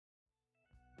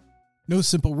No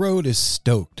Simple Road is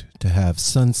stoked to have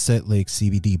Sunset Lake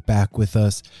CBD back with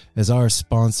us as our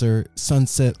sponsor.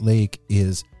 Sunset Lake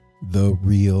is the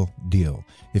real deal.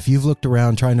 If you've looked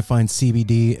around trying to find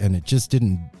CBD and it just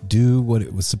didn't do what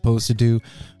it was supposed to do,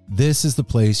 this is the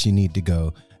place you need to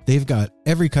go. They've got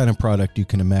every kind of product you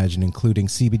can imagine, including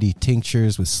CBD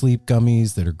tinctures with sleep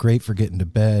gummies that are great for getting to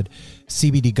bed,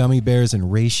 CBD gummy bears and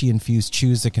reishi-infused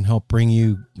chews that can help bring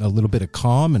you a little bit of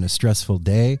calm in a stressful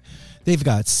day. They've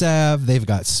got salve. They've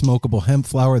got smokable hemp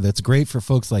flower that's great for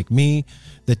folks like me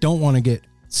that don't want to get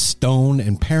stoned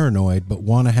and paranoid but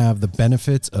want to have the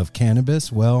benefits of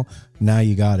cannabis. Well, now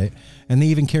you got it. And they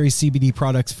even carry CBD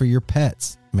products for your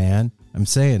pets, man. I'm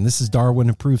saying this is Darwin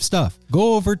approved stuff.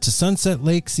 Go over to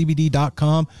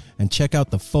sunsetlakecbd.com and check out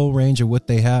the full range of what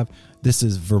they have. This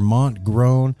is Vermont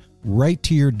grown, right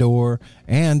to your door,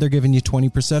 and they're giving you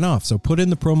 20% off. So put in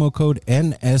the promo code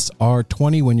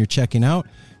NSR20 when you're checking out.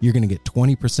 You're going to get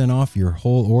 20% off your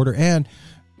whole order. And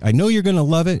I know you're going to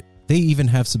love it. They even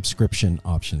have subscription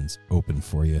options open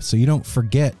for you, so you don't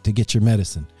forget to get your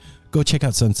medicine. Go check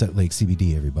out Sunset Lake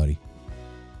CBD, everybody.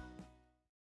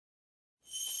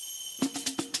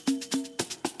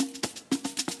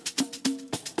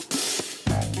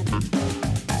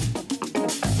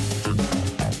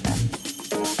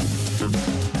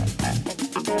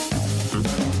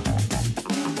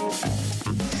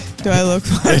 Do I look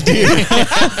funny?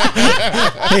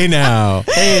 Hey now.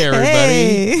 Hey, everybody.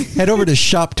 Hey. Head over to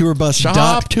shoptourbus.com.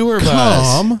 Shop Tour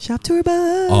Bus. Shop Tour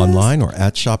Bus. Online or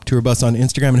at Shop Tour Bus on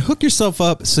Instagram and hook yourself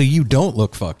up so you don't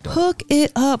look fucked up. Hook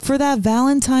it up for that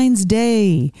Valentine's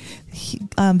Day.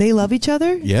 They love each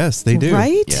other. Yes, they do.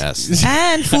 Right? Yes.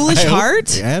 And Foolish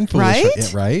Heart. And Foolish right? Heart.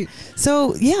 Yeah, right?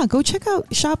 So, yeah, go check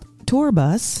out Shop Tour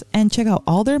Bus and check out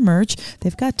all their merch.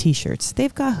 They've got t-shirts,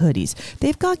 they've got hoodies,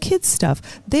 they've got kids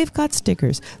stuff, they've got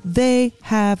stickers. They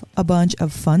have a bunch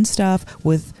of fun stuff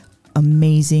with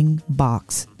amazing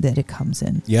box that it comes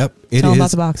in. Yep. Tell them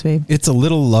about the box, babe. It's a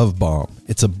little love bomb.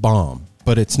 It's a bomb.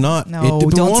 But it's not. No,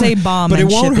 it don't won't- say bomb But it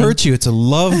and won't shipping. hurt you. It's a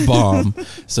love bomb.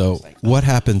 So what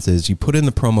happens is you put in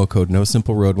the promo code No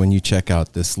Simple Road when you check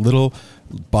out. This little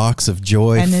box of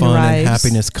joy, And it fun, and arrives.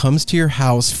 happiness comes to your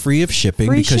house free of shipping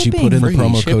Free because shipping. you put in the Free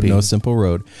promo code shipping. No Simple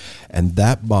Road. And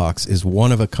that box is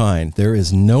one of a kind. There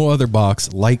is no other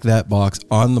box like that box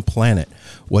on the planet.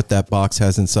 What that box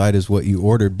has inside is what you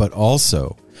ordered, but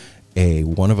also a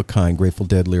one-of-a-kind Grateful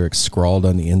Dead lyrics scrawled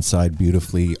on the inside,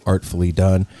 beautifully, artfully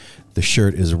done. The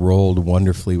shirt is rolled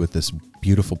wonderfully with this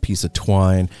beautiful piece of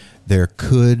twine. There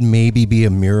could maybe be a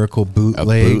miracle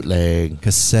bootleg,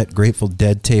 cassette Grateful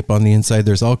Dead tape on the inside.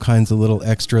 There's all kinds of little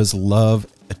extras, love,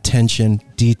 attention,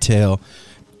 detail,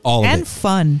 all of And it.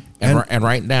 fun. And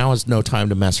right now is no time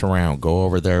to mess around. Go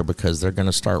over there because they're going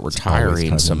to start always retiring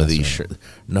time to some of mess these around. shirts.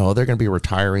 No, they're going to be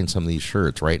retiring some of these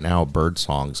shirts. Right now,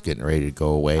 Birdsong's getting ready to go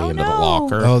away Oh, into the no.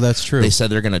 locker. Oh, that's true. They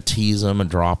said they're going to tease them and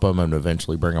drop them and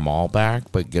eventually bring them all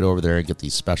back. But get over there and get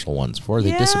these special ones before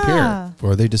they disappear.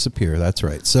 Or they disappear. That's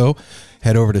right. So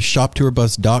head over to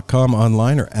shoptourbus.com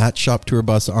online or at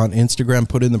shoptourbus on Instagram.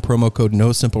 Put in the promo code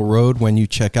No Simple Road when you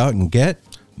check out and get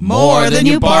More than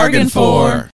you bargained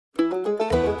for.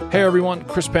 Hey everyone,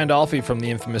 Chris Pandolfi from the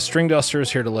infamous String Dusters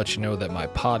here to let you know that my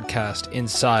podcast,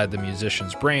 Inside the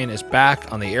Musician's Brain, is back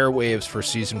on the airwaves for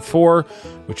Season 4,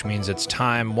 which means it's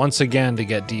time once again to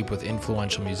get deep with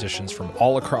influential musicians from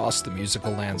all across the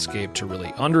musical landscape to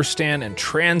really understand and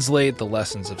translate the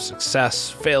lessons of success,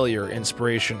 failure,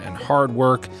 inspiration, and hard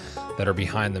work that are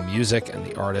behind the music and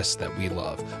the artists that we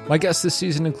love. My guests this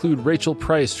season include Rachel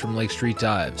Price from Lake Street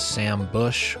Dives, Sam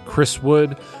Bush, Chris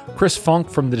Wood, Chris Funk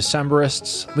from The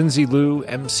Decemberists, Lindsay Liu,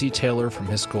 MC Taylor from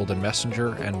His Golden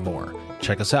Messenger, and more.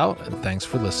 Check us out, and thanks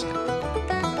for listening.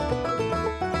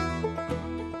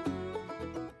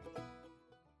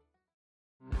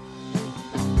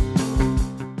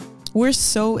 We're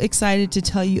so excited to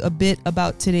tell you a bit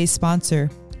about today's sponsor,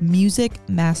 Music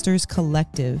Masters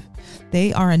Collective.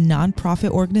 They are a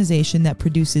nonprofit organization that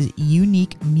produces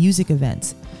unique music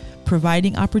events,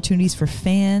 providing opportunities for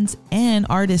fans and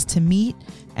artists to meet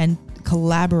and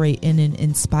collaborate in an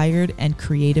inspired and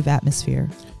creative atmosphere.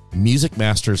 Music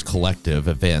Masters Collective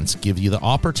events give you the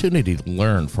opportunity to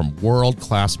learn from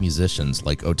world-class musicians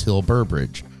like Otil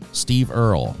Burbridge, Steve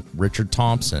Earle, Richard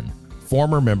Thompson,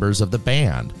 former members of the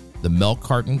band, the Milk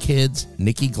Carton Kids,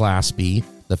 Nikki Glaspie,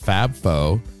 the Fab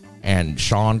Four, and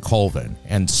Sean Colvin,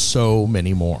 and so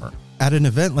many more. At an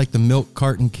event like the Milk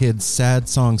Carton Kids Sad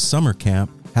Song Summer Camp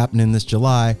happening this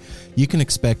July, you can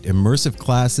expect immersive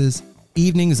classes,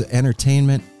 evenings of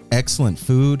entertainment, excellent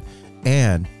food,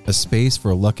 and a space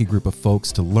for a lucky group of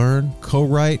folks to learn,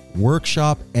 co-write,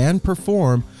 workshop, and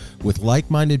perform with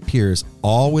like-minded peers,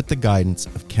 all with the guidance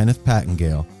of Kenneth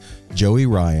Pattengale, Joey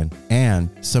Ryan, and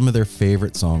some of their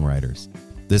favorite songwriters.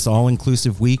 This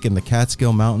all-inclusive week in the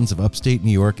Catskill Mountains of upstate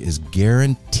New York is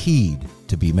guaranteed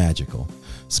to be magical.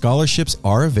 Scholarships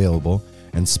are available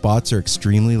and spots are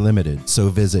extremely limited, so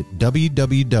visit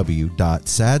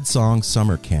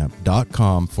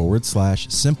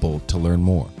www.sadsongssummercamp.com/simple to learn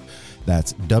more.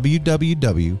 That's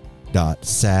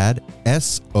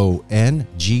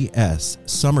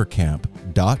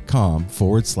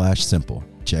www.sadsongssummercamp.com/simple.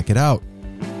 Check it out.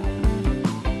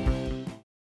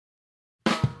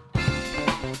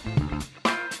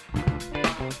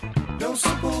 No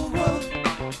simple road.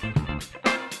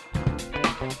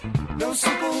 No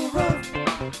simple road.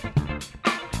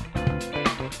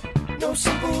 No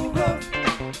simple road.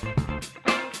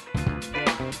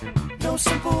 No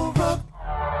simple road.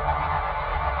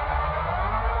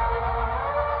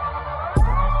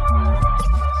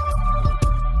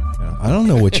 I don't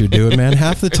know what you're doing, man.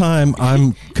 Half the time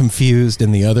I'm confused,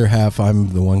 and the other half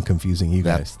I'm the one confusing you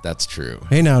guys. That's true.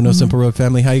 Hey now, No Simple Road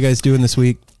family. How you guys doing this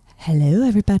week? Hello,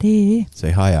 everybody.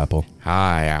 Say hi, Apple.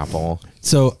 Hi, Apple.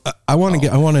 So I want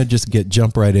to just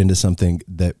jump right into something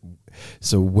that.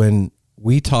 So when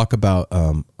we talk about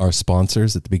our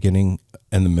sponsors at the beginning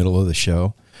and the middle of the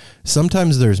show,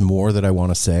 sometimes there's more that I want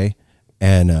to say,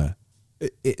 and I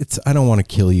don't want to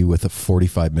kill you with a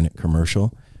 45-minute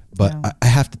commercial, but No. I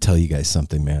have to tell you guys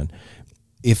something, man.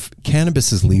 If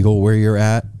cannabis is legal where you're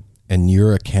at, and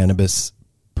you're a cannabis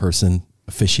person,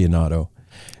 aficionado,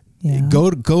 Yeah.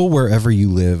 go wherever you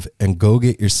live and go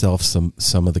get yourself some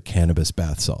of the cannabis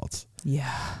bath salts. Yeah.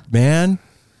 Man,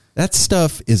 that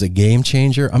stuff is a game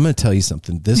changer. I'm going to tell you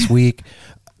something. This week,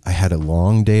 I had a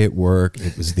long day at work.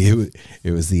 It was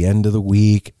the end of the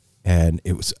week, and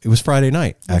it was Friday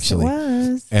night actually. Yes,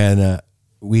 it was. And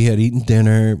we had eaten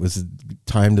dinner. It was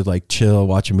time to like chill,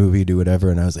 watch a movie, do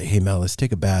whatever. And I was like, "Hey Mel, let's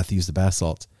take a bath. Use the bath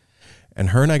salts." And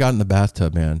her and I got in the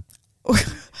bathtub, man.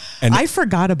 And I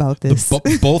forgot about this.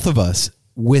 both of us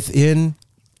within,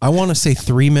 I want to say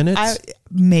 3 minutes.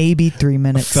 Maybe 3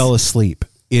 minutes. Fell asleep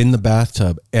in the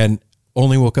bathtub and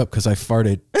only woke up because I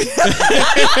farted.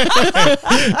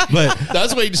 But I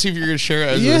was waiting to see if you're going to share it.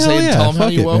 I was Yeah, going to say, hell yeah. tell them how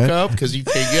Fuck you it, woke man. up, because you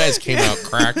guys came out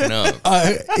cracking up.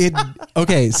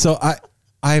 okay, so I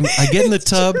get in the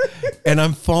tub and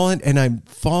I'm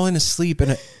falling asleep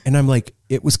and I'm like,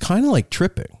 it was kind of like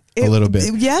tripping a little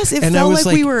bit. Yes, it And I felt was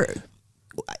like we were.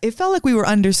 It felt like we were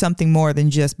under something more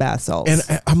than just bath salts.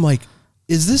 And I'm like,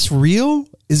 is this real?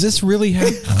 Is this really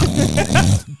happening?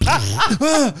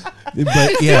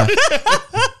 But yeah,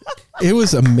 it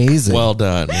was amazing. Well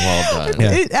done. Well done.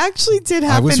 Yeah. It actually did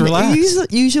happen. I was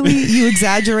relaxed. Usually you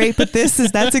exaggerate, but that's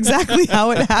exactly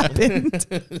how it happened.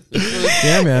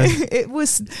 Yeah, man.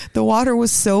 The water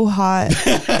was so hot.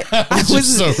 I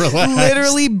was so relaxed.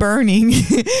 literally burning,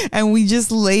 and we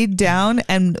just laid down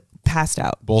and passed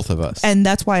out. Both of us. And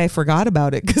that's why I forgot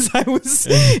about it, because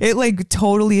it like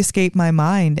totally escaped my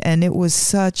mind, and it was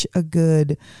such a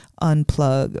good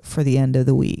unplug for the end of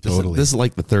the week. Totally. This is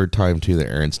like the third time, too, that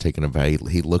Aaron's taken a bath.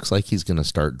 He looks like he's going to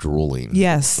start drooling.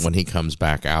 Yes. When he comes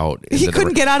back out. He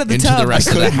couldn't get out of the into tub. the rest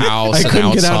of the house. I and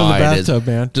couldn't get out of the outside. bathtub,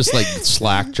 man. Just like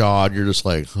slack jawed. You're just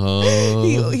like, huh?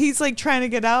 He's like trying to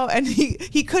get out, and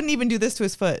he couldn't even do this to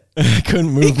his foot. I couldn't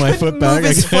move my foot back.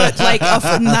 Move his foot like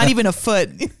not even a foot.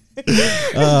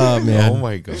 Oh man. Oh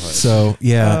my God. So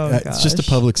yeah, Oh, it's just a gosh.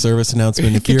 public service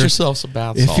announcement. If Get you're yourself some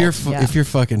bath if salts. you're Yeah. if you're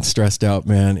fucking stressed out,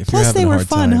 man. If you're Plus, having they a were hard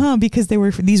fun, time, huh? Because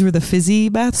these were the fizzy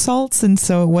bath salts, and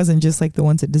so it wasn't just like the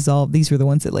ones that dissolved. These were the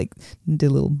ones that like did a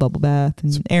little bubble bath,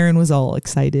 and Aaron was all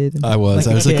excited. And I was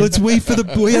a like, kid. let's wait for the.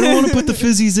 I don't want to put the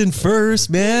fizzies in first,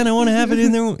 man. I want to have it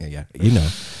in there. Yeah, you know.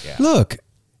 Yeah. Look,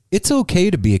 it's okay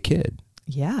to be a kid.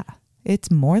 Yeah, it's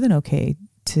more than okay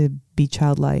to be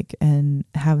childlike and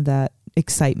have that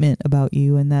excitement about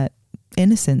you and that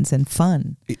innocence and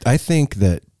fun. I think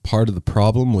that part of the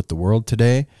problem with the world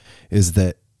today is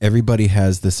that everybody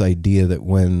has this idea that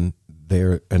when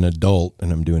they're an adult,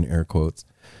 and I'm doing air quotes,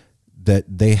 that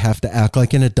they have to act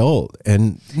like an adult.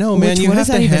 And no, man, What you have does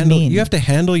to that even handle. mean? You have to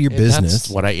handle your And business. That's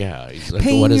what he's like,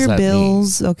 Paying what does your that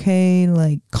bills, okay,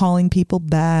 like calling people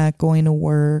back, going to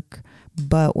work.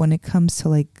 But when it comes to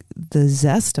like the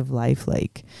zest of life,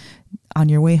 like on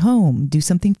your way home, do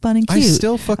something fun and cute. I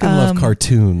still fucking love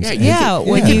cartoons. Yeah, Yeah, you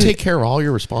when can you- take care of all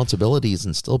your responsibilities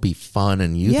and still be fun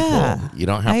and youthful. Yeah, You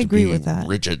don't have I to agree be with that.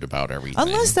 rigid about everything.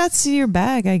 Unless that's your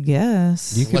bag, I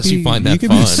guess. Unless you find that could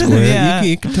fun. Be square. Yeah.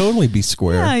 You can totally be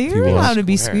square. Yeah, if you're you want. allowed to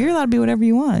be Square. you're allowed to be whatever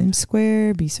you want.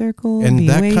 Square, be circle, And be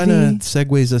that wavy. kind of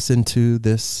segues us into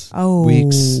this Oh.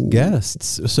 week's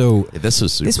guests. So This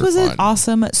was super This was fun. an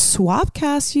awesome swap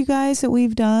cast, you guys, that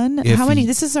we've done. If How many? you-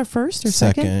 This is our first or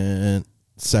second?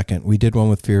 second, we did one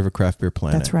with Fear of a Craft Beer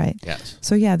Planet. That's right. Yes.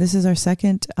 So yeah, this is our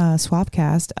second swap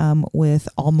cast with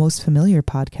Almost Familiar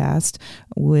podcast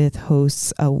with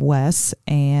hosts Wes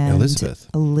and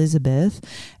Elizabeth,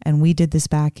 and we did this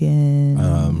back in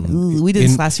we did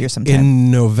this last year sometime.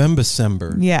 In November,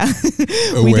 December. Yeah,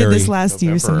 we did this Wary. last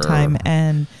year November. sometime,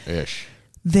 and Ish.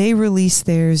 they released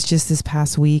theirs just this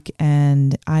past week,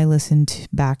 and I listened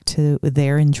back to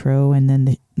their intro and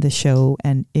then the show,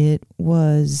 and it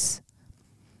was,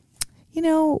 you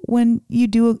know, when you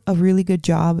do a really good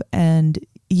job and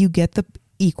you get the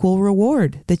equal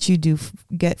reward that you do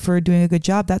get for doing a good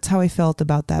job. That's how I felt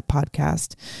about that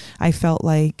podcast. I felt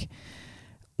like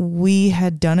we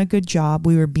had done a good job.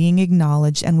 We were being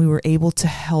acknowledged, and we were able to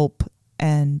help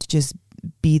and just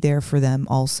be there for them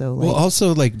also. Well,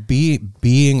 also like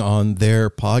being on their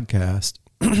podcast,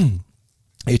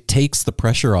 it takes the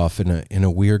pressure off in a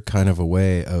weird kind of a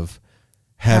way of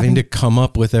having to come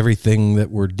up with everything that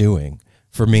we're doing.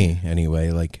 For me, anyway,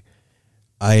 like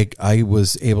I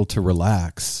was able to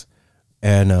relax,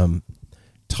 and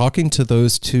talking to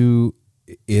those two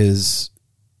is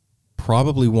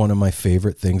probably one of my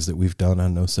favorite things that we've done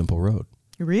on No Simple Road.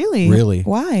 Really?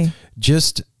 Why?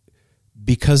 Just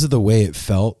because of the way it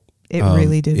felt. It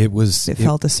really did. It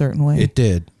felt a certain way. It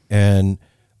did. And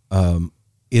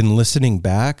in listening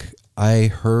back, I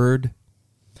heard,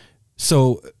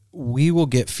 so we will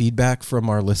get feedback from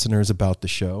our listeners about the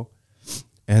show,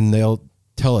 and they'll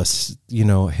tell us, you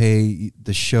know, hey,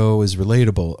 the show is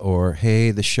relatable, or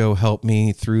hey, the show helped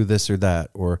me through this or that,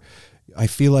 or I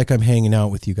feel like I'm hanging out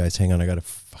with you guys. Hang on, I got a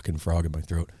fucking frog in my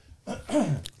throat.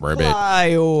 Rabbit.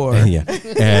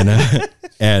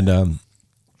 And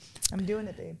I'm doing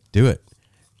it, babe. do it.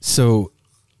 So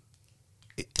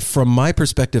from my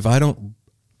perspective, I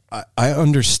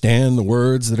understand the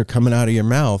words that are coming out of your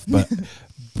mouth,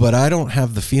 but I don't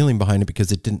have the feeling behind it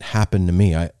because it didn't happen to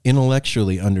me. I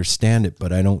intellectually understand it,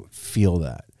 but I don't feel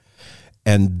that.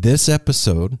 And this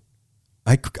episode,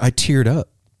 I teared up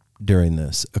during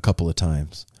this a couple of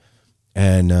times,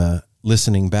 and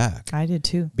listening back, I did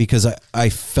too. because I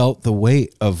felt the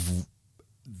weight of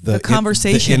the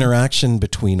conversation, the interaction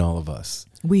between all of us.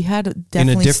 We had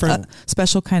definitely different- a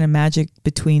special kind of magic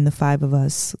between the five of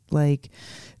us. Like,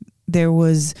 there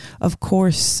was, of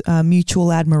course,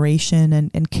 mutual admiration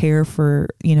and care for,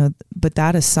 you know, but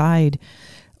that aside,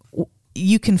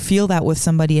 you can feel that with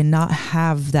somebody and not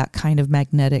have that kind of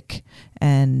magnetic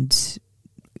and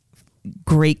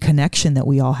great connection that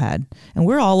we all had. And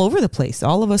we're all over the place.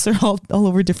 All of us are all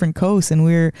over different coasts, and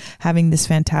we're having this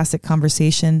fantastic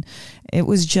conversation. It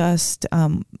was just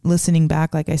listening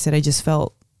back, like I said, I just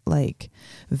felt like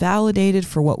validated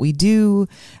for what we do,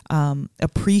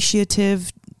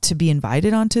 appreciative to be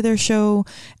invited onto their show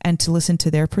and to listen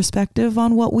to their perspective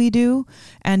on what we do,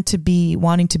 and to be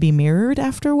wanting to be mirrored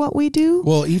after what we do.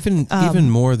 Well, even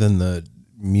more than the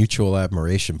mutual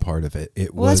admiration part of it,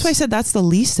 Well, that's why I said that's the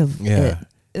least of Yeah.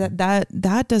 it.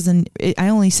 That doesn't. I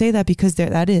only say that because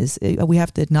that is. We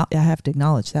have to. I have to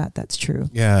acknowledge that. That's true.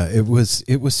 Yeah, it was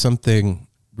something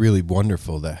really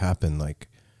wonderful that happened. Like,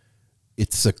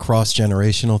 it's a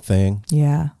cross-generational thing.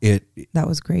 Yeah, It that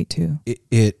was great too.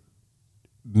 it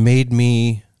made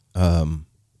me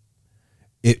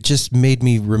it just made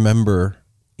me remember,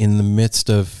 in the midst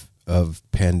of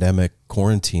pandemic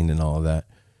quarantine and all of that,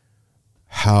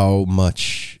 how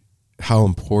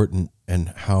important and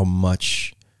how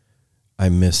much I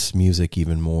miss music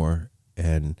even more,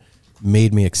 and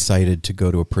made me excited to go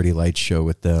to a Pretty Lights show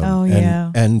with them. Oh,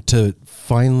 yeah. And to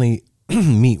finally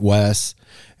meet Wes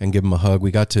and give him a hug. We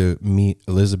got to meet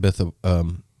Elizabeth a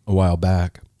while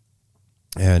back,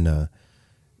 and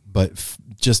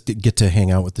just to get to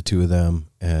hang out with the two of them,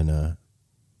 and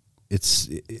it's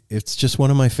just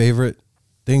one of my favorite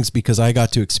things because I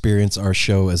got to experience our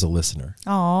show as a listener.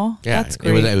 Oh, Yeah, that's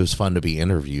great. It was fun to be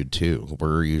interviewed too.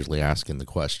 We're usually asking the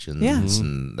questions, Yeah.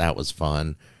 and that was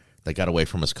fun. They got away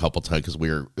from us a couple times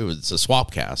because it was a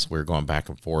swap cast. We were going back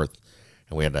and forth,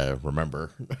 and we had to remember.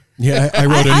 Yeah, I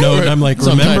wrote a note, and I'm like,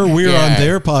 remember, we were on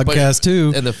their But- podcast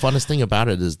too. And the funnest thing about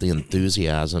it is the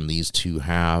enthusiasm these two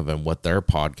have and what their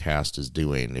podcast is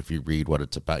doing. If you read what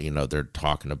it's about, you know, they're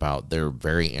talking about, they're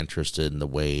very interested in the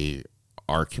way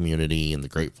our community and the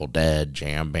Grateful Dead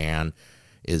jam band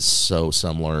is so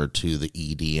similar to the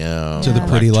EDM, To the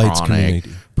Pretty Lights electronic,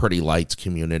 community. Pretty Lights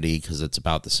community, because it's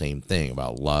about the same thing,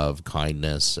 about love,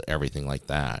 kindness, everything like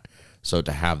that. So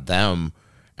to have them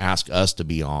ask us to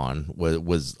be on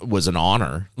was an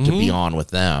honor to be on with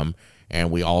them.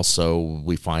 And we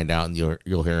find out, and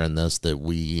you'll hear in this, that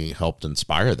we helped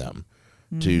inspire them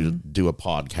to do a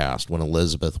podcast when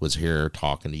Elizabeth was here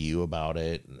talking to you about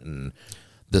it. And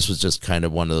this was just kind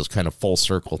of one of those kind of full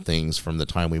circle things from the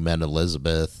time we met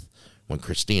Elizabeth when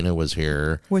Christina was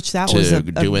here, Which that to was a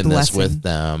doing blessing. this with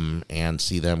them and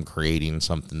see them creating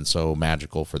something so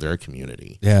magical for their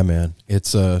community. Yeah, man.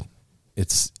 It's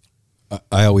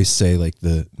I always say like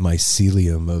the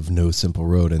mycelium of No Simple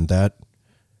Road, and that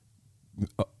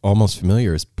Almost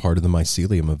Familiar is part of the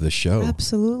mycelium of this show.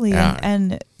 Absolutely. Yeah.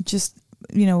 And just,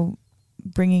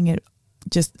 bringing it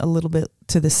just a little bit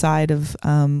to the side of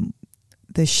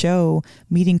the show,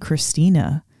 meeting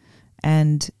Christina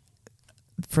and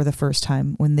for the first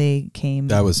time when they came.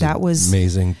 That was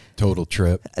amazing. Total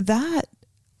trip. That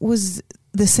was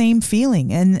the same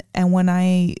feeling. And when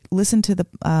I listened to the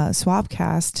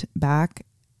Swapcast back,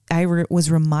 I was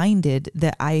reminded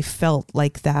that I felt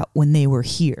like that when they were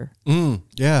here.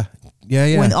 Yeah.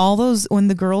 When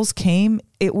the girls came,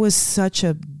 it was such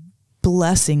a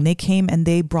blessing. They came and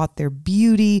they brought their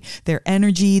beauty, their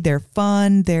energy, their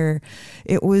fun,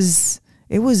 it was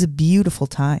a beautiful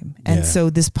time. And so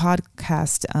this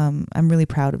podcast, I'm really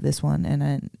proud of this one,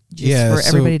 and for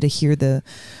everybody to hear the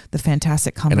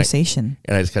fantastic conversation.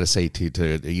 And I just got to say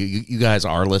to you guys,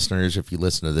 our listeners, if you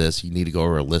listen to this, you need to go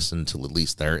over and listen to at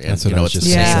least their That's what I was it's just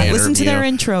the saying. same Listen to interview, their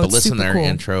intro. but It's listen to super their cool.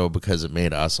 intro, because it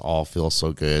made us all feel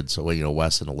so good. So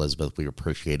Wes and Elizabeth, we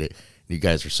appreciate it. You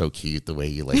guys are so cute the way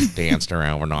you danced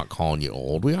around. We're not calling you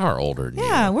old. We are older than you.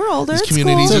 Yeah, we're older. These It's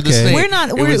communities cool. are the same. We're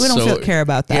not. We don't care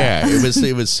about that. Yeah,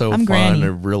 it was so I'm fun. granny. I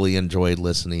really enjoyed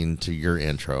listening to your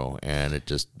intro, and it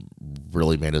just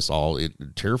really made us all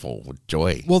tearful with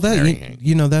joy. Well,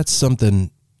 that's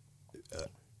something.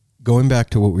 Going back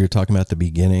to what we were talking about at the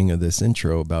beginning of this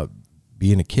intro about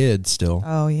being a kid still.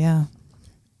 Oh yeah.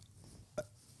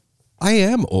 I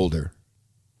am older.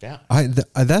 Yeah.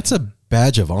 That's a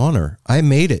badge of honor. I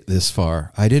made it this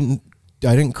far. I didn't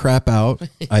crap out.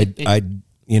 I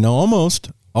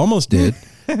almost did.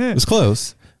 It was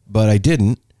close, but I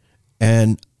didn't.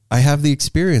 And I have the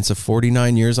experience of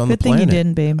 49 years on Good the thing planet. you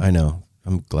didn't, babe. I know.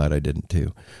 I'm glad I didn't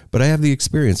too. But I have the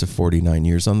experience of 49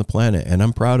 years on the planet, and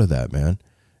I'm proud of that, man.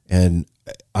 And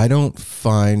I don't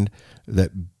find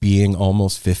that being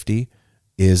almost 50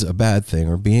 is a bad thing,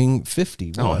 or being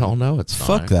 50. Oh, hell no, it's not.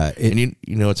 Fuck that. And you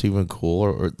know what's even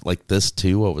cooler, or like this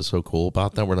too, what was so cool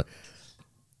about that?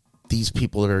 These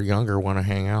people that are younger want to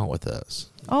hang out with us.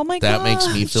 Oh my god. That makes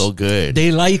me feel good.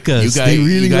 They like us. You guys, they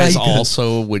really you guys like us.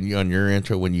 also, when you on your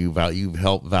intro, when you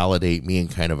helped validate me,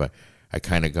 and I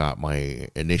kind of got my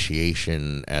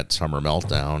initiation at Summer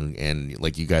Meltdown, and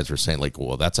like you guys were saying,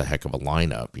 well, that's a heck of a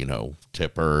lineup,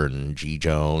 Tipper and G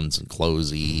Jones and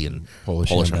Closey and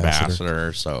Polish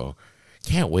Ambassador. So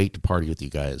can't wait to party with you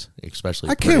guys, especially.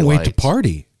 I can't wait to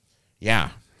party. Yeah.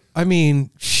 I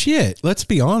mean, shit. Let's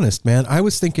be honest, man. I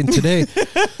was thinking today.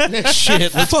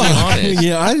 Shit, let's be honest.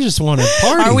 Yeah, I just want to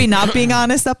party. Are we not being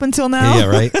honest up until now? Yeah,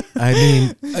 right. I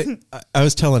mean, I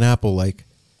was telling Apple,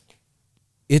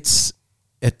 it's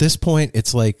at this point,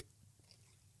 it's like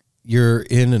you're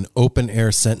in an open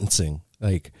air sentencing.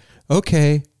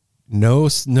 Okay, no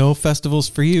festivals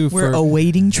for you. We're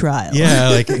awaiting trial.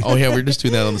 Yeah, Oh yeah, we were just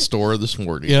doing that on the store this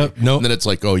morning. Yep. Nope. And then it's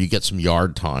you get some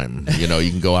yard time. You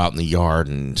can go out in the yard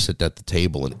and sit at the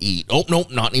table and eat. Oh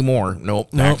nope, not anymore. Nope,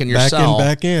 back in your cell.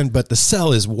 Back in. But the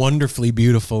cell is wonderfully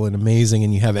beautiful and amazing,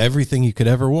 and you have everything you could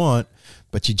ever want.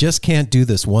 But you just can't do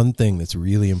this one thing that's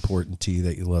really important to you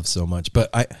that you love so much. But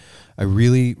I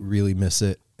really, really miss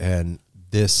it. And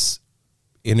this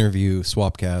interview,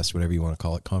 Swapcast, whatever you want to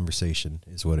call it, conversation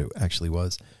is what it actually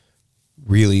was,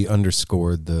 really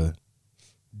underscored the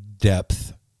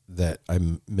depth that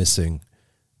I'm missing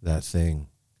that thing.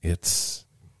 It's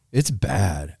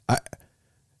bad.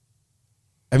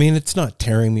 I mean, it's not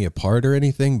tearing me apart or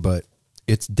anything, but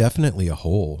it's definitely a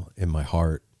hole in my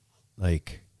heart.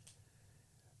 Like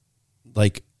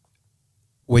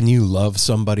when you love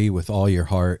somebody with all your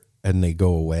heart and they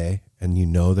go away and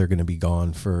they're going to be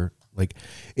gone for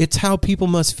it's how people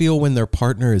must feel when their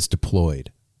partner is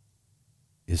deployed,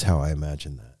 is how I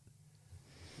imagine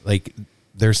that.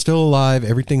 They're still alive.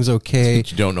 Everything's okay.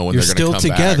 But you don't know when You're they're going to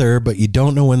still come together, but you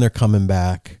don't know when they're coming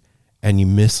back, and you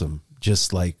miss them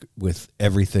just with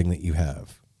everything that you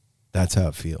have. That's how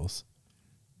it feels.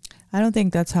 I don't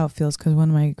think that's how it feels, because one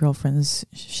of my girlfriends,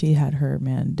 she had her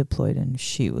man deployed and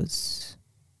she was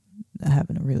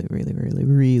having a really, really, really,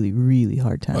 really, really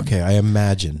hard time. Okay, I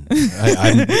imagine.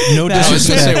 I'm no I was going to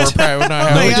say, disrespect. we're probably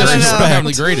not having, disrespect. we're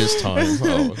having the greatest time.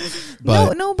 Oh.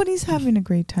 But Nobody's having a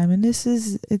great time, and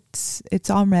it's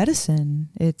our medicine.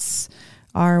 It's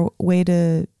our way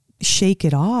to shake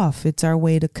it off. It's our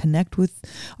way to connect with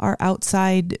our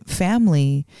outside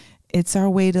family. It's our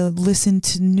way to listen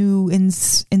to new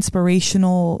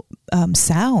inspirational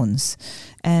sounds.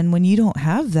 And when you don't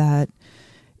have that,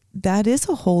 that is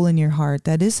a hole in your heart.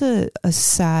 That is a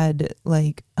sad,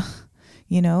 like,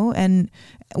 and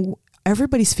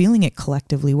everybody's feeling it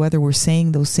collectively, whether we're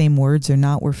saying those same words or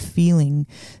not. We're feeling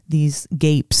these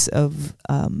gapes of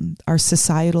our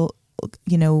societal,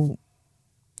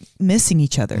 missing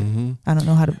each other. Mhm. I don't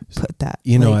know how to put that.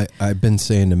 I've been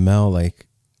saying to Mel, like,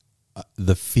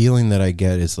 the feeling that I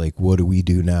get is like, what do we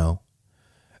do now?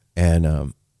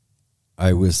 And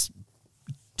I was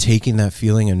taking that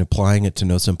feeling and applying it to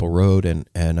No Simple Road,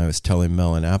 and I was telling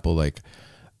Mel and Apple, like,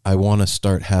 I want to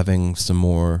start having some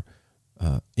more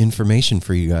information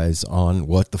for you guys on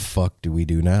what the fuck do we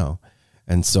do now.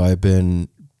 And so I've been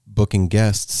booking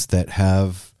guests that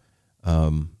have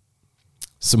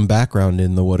some background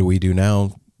in the what do we do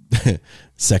now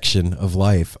section of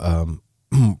life.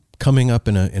 Coming up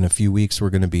in a few weeks, we're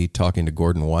going to be talking to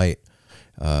Gordon White.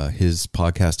 His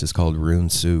podcast is called Rune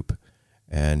Soup,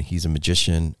 and he's a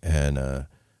magician and a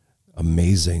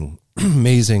amazing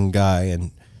guy,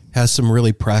 and has some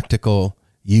really practical,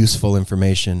 useful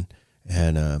information.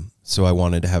 And so I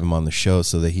wanted to have him on the show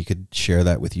so that he could share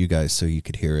that with you guys so you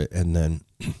could hear it. And then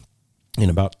in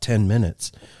about 10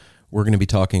 minutes, we're going to be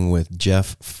talking with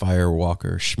Jeff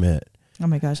Firewalker Schmidt. Oh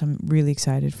my gosh, I'm really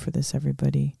excited for this,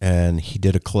 everybody. And he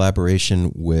did a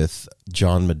collaboration with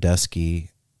John Medeski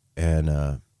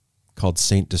and called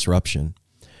Saint Disruption.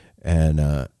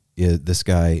 And this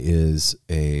guy is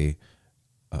a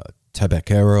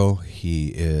Tabacero. He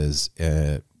is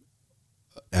an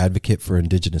advocate for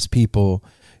indigenous people.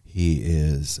 He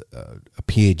is a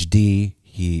PhD.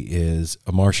 He is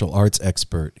a martial arts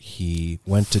expert. He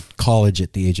went to college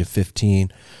at the age of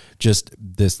 15. Just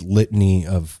this litany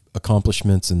of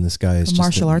accomplishments, and this guy is a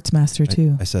martial arts master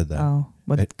too. I said that. Oh,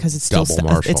 because it's Double still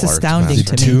martial it's arts astounding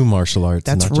master. to me. Two martial arts.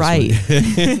 That's not just right.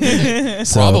 one.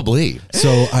 So- Probably.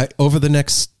 So over the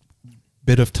next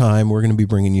bit of time, we're going to be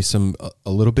bringing you some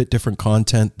a little bit different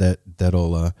content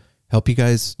that'll help you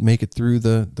guys make it through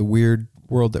the weird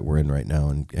world that we're in right now,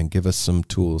 and give us some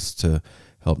tools to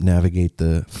help navigate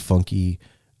the funky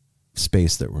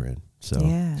space that we're in. So,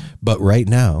 Yeah. But right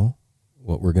now,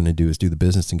 what we're going to do is do the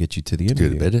business and get you to the interview.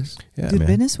 Do the business. Yeah, Good man.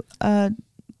 business.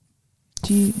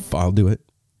 Do you? I'll do it.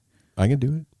 I can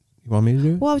do it. You want me to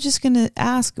do it? Well, I was just gonna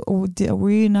ask. Were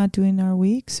you not doing our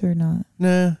weeks or not?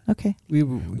 Nah. Okay.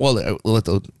 Well,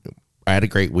 I had a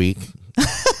great week.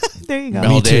 There you go. Me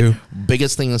Mel too. did.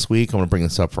 Biggest thing this week, I'm going to bring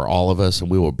this up for all of us, and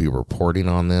we will be reporting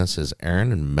on this, is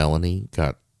Aaron and Melanie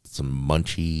got some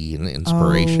munchie and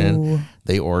inspiration. Oh.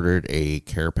 They ordered a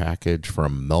care package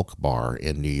from Milk Bar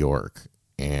in New York,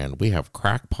 and we have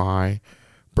crack pie,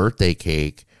 birthday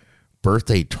cake,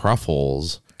 birthday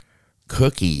truffles,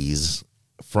 cookies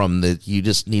from you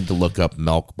just need to look up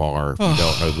Milk Bar if you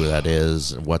don't know who that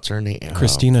is. What's her name?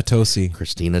 Christina Tosi.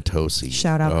 Christina Tosi.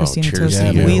 Shout out Christina cheers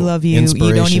Tosi. to you. We love you. You don't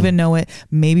Inspiration. even know it.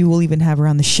 Maybe we'll even have her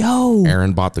on the show.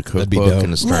 Aaron bought the That'd be cookbook dope.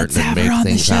 and is starting Let's to have her make on the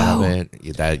things out of show.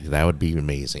 it. That would be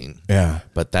amazing. Yeah.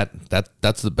 But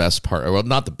that's the best part. Well,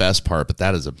 not the best part, but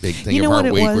that is a big thing You of know our what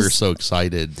it week. was? We're so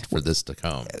excited for this to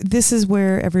come. This is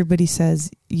where everybody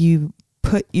says you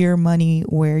put your money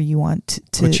where you want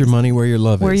to. Put your money where your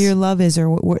love where is. your love is,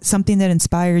 or something that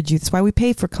inspired you. That's why we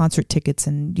pay for concert tickets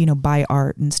and buy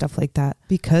art and stuff like that,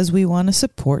 because we want to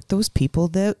support those people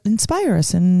that inspire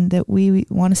us and that we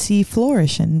want to see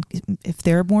flourish. And if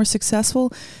they're more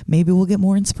successful, maybe we'll get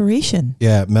more inspiration.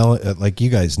 Yeah, Mel, like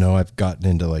you guys know, I've gotten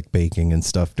into like baking and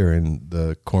stuff during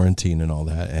the quarantine and all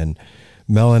that. And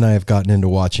Mel and I have gotten into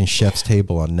watching Chef's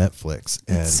Table on Netflix.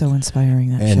 And, It's so inspiring,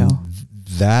 that and show.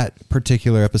 that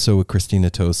particular episode with Christina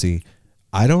Tosi,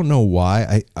 I don't know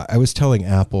why. I was telling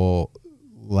Apple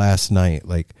last night,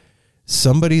 like,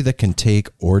 somebody that can take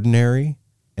ordinary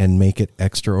and make it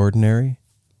extraordinary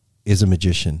is a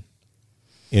magician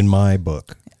in my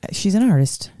book. She's an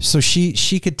artist. So she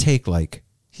could take like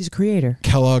She's a creator.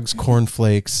 Kellogg's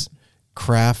cornflakes,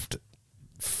 Kraft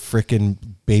frickin'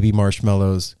 baby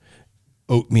marshmallows,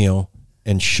 oatmeal,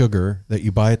 and sugar that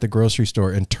you buy at the grocery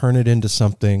store and turn it into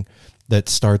something that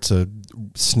starts a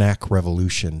snack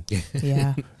revolution.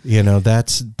 Yeah.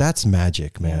 That's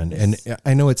magic, man. And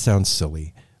I know it sounds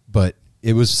silly, but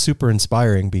it was super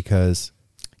inspiring because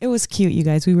It was cute, you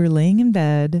guys. We were laying in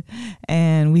bed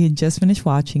and we had just finished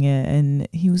watching it, and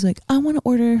he was like, I want to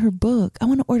order her book. I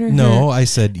want to order her. no, I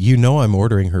said, I'm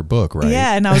ordering her book, right?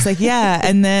 Yeah. And I was like, yeah.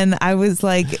 And then I was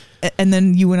like, and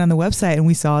then you went on the website and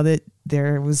we saw that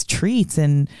there was treats,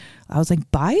 and I was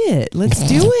like, buy it. Let's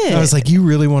do it. I was like, you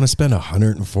really want to spend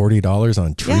 $140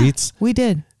 on treats? Yeah, we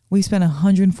did. We spent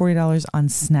 $140 on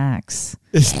snacks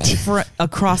for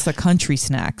across the country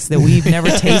snacks that we've never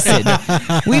tasted.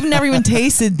 We've never even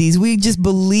tasted these. We just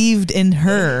believed in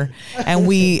her, and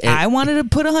I wanted to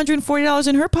put $140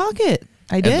 in her pocket.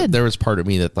 I did. There was part of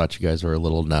me that thought you guys were a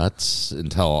little nuts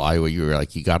until you were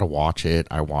like, you got to watch it.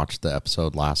 I watched the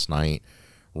episode last night.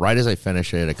 Right as I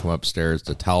finished it, I come upstairs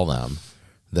to tell them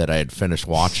that I had finished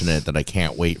watching it, that I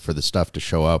can't wait for the stuff to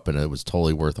show up, and it was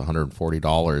totally worth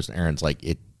 $140. And Aaron's like,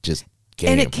 it just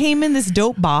came. And it came in this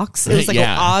dope box. It was like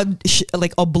Yeah. an odd,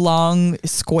 like oblong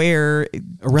square,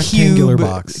 A rectangular cube,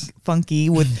 box. funky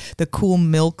with the cool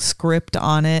milk script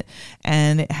on it,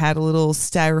 and it had a little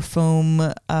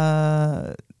styrofoam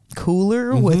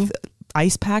cooler with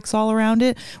ice packs all around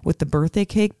it, with the birthday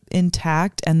cake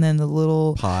intact, and then the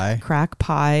little Pie. crack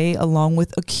pie, along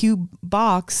with a cube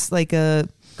box, like a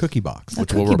Cookie box.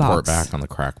 which we'll cookie report box. back on the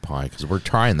crack pie because we're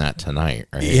trying that tonight,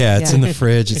 right? Yeah, it's Yeah. in the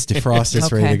fridge. It's defrosted.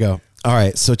 It's ready Okay. to go. All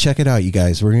right, so check it out, you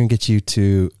guys. We're going to get you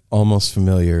to Almost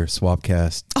Familiar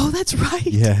Swapcast. Oh, that's right.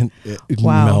 Yeah.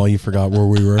 Wow. Mel, you forgot where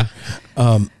we were.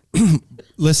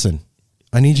 Listen,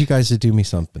 I need you guys to do me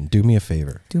something. Do me a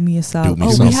favor. Do me a solid. me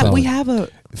Oh, some we solid. have a.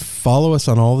 Follow us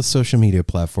on all the social media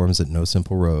platforms at No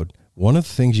Simple Road. One of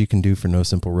the things you can do for No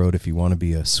Simple Road if you want to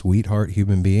be a sweetheart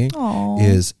human being Aw.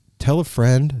 is tell a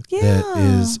friend that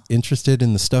Yeah. is interested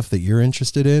in the stuff that you're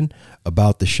interested in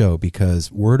about the show,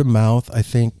 because word of mouth, I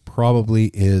think,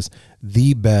 probably is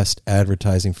the best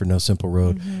advertising for No Simple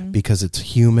Road because it's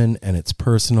human and it's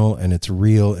personal and it's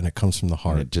real and it comes from the And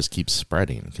heart. it just keeps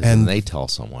spreading because And- then they tell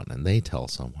someone and they tell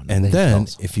someone. And they then tell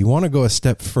someone. if you want to go a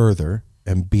step further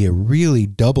and be a really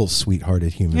double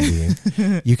sweethearted human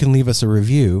being, you can leave us a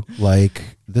review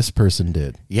like this person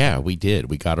did. Yeah, we did.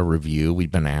 We got a review.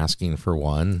 We've been asking for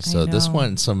one. So this know.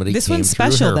 one, somebody This came one's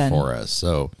through special her then. for us.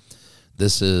 So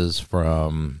this is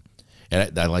from,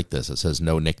 and I like this. It says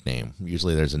no nickname.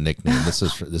 Usually there's a nickname. This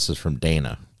is from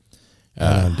Dana.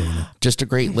 Dana. Just a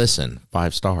great listen.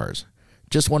 5 stars.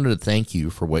 Just wanted to thank you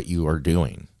for what you are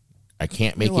doing. I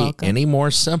can't make You're it welcome. any more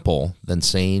simple than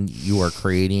saying you are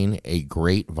creating a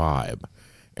great vibe.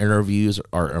 Interviews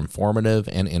are informative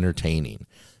and entertaining.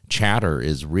 Chatter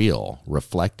is real,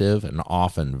 reflective, and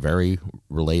often very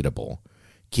relatable.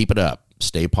 Keep it up.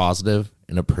 Stay positive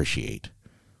and appreciate.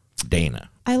 Dana.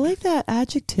 I like that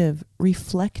adjective,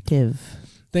 reflective.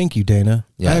 Thank you, Dana.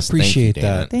 Yes, I thank you, appreciate Dana.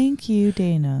 that. Thank you,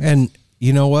 Dana. And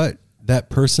you know what? That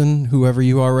person, whoever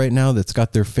you are right now, that's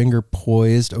got their finger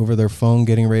poised over their phone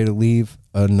getting ready to leave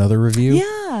another review.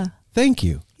 Yeah. Thank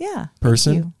you, Yeah. Thank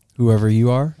person, you. whoever you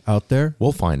are out there.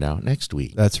 We'll find out next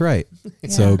week. That's right.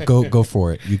 So go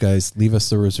for it. You guys leave us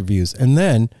those reviews. And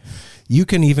then you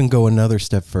can even go another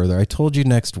step further. I told you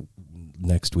next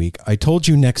week. I told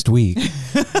you next week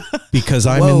because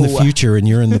I'm in the Whoa. future and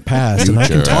you're in the past and I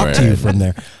can Future, talk to you right. from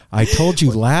there. I told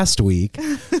you last week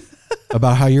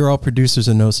about how you're all producers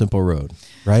of No Simple Road,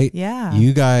 right? Yeah.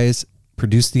 You guys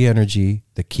produce the energy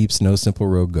that keeps No Simple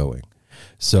Road going.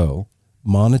 So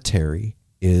monetary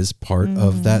is part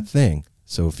of that thing.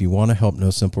 So if you want to help No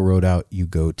Simple Road out, you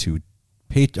go to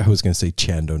I was going to say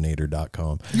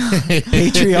chandonator.com.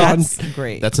 Patreon. That's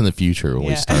great. That's in the future when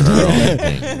we Yeah. start our own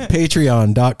thing.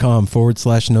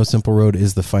 Patreon.com/No Simple Road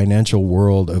is the financial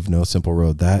world of No Simple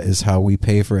Road. That is how we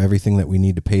pay for everything that we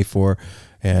need to pay for.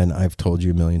 And I've told you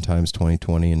a million times,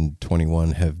 2020 and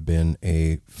 21 have been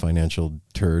a financial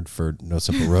turd for No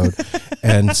Simple Road.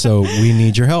 And so we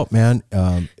need your help, man.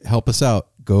 Help us out.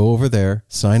 Go over there,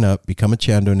 sign up, become a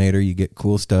Chandonator. You get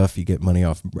cool stuff. You get money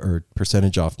off or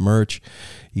percentage off merch.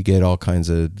 You get all kinds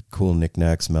of cool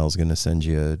knickknacks. Mel's going to send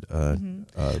you a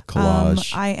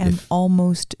collage. I am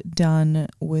almost done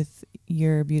with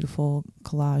your beautiful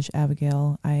collage,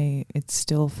 Abigail. It's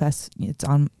still it's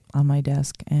on my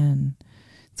desk, and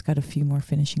it's got a few more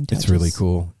finishing touches. It's really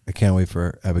cool. I can't wait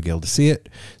for Abigail to see it.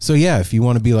 So yeah, if you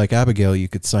want to be like Abigail, you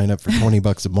could sign up for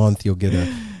 $20 a month. You'll get a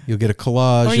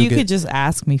collage. Or You'll you could just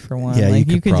ask me for one. Yeah, you like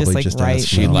could you could just probably like just write ask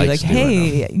She and be likes like, doing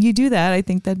hey, you do that. I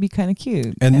think that'd be kind of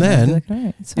cute. And I'd then, be like, all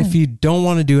right, it's if fine. you don't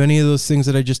want to do any of those things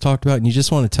that I just talked about and you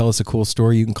just want to tell us a cool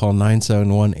story, you can call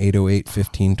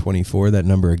 971-808-1524. That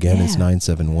number again is Yeah.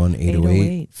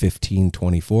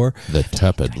 971-808-1524. The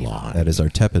tepid line. That is our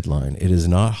tepid line. It is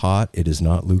not hot. It is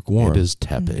not lukewarm. It is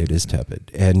tepid. It is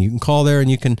tepid. And you can call there and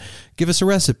you can give us a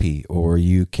recipe, or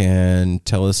you can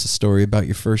tell us a story about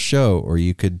your first show, or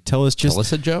you could tell us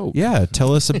a joke. Yeah,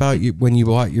 tell us about you when you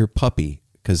bought your puppy,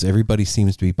 because everybody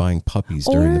seems to be buying puppies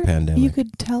during the pandemic. You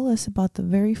could tell us about the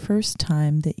very first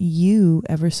time that you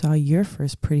ever saw your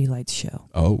first Pretty Lights show.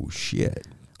 Oh, shit.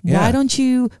 Why don't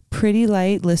you, Pretty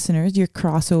Light listeners, your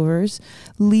crossovers,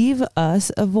 leave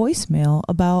us a voicemail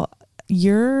about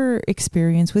your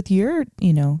experience with your,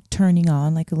 turning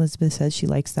on, like Elizabeth says she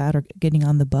likes that, or getting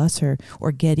on the bus or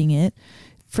getting it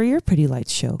for your Pretty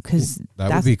Lights show, because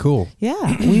that would be cool.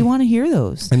 Yeah, we want to hear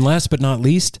those. And last but not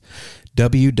least,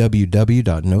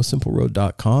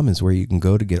 www.nosimpleroad.com is where you can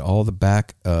go to get all the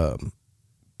back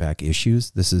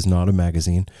issues. This is not a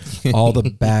magazine. All the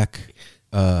back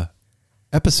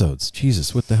episodes.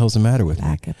 Jesus, what the hell's the matter with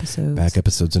me? Back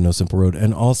episodes of No Simple Road.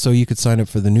 And also you could sign up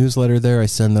for the newsletter there. I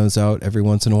send those out every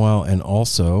once in a while. And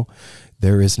also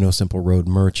there is No Simple Road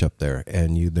merch up there.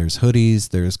 And there's hoodies,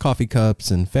 there's coffee cups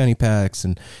and fanny packs.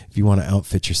 And if you want to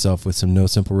outfit yourself with some No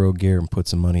Simple Road gear and put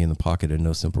some money in the pocket of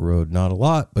No Simple Road, not a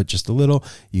lot, but just a little,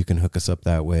 you can hook us up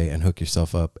that way and hook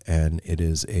yourself up. And it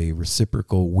is a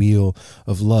reciprocal wheel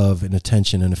of love and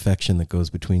attention and affection that goes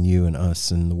between you and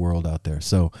us and the world out there.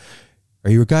 So are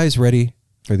you guys ready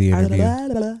for the interview?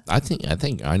 I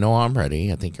think I know I'm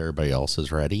ready. I think everybody else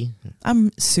is ready. I'm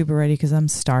super ready because I'm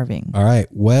starving. All right,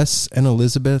 Wes and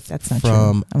Elizabeth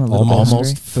from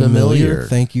Almost Familiar.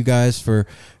 Thank you guys for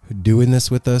doing this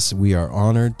with us. We are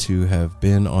honored to have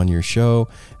been on your show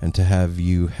and to have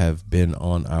you have been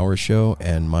on our show.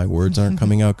 And my words aren't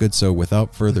coming out good, so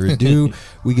without further ado,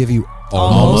 we give you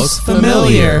Almost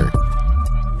Familiar.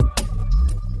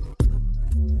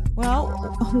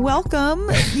 Well,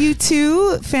 welcome, you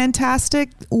two fantastic,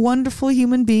 wonderful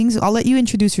human beings. I'll let you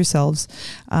introduce yourselves.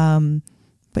 But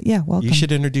yeah, welcome. You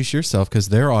should introduce yourself because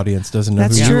their audience doesn't know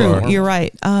That's who true. you are. You're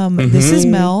right. This is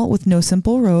Mel with No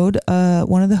Simple Road,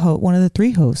 one of the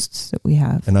three hosts that we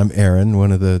have. And I'm Aaron,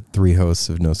 one of the three hosts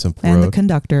of No Simple Road. And the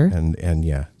conductor. And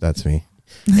yeah, that's me.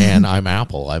 And I'm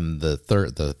Apple. I'm the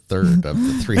third of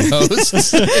the three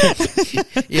hosts.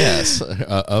 Yes,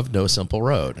 of No Simple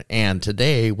Road. And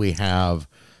today we have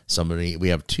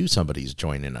two somebodies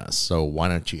joining us. So why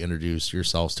don't you introduce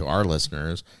yourselves to our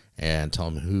listeners and tell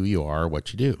them who you are,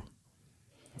 what you do.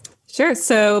 Sure.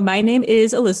 So my name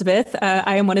is Elizabeth.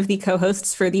 I am one of the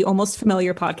co-hosts for the Almost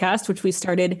Familiar podcast, which we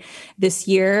started this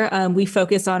year. We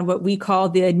focus on what we call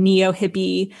the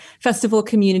neo-hippie festival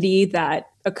community that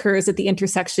occurs at the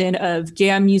intersection of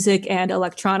jam music and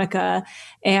electronica.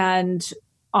 And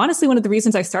honestly, one of the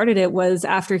reasons I started it was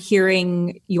after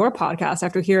hearing your podcast,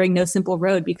 after hearing No Simple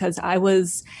Road, because I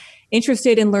was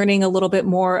interested in learning a little bit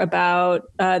more about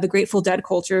the Grateful Dead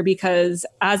culture, because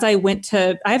as I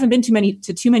haven't been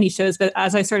to too many shows, but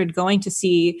as I started going to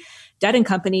see Dead and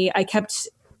Company, I kept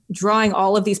drawing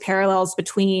all of these parallels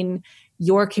between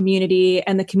your community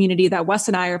and the community that Wes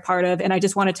and I are part of. And I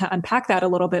just wanted to unpack that a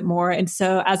little bit more. And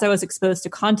so as I was exposed to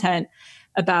content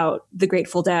about the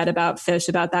Grateful Dead, about Phish,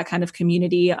 about that kind of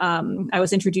community, I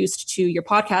was introduced to your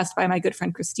podcast by my good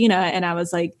friend Christina. And I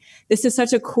was like, this is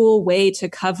such a cool way to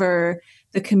cover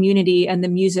the community and the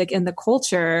music and the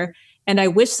culture. And I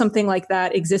wish something like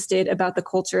that existed about the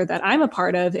culture that I'm a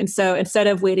part of. And so instead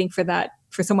of waiting for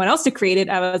someone else to create it,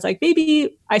 I was like,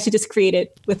 maybe I should just create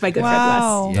it with my good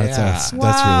friend Wes. That's really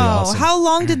awesome. How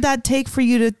long did that take for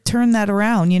you to turn that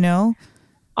around,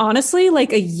 Honestly,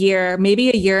 like a year, maybe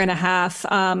a year and a half.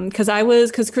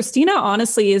 Because Christina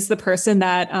honestly is the person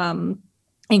that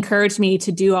encouraged me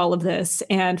to do all of this.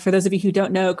 And for those of you who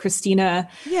don't know, Christina,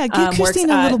 give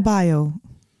Christina a little bio.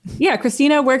 Yeah,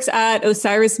 Christina works at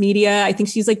Osiris Media. I think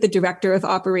she's like the director of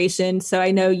operations. So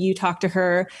I know you talk to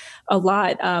her a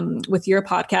lot with your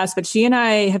podcast, but she and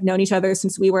I have known each other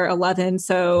since we were 11.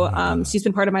 So she's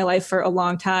been part of my life for a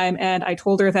long time. And I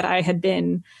told her that I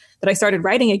started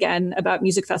writing again about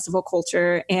music festival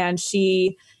culture, and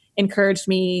she encouraged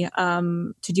me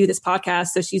to do this podcast.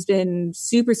 So she's been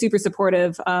super, super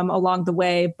supportive along the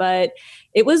way. But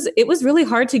it was really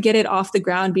hard to get it off the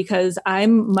ground because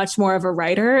I'm much more of a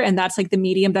writer, and that's like the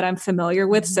medium that I'm familiar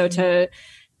with. Mm-hmm. So to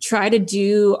try to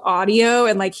do audio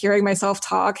and like hearing myself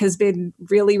talk has been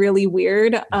really, really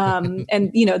weird. And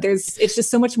it's just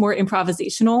so much more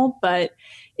improvisational, but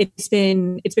it's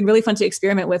been really fun to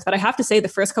experiment with. But I have to say, the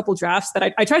first couple drafts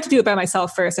that I tried to do it by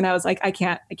myself first, and I was like, I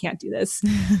can't do this.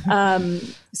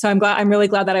 So I'm really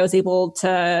glad that I was able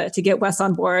to get Wes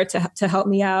on board to help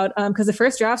me out. Because the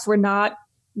first drafts were not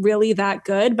really that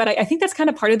good, but I think that's kind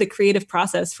of part of the creative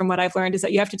process. From what I've learned, is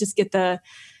that you have to just get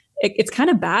it's kind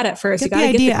of bad at first. Get you got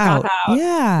to get the idea out.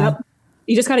 Yeah. Yep.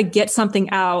 You just got to get something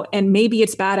out, and maybe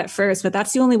it's bad at first, but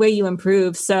that's the only way you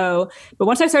improve. So, but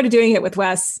once I started doing it with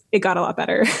Wes, it got a lot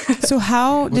better. So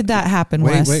how did that happen,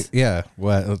 Wes? Yeah.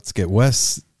 Well, let's get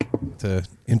Wes to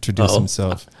introduce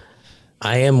himself.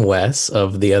 I am Wes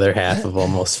of the other half of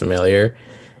Almost Familiar.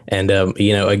 And,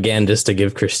 again, just to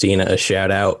give Christina a shout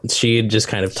out, she had just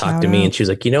kind of talked to me and she was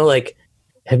like,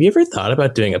 have you ever thought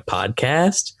about doing a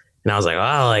podcast? And I was like,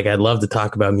 I'd love to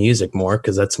talk about music more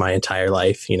because that's my entire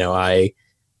life. I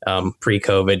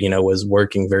pre-COVID, was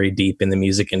working very deep in the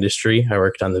music industry. I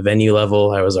worked on the venue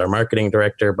level. I was our marketing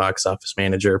director, box office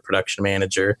manager, production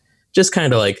manager, just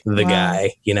kind of like the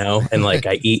guy, and like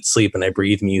I eat, sleep, and I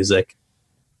breathe music.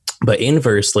 But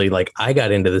inversely, like I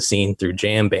got into the scene through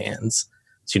jam bands.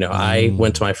 So, I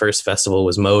went to my first festival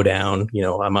was Modown.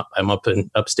 I'm up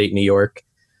in upstate New York.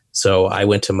 So I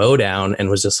went to Modown and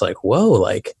was just like, whoa,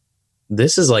 like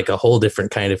this is like a whole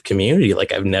different kind of community.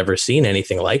 Like I've never seen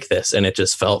anything like this. And it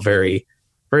just felt very,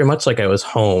 very much like I was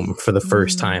home for the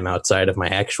first time outside of my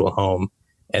actual home.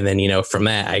 And then, from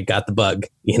that, I got the bug,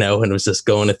 and was just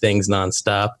going to things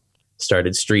nonstop,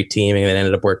 started street teaming, and then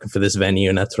ended up working for this venue.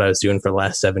 And that's what I was doing for the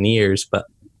last 7 years. But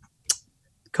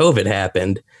COVID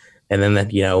happened. And then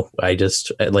I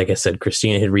just, like I said,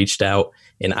 Christina had reached out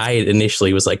and I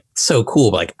initially was like, so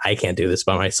cool, but like, I can't do this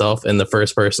by myself. And the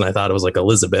first person I thought it was like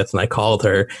Elizabeth, and I called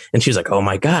her and she was like, oh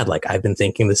my God, like I've been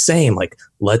thinking the same, like,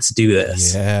 let's do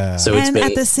this. Yeah. So it's And been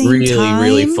at the same really, time-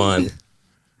 really fun.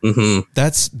 Mm-hmm.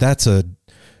 That's a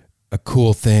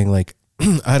cool thing. Like,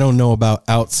 I don't know about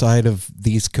outside of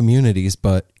these communities,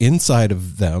 but inside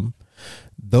of them,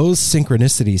 those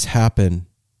synchronicities happen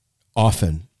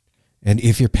often. And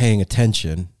if you're paying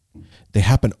attention, they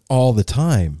happen all the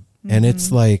time. And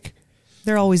it's like,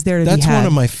 They're always there to be that's had. one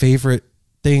of my favorite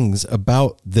things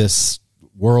about this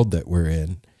world that we're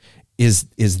in is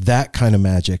that kind of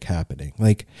magic happening.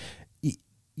 Like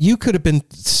you could have been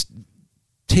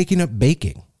taking up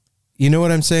baking. You know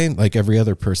what I'm saying? Like every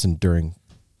other person during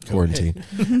quarantine,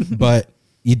 but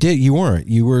you weren't,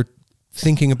 you were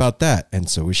thinking about that. And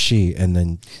so was she. And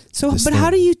then, But how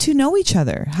do you two know each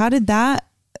other? How did that,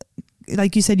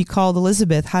 like you said, you called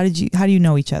Elizabeth. How do you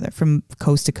know each other from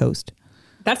coast to coast?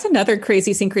 That's another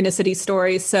crazy synchronicity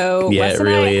story. So Yeah, it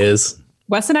really is.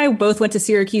 Wes and I both went to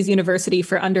Syracuse University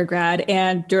for undergrad.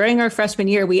 And during our freshman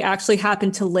year, we actually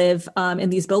happened to live in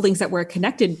these buildings that were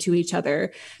connected to each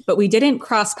other. But we didn't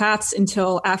cross paths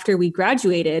until after we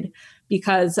graduated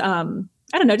because,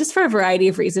 I don't know, just for a variety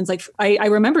of reasons. Like I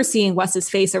remember seeing Wes's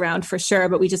face around for sure,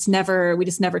 but we just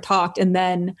never talked. And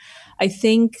then I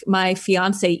think my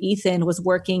fiance, Ethan, was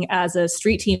working as a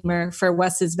street teamer for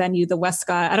Wes's venue, the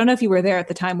Westcott. I don't know if you were there at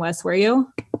the time, Wes, were you?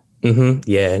 Mm-hmm.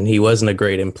 Yeah, and he wasn't a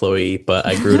great employee, but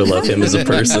I grew to love him as a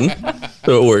person.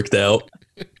 So it worked out.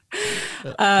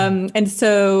 And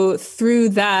so through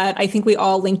that, I think we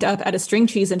all linked up at a String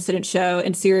Cheese Incident show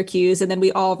in Syracuse. And then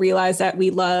we all realized that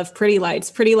we love Pretty Lights.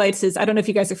 Pretty Lights is, I don't know if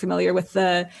you guys are familiar with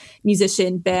the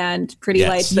musician band Pretty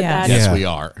Lights. But Yeah. Yes, Yeah. we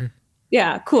are.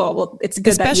 Yeah, cool. Well, it's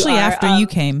good Especially that you are. after you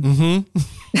came.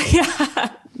 Yeah,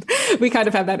 we kind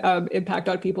of have that impact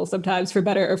on people sometimes for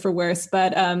better or for worse.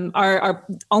 But our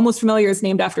Almost Familiar is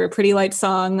named after a Pretty Light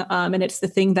song. And it's the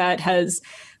thing that has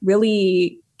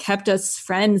really kept us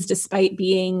friends despite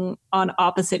being on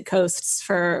opposite coasts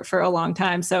for a long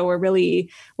time. So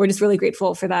we're just really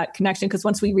grateful for that connection. Because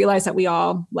once we realized that we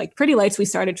all like Pretty Lights, we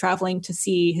started traveling to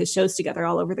see his shows together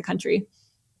all over the country.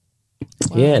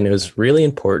 Yeah, and it was really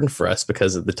important for us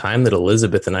because at the time that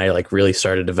Elizabeth and I like really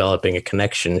started developing a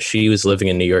connection, she was living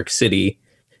in New York City,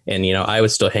 and I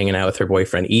was still hanging out with her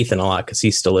boyfriend Ethan a lot because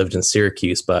he still lived in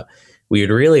Syracuse. But we would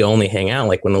really only hang out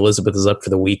like when Elizabeth was up for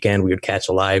the weekend. We would catch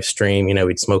a live stream,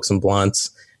 we'd smoke some blunts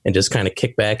and just kind of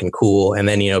kick back and cool. And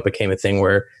then it became a thing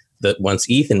where that once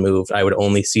Ethan moved, I would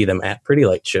only see them at Pretty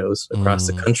Light shows across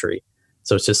the country.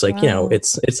 So it's just like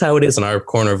it's how it is in our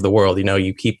corner of the world.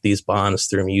 You keep these bonds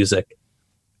through music.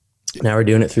 Now we're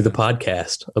doing it through the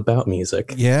podcast about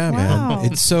music. Yeah, Wow. man.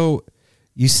 It's so,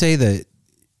 you say that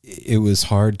it was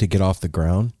hard to get off the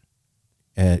ground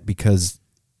because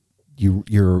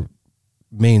your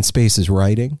main space is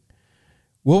writing.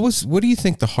 What do you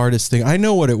think the hardest thing? I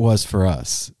know what it was for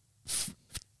us,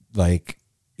 like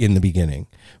in the beginning.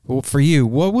 But for you,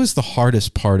 what was the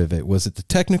hardest part of it? Was it the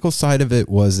technical side of it?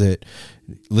 Was it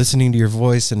listening to your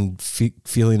voice and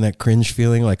feeling that cringe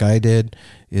feeling like I did?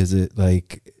 Is it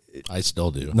like I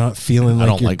still do. not feeling like I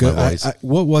don't you're like good? my voice.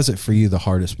 What was it for you, the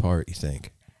hardest part, you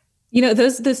think?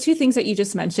 Those two things that you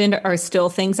just mentioned are still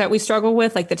things that we struggle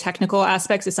with. Like the technical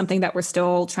aspects is something that we're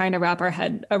still trying to wrap our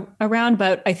head around.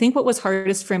 But I think what was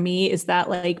hardest for me is that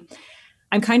like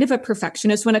I'm kind of a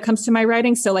perfectionist when it comes to my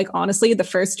writing. So like, honestly, the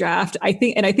first draft, I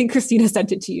think Christina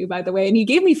sent it to you, by the way, and you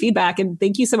gave me feedback, and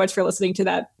thank you so much for listening to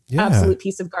that absolute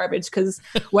piece of garbage. Because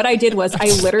what I did was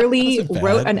I literally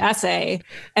wrote an essay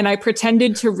and I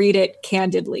pretended to read it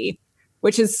candidly,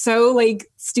 which is so like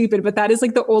stupid, but that is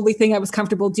like the only thing I was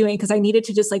comfortable doing, because I needed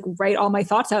to just like write all my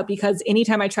thoughts out, because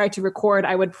anytime I tried to record,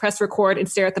 I would press record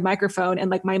and stare at the microphone and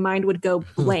like my mind would go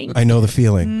blank. I know the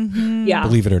feeling. Yeah.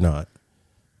 Believe it or not.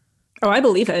 Oh, I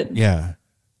believe it. Yeah.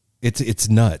 It's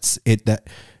nuts.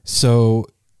 So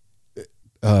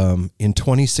in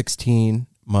 2016,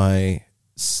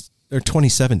 or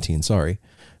 2017, sorry,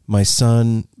 my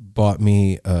son bought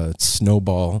me a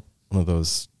Snowball, one of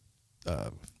those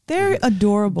They're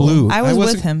adorable. blue. I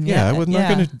was with him. Yeah, I was not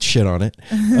going to shit on it.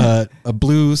 A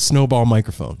blue Snowball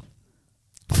microphone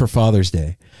for Father's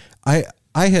Day. I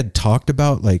had talked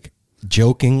about, like,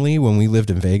 jokingly when we lived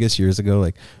in Vegas years ago,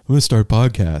 like, I'm going to start a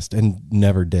podcast, and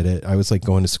never did it. I was like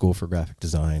going to school for graphic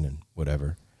design and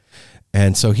whatever.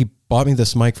 And so he bought me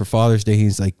this mic for Father's Day.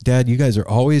 He's like, Dad, you guys are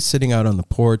always sitting out on the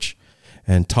porch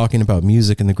and talking about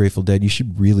music and the Grateful Dead. You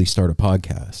should really start a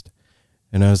podcast.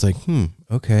 And I was like,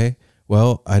 okay.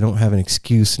 Well, I don't have an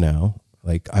excuse now.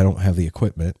 Like, I don't have the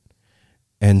equipment.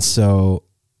 And so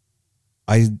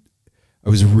I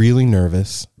was really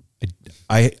nervous.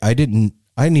 I didn't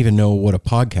even know what a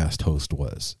podcast host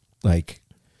was. Like,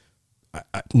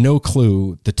 no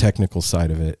clue the technical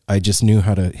side of it. I just knew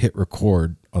how to hit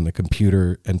record on the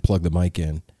computer and plug the mic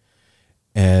in.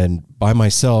 And by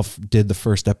myself did the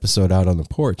first episode out on the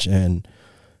porch, and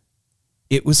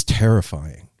it was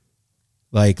terrifying.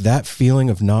 Like, that feeling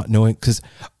of not knowing, because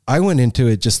I went into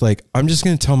it just like, I'm just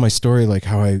going to tell my story, like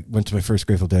how I went to my first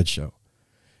Grateful Dead show.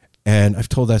 And I've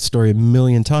told that story a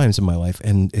million times in my life.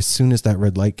 And as soon as that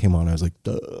red light came on, I was like,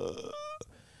 duh.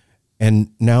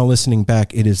 And now listening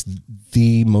back, it is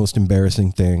the most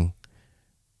embarrassing thing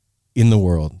in the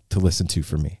world to listen to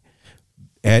for me.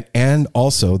 And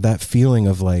also that feeling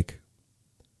of like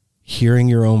hearing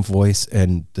your own voice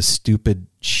and the stupid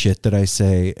shit that I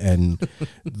say and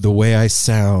the way I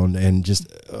sound and just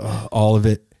all of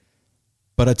it.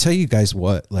 But I tell you guys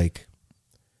what, like,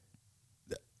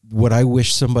 what I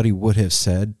wish somebody would have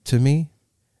said to me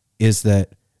is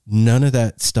that none of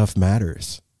that stuff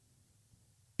matters.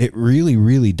 It really,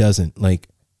 really doesn't. Like,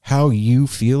 how you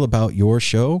feel about your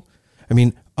show. I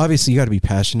mean, obviously you got to be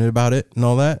passionate about it and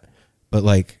all that, but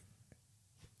like,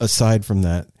 aside from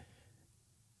that,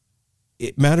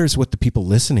 it matters what the people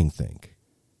listening think.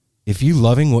 If you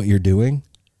loving what you're doing,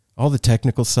 all the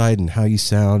technical side and how you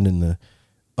sound and the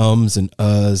ums and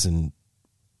uhs and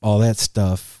all that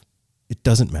stuff, it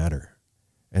doesn't matter.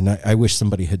 And I wish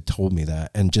somebody had told me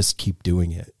that, and just keep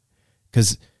doing it.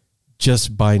 Because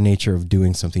just by nature of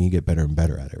doing something, you get better and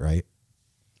better at it, right?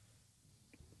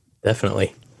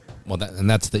 Definitely. Well,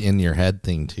 that's the in your head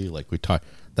thing too. Like we talk,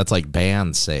 that's like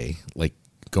bands say, like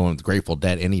going with Grateful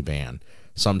Dead, any band.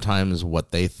 Sometimes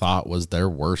what they thought was their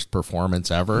worst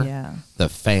performance ever, the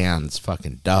fans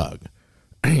fucking dug.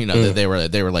 You know, they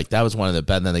were like, that was one of the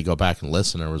best. And then they go back and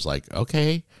listen, and it was like,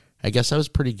 okay, I guess that was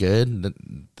pretty good.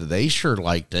 They sure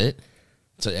liked it.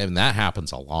 So, and that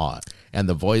happens a lot. And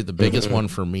the biggest one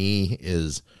for me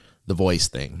is the voice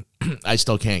thing. I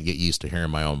still can't get used to hearing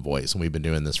my own voice, and we've been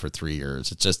doing this for 3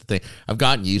 years. It's just the thing. I've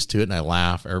gotten used to it, and I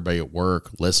laugh. Everybody at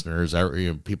work, listeners,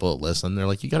 people that listen, they're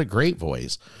like, "You got a great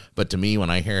voice." But to me, when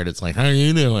I hear it, it's like, "How are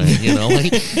you doing?" You know,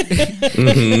 like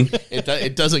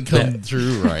it doesn't come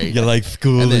through right. You like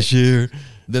school this year?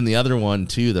 Then the other one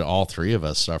too that all three of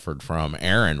us suffered from,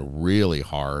 Aaron, really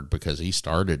hard, because he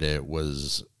started it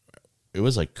was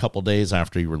like a couple days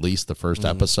after he released the first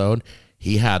episode.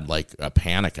 He had like a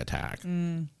panic attack.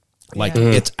 Like,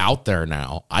 it's out there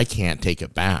now. I can't take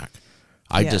it back.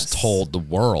 I just told the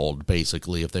world,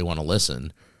 basically, if they want to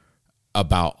listen,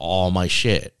 about all my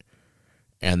shit.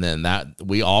 And then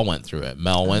we all went through it.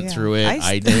 Mel went through it.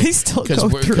 I did. I still go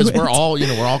through it. Because we're all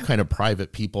kind of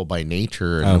private people by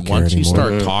nature. And once you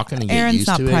start talking and get Aaron's used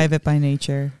to it. Aaron's not private by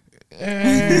nature.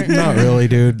 Not really,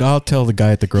 dude. I'll tell the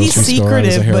guy at the grocery He's store I was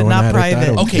a secretive, heroin but not addict. I private.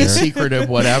 don't Okay, care. secretive,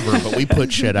 whatever. But we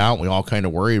put shit out. We all kind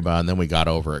of worried about it, and then we got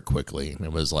over it quickly.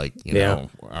 It was like, you know,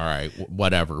 all right,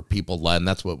 whatever. People, and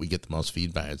that's what we get the most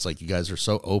feedback. It's like, you guys are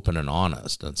so open and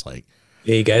honest. And it's like,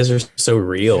 yeah, you guys are so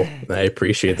real. I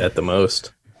appreciate that the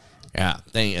most. yeah,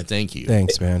 thank you.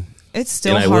 Thanks, man. It's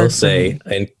still and hard. I will say,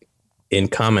 in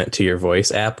comment to your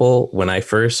voice, Apple, when I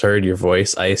first heard your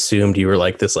voice, I assumed you were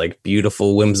like this like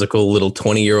beautiful, whimsical little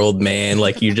 20-year-old man.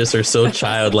 Like you just are so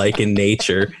childlike in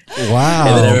nature. Wow.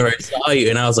 And then I remember I saw you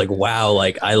and I was like, wow,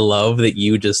 like I love that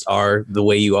you just are the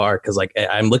way you are. Cause like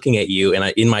I'm looking at you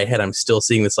and in my head, I'm still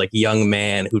seeing this like young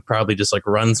man who probably just like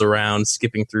runs around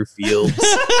skipping through fields.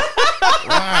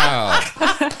 Wow.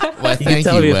 Well, You can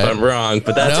tell me if I'm wrong,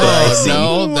 but that's what I see.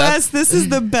 No, Wes, this is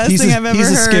the best He's thing a, I've ever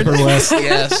he's a heard. skipper, Wes.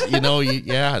 Yes,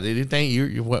 yeah. They didn't think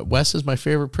you. Wes is my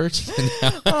favorite person.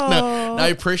 No, I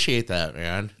appreciate that,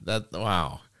 man.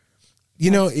 Wow.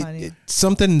 You know, That's funny. it's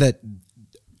something that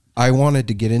I wanted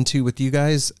to get into with you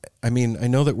guys. I mean, I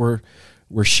know that we're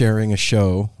sharing a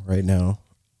show right now,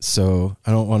 so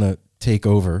I don't want to take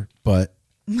over, but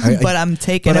I'm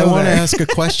taking But over. I want to ask a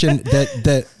question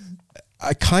that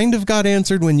I kind of got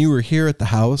answered when you were here at the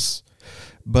house,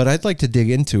 but I'd like to dig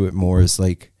into it more. Is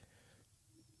like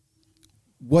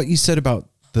what you said about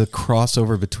the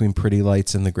crossover between Pretty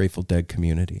Lights and the Grateful Dead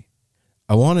community.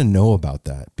 I want to know about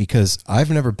that because I've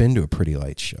never been to a Pretty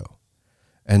Lights show.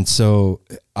 And so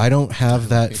I don't have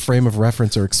that frame of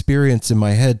reference or experience in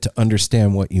my head to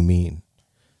understand what you mean.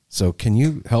 So can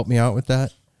you help me out with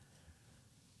that?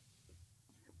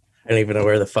 I don't even know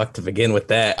where the fuck to begin with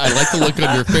that. I like the look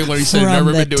on your face when you said you've From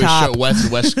never the been to top. a show.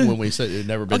 West, when we said you've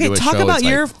never been Okay, to a show. talk about it's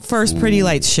like, your first Pretty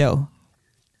Lights show.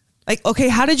 Like, okay,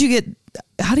 how do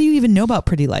you even know about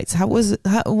Pretty Lights?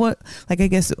 What, like, I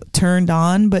guess turned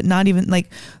on, but not even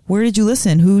like, where did you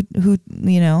listen? Who,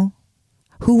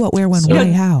 what, where, when, So-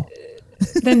 why, how?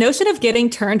 The notion of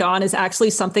getting turned on is actually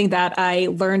something that I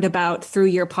learned about through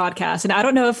your podcast. And I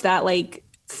don't know if that like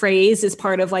phrase is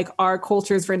part of like our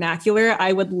culture's vernacular.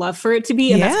 I would love for it to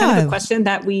be. And that's kind of Yeah. the question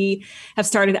that we have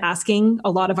started asking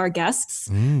a lot of our guests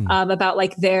about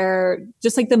like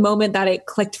just like the moment that it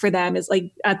clicked for them is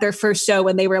like at their first show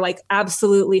when they were like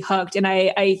absolutely hooked. And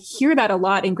I hear that a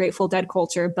lot in Grateful Dead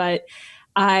culture, but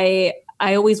I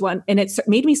always want, and it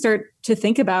made me start to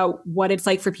think about what it's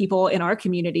like for people in our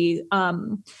community.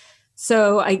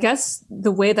 So I guess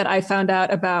the way that I found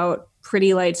out about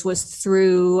Pretty Lights was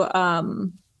through,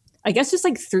 I guess just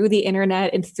like through the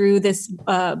internet and through this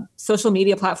social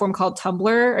media platform called Tumblr.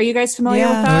 Are you guys familiar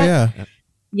with Yeah. that? Oh, yeah.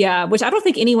 Yeah, which I don't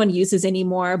think anyone uses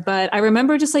anymore, but I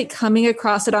remember just like coming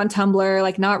across it on Tumblr,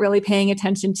 like not really paying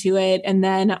attention to it. And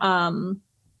then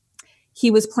he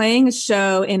was playing a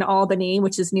show in Albany,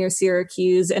 which is near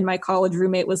Syracuse. And my college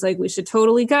roommate was like, we should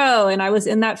totally go. And I was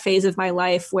in that phase of my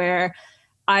life where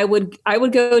I would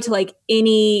go to like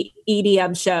any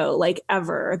EDM show like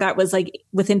ever that was like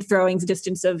within throwing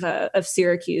distance of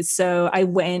Syracuse. So I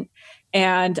went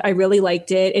and I really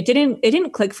liked it. It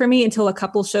didn't click for me until a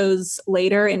couple shows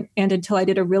later and until I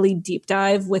did a really deep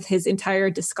dive with his entire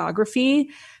discography.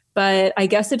 But I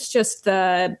guess it's just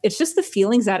the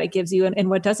feelings that it gives you. And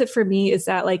what does it for me is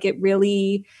that like it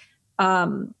really,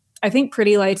 I think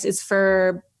Pretty Lights is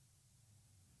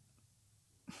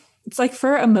it's like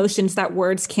for emotions that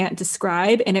words can't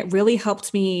describe. And it really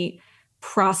helped me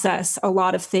process a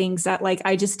lot of things that like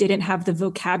I just didn't have the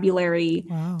vocabulary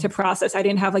to process. I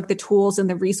didn't have like the tools and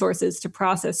the resources to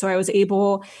process. So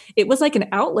it was like an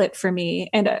outlet for me.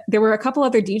 And there were a couple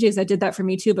other DJs that did that for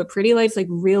me too, but Pretty Lights like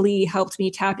really helped me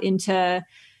tap into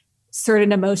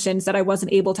certain emotions that I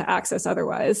wasn't able to access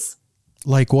otherwise.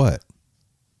 Like what?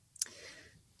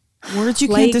 Words you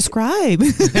Like- can't describe.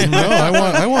 No,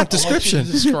 I want description.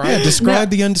 Yeah, describe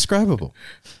the undescribable.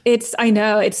 I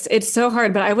know it's so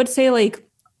hard, but I would say like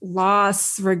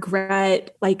loss,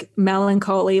 regret, like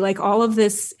melancholy, like all of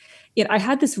this, I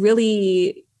had this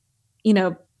really,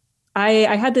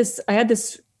 I had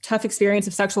this tough experience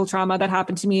of sexual trauma that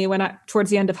happened to me towards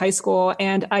the end of high school.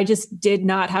 And I just did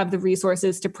not have the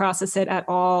resources to process it at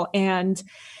all. And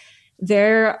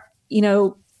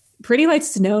Pretty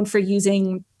Lights is known for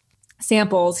using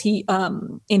samples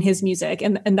in his music,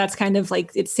 and that's kind of like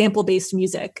it's sample based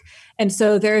music. And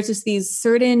so there are just these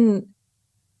certain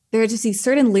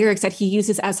lyrics that he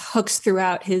uses as hooks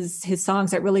throughout his songs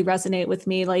that really resonate with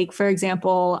me. Like for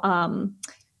example, I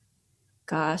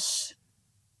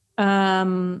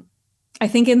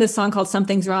think in this song called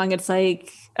Something's Wrong, it's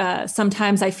like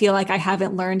sometimes I feel like I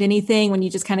haven't learned anything, when you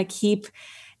just kind of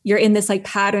you're in this like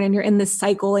pattern and you're in this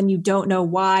cycle and you don't know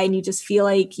why. And you just feel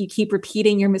like you keep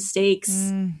repeating your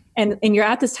mistakes. And you're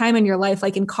at this time in your life,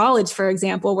 like in college, for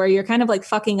example, where you're kind of like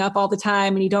fucking up all the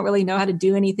time and you don't really know how to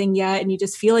do anything yet. And you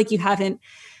just feel like you haven't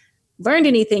learned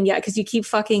anything yet because you keep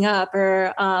fucking up.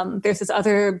 Or there's this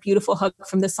other beautiful hook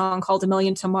from this song called A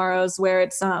Million Tomorrows, where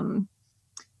it's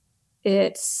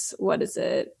what is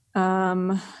it?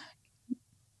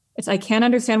 It's I can't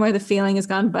understand where the feeling is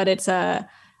gone, but it's a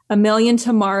a million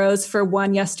tomorrows for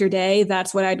one yesterday,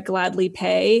 that's what I'd gladly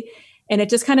pay. And it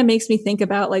just kind of makes me think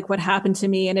about like what happened to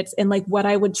me, and like what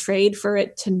I would trade for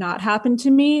it to not happen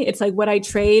to me. It's like, would I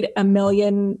trade a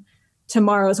million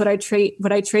tomorrows? Would I trade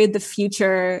the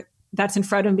future that's in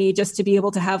front of me just to be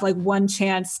able to have like one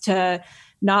chance to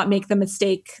not make the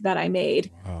mistake that I made?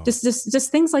 Wow.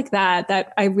 Just things like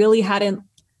that I really hadn't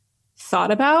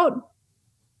thought about.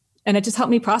 And it just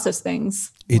helped me process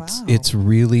things. It's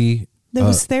really, there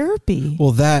was therapy.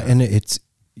 Well, that, and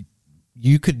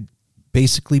you could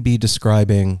basically be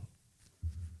describing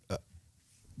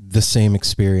the same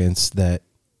experience that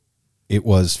it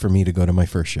was for me to go to my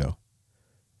first show.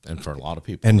 And for a lot of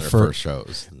people, and their first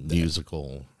shows,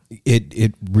 musical.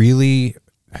 It really...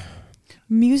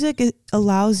 Music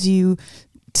allows you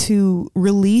to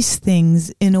release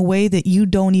things in a way that you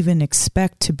don't even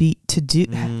expect to do.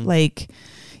 Like,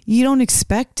 you don't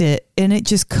expect it, and it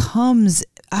just comes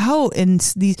out. And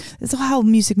that's how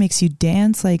music makes you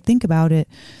dance. Like, think about it.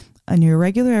 On your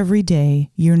regular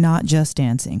everyday, you're not just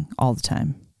dancing all the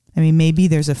time. I mean, maybe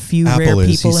there's a few rare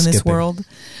people in this world.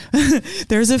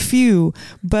 There's a few,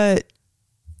 but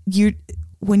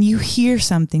when you hear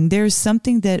something, there's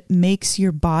something that makes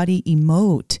your body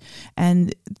emote,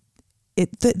 and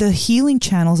the healing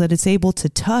channels that it's able to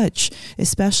touch,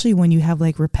 especially when you have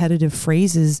like repetitive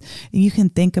phrases, and you can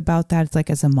think about that it's like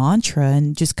as a mantra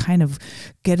and just kind of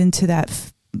get into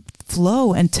that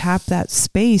flow and tap that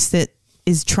space that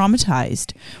is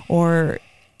traumatized or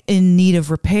in need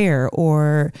of repair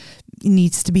or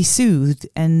needs to be soothed.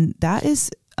 And that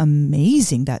is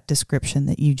amazing, that description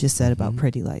that you just said about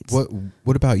Pretty Lights.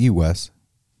 What about you, Wes?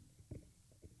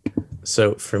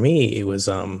 So for me, it was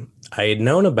I had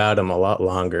known about him a lot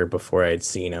longer before I had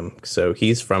seen him. So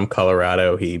he's from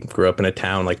Colorado. He grew up in a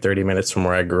town like 30 minutes from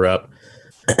where I grew up.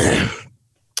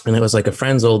 And it was like a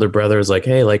friend's older brother was like,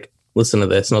 hey, like, listen to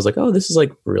this. And I was like, oh, this is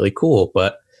like really cool.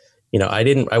 But you know,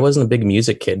 I wasn't a big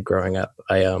music kid growing up.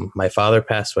 My father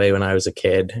passed away when I was a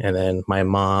kid, and then my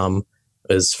mom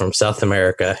is from South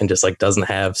America and just like doesn't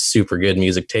have super good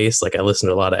music taste. Like, I listened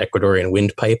to a lot of Ecuadorian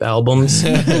windpipe albums,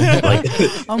 like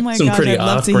oh my some gosh, pretty I'd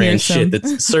love to hear off-brand shit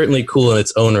that's certainly cool in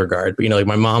its own regard. But you know, like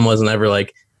my mom wasn't ever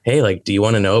like, hey, like, do you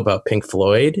want to know about Pink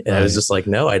Floyd? And I was just like,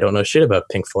 no, I don't know shit about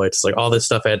Pink Floyd. It's like all this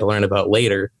stuff I had to learn about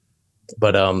later.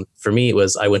 But for me, it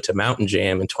was I went to Mountain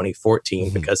Jam in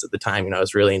 2014 because at the time, you know, I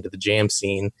was really into the jam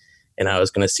scene, and I was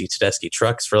going to see Tedeschi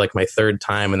Trucks for like my third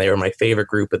time, and they were my favorite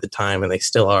group at the time, and they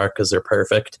still are because they're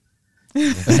perfect.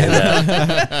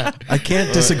 And, I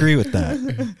can't disagree with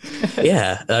that.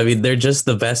 Yeah, I mean, they're just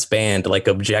the best band, like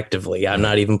objectively. I'm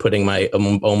not even putting my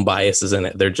own biases in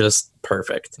it. They're just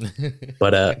perfect.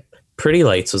 But Pretty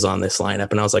Lights was on this lineup,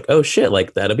 and I was like, oh shit,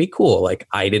 like that'd be cool. Like,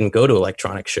 I didn't go to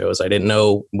electronic shows. I didn't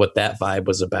know what that vibe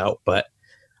was about, but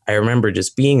I remember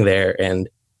just being there, and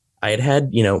I had,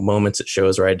 you know, moments at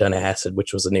shows where I'd done acid,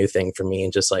 which was a new thing for me.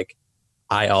 And just like,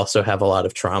 I also have a lot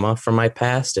of trauma from my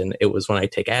past. And it was when I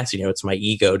take acid, you know, it's my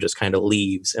ego just kind of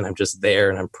leaves, and I'm just there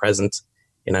and I'm present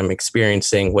and I'm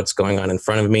experiencing what's going on in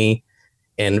front of me.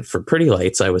 And for Pretty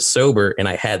Lights, I was sober, and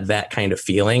I had that kind of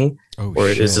feeling where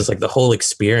it was just like the whole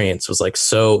experience was like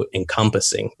so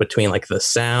encompassing between like the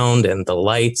sound and the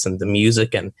lights and the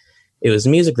music. And it was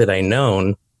music that I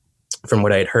known from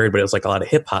what I had heard, but it was like a lot of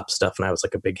hip hop stuff. And I was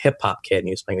like a big hip hop kid, and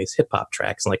he was playing these hip hop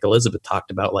tracks. And like Elizabeth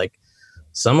talked about, like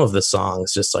some of the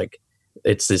songs, just like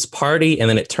it's this party, and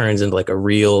then it turns into like a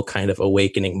real kind of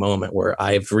awakening moment where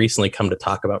I've recently come to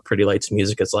talk about Pretty Lights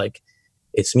music as like,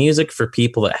 it's music for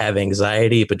people that have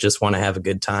anxiety but just want to have a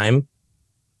good time,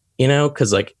 you know?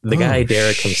 Because like the guy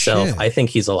Derek himself, I think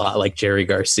he's a lot like Jerry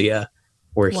Garcia,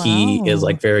 where he is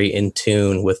like very in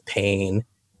tune with pain,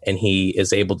 and he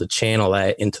is able to channel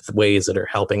that into the ways that are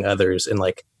helping others in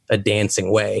like a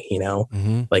dancing way, you know?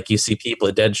 Like you see people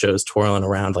at Dead shows twirling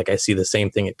around. Like I see the same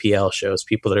thing at PL shows,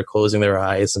 people that are closing their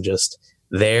eyes and just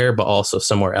there, but also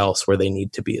somewhere else where they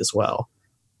need to be as well.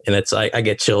 And it's I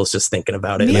get chills just thinking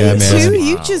about it. Me Yeah, too. man.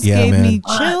 You just gave me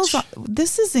chills.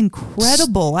 This is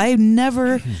incredible.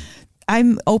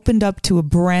 I'm opened up to a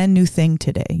brand new thing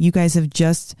today. You guys have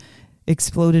just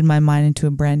exploded my mind into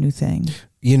a brand new thing.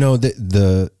 You know,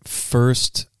 the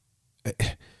first,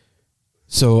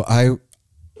 so I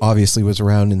obviously was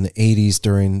around in the 80s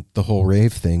during the whole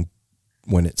rave thing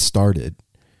when it started,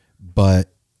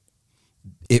 but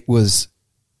it was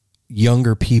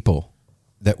younger people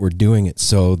that were doing it,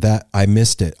 so that I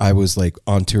missed it. I was like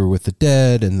on tour with the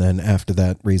Dead, and then after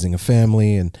that raising a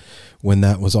family, and when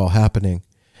that was all happening.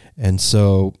 And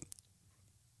so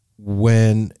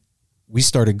when we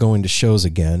started going to shows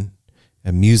again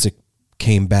and music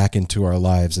came back into our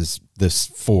lives as this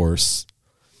force,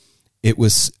 it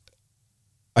was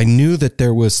I knew that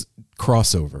there was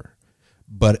crossover,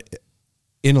 but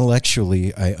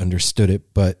intellectually I understood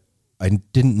it, but I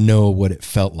didn't know what it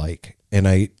felt like. And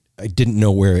I didn't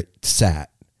know where it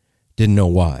sat, didn't know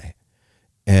why.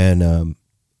 And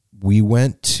we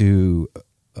went to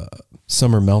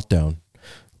Summer Meltdown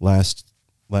last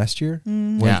year.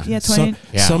 Sometime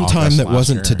August that last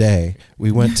wasn't year. today.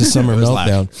 We went to Summer was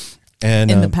Meltdown, and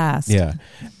In the past. yeah,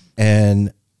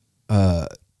 and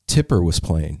Tipper was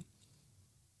playing,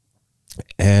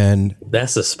 and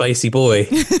That's a spicy boy.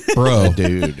 bro,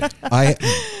 Dude.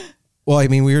 I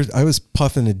mean, I was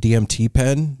puffing a DMT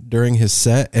pen during his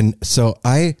set, and so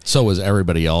So was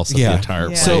everybody else at Yeah. the entire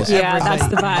Yeah. place. So- Yeah, that's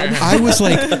the vibe. I was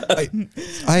like,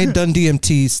 I had done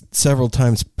DMT several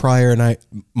times prior, and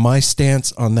my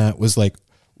stance on that was like,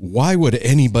 why would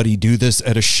anybody do this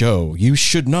at a show? You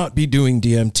should not be doing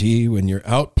DMT when you're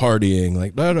out partying,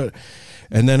 like blah, blah.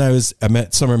 And then I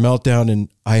met Summer Meltdown, and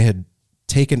I had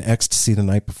taken ecstasy the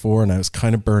night before, and I was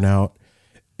kind of burnt out,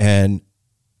 and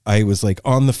I was like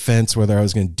on the fence whether I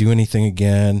was going to do anything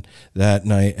again that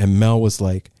night. And Mel was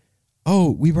like, "Oh,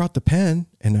 we brought the pen,"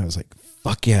 and I was like,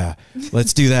 "Fuck yeah,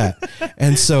 let's do that."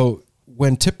 And so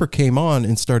when Tipper came on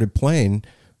and started playing,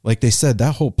 like they said,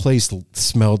 that whole place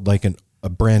smelled like a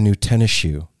brand new tennis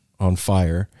shoe on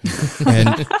fire,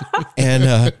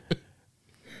 and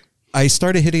I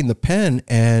started hitting the pen,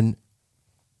 and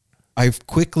I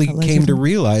quickly came to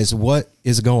realize what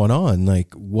is going on,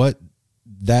 like what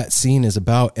that scene is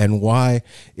about and why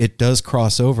it does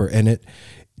cross over. And it,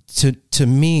 to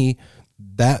me,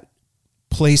 that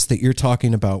place that you're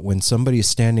talking about, when somebody is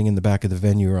standing in the back of the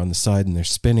venue or on the side and they're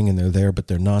spinning and they're there, but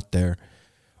they're not there,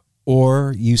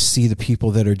 or you see the people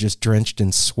that are just drenched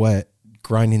in sweat,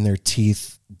 grinding their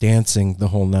teeth, dancing the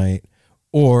whole night,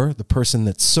 or the person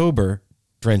that's sober,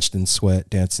 drenched in sweat,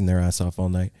 dancing their ass off all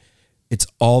night. It's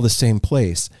all the same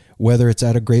place, whether it's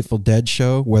at a Grateful Dead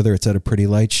show, whether it's at a Pretty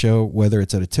Lights show, whether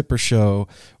it's at a Tipper show,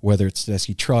 whether it's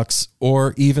Tedeschi Trucks,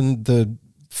 or even the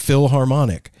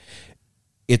Philharmonic.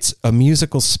 It's a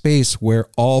musical space where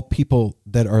all people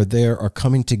that are there are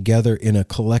coming together in a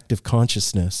collective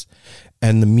consciousness,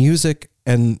 and the music,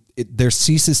 and there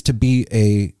ceases to be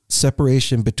a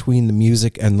separation between the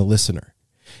music and the listener.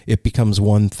 It becomes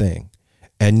one thing,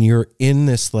 and you're in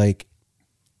this like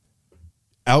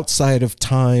outside of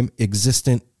time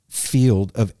existent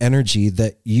field of energy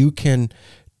that you can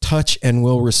touch and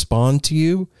will respond to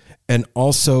you, and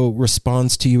also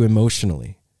responds to you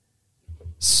emotionally.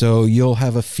 So you'll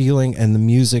have a feeling and the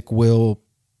music will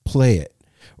play it,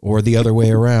 or the other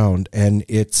way around. And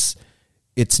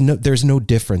there's no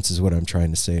difference, is what I'm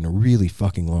trying to say, in a really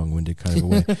fucking long-winded kind of a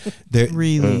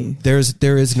way.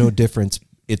 There is no difference.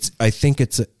 I think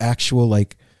it's an actual,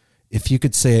 like, if you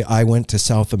could say I went to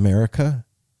South America,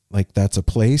 like that's a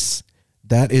place,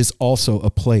 that is also a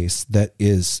place that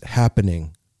is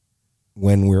happening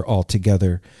when we're all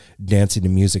together dancing to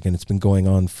music. And it's been going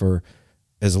on for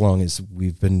as long as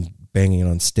we've been banging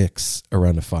on sticks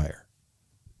around a fire.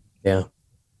 Yeah.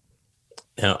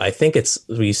 Now, I think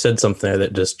you said something there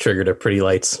that just triggered a Pretty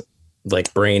Lights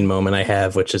like brain moment I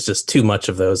have, which is just too much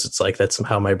of those. It's like, that's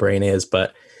how my brain is.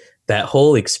 But that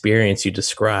whole experience you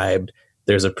described,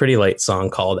 there's a Pretty Lights song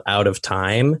called Out of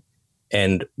Time.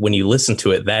 And when you listen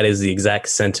to it, that is the exact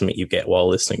sentiment you get while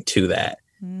listening to that,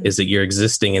 is that you're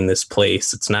existing in this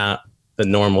place. It's not the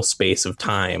normal space of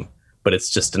time, but it's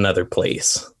just another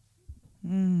place.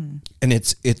 And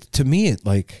it to me,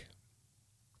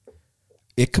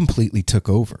 it completely took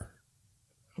over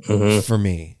for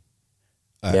me.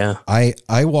 Yeah.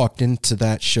 I walked into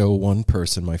that show one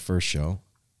person, my first show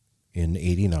in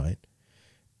 89,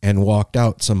 and walked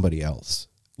out somebody else,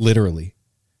 literally.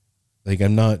 Like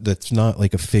that's not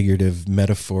like a figurative,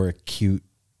 metaphoric, cute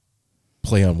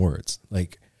play on words.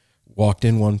 Like, walked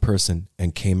in one person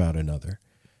and came out another.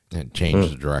 It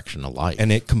changed the direction of life.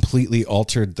 And it completely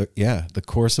altered the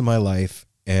course of my life.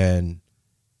 And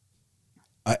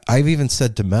I've even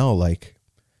said to Mel, like,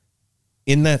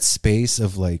 in that space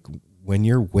of like, when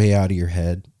you're way out of your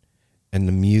head and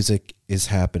the music is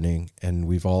happening and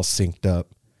we've all synced up,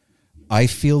 I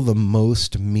feel the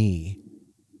most me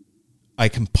I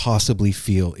can possibly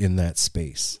feel in that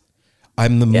space.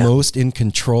 I'm the most in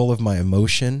control of my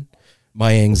emotion.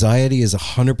 My anxiety is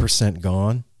 100%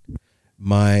 gone.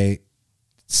 My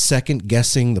second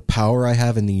guessing the power I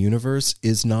have in the universe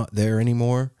is not there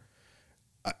anymore.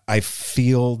 I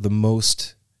feel the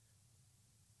most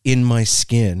in my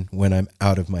skin when I'm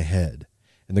out of my head.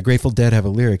 And the Grateful Dead have a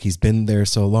lyric, he's been there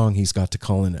so long, he's got to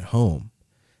call in at home.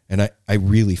 And I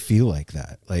really feel like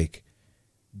that. Like,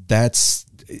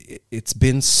 it's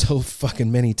been so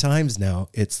fucking many times now.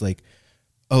 It's like,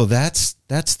 oh, that's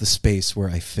the space where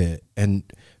I fit and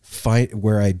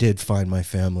where I did find my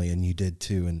family, and you did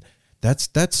too. And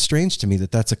that's strange to me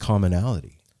that's a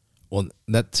commonality. Well,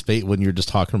 that's when you're just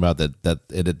talking about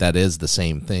that is the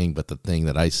same thing. But the thing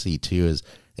that I see too is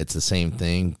it's the same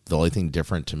thing. The only thing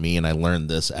different to me, and I learned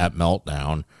this at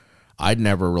Meltdown, I'd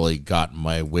never really got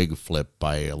my wig flipped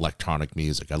by electronic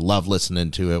music. I love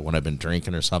listening to it when I've been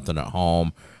drinking or something at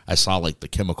home. I saw like the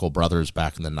Chemical Brothers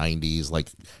back in the 90s, like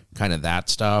kind of that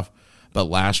stuff. But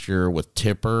last year with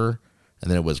Tipper, and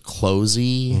then it was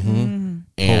Closey, and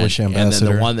Polish Ambassador. And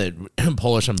then the one that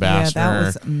Polish Ambassador. Yeah, that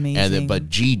was amazing. But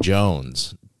G.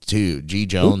 Jones, too. G.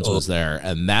 Jones was there,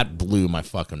 and that blew my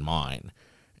fucking mind.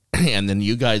 And then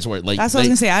you guys were like, that's what I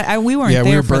was gonna say. We weren't Yeah,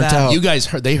 we there were for burnt that. out. you guys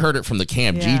heard it from the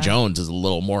camp. Yeah. G. Jones is a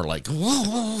little more like,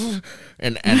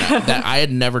 and that I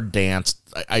had never danced.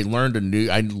 I learned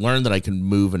that I can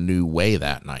move a new way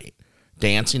that night.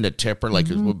 Dancing to Tipper, like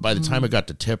by the time I got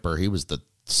to Tipper, he was the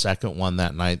second one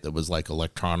that night that was like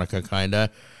electronica kind of.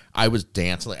 I was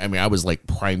dancing. I mean, I was like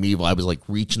primeval. I was like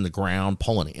reaching the ground,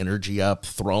 pulling energy up,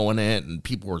 throwing it, and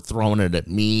people were throwing it at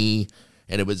me.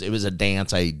 And it was a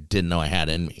dance I didn't know I had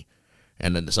in me.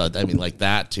 And then, so, I mean, like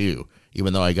that too,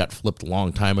 even though I got flipped a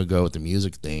long time ago with the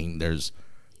music thing, there's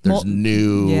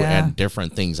new and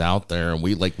different things out there. And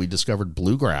we discovered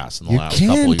bluegrass in the last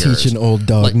couple of years. You can teach an old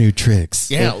dog new tricks.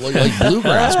 Yeah, like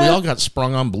bluegrass. We all got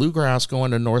sprung on bluegrass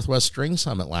going to Northwest String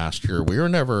Summit last year. We were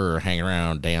never hanging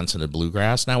around dancing to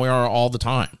bluegrass. Now we are all the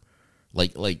time.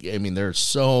 Like I mean, there's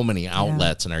so many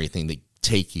outlets and everything that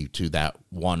take you to that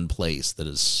one place that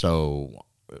is so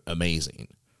amazing.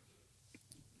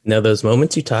 Now, those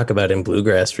moments you talk about in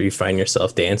bluegrass where you find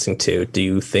yourself dancing to, do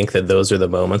you think that those are the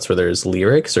moments where there's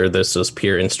lyrics, or there's those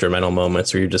pure instrumental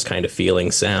moments where you're just kind of feeling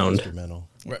sound? Instrumental.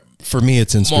 For me,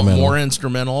 it's instrumental. More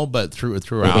instrumental, but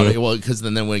throughout. Well, because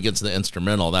then when it gets to the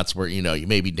instrumental, that's where, you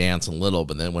maybe dance a little,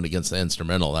 but then when it gets to the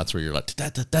instrumental, that's where you're like,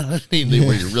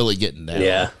 where you're really getting down.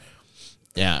 Yeah.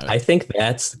 Yeah. I think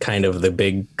that's kind of the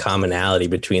big commonality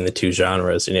between the two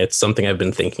genres. And it's something I've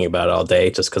been thinking about all day,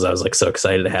 just because I was like so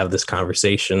excited to have this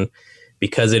conversation,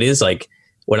 because it is like,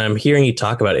 when I'm hearing you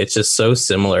talk about it, it's just so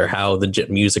similar how the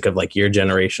music of like your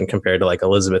generation compared to like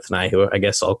Elizabeth and I, who I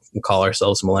guess I'll call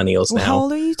ourselves millennials now. How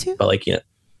old are you two? But like,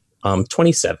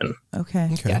 27. Okay.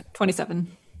 Yeah,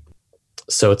 27.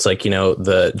 So it's like,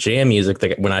 the jam music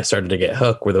that when I started to get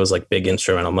hooked were those like big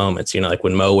instrumental moments, like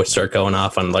when Mo would start going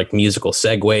off on like musical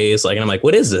segues, like, and I'm like,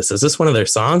 what is this? Is this one of their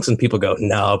songs? And people go,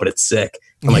 no, but it's sick.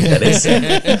 I'm like, that is sick.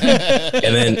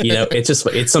 And then,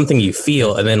 it's something you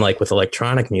feel. And then like with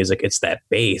electronic music, it's that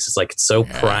bass. It's like, it's so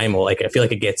primal. Like, I feel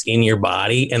like it gets in your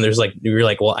body, and there's like, you're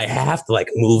like, well, I have to like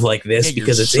move like this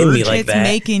because it's in me like that. It's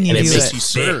making you and do makes it. you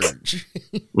surge.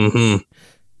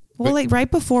 Well, like right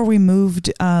before we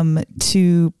moved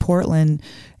to Portland,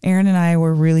 Aaron and I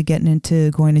were really getting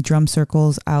into going to drum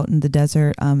circles out in the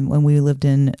desert when we lived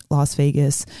in Las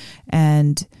Vegas.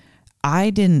 And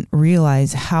I didn't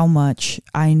realize how much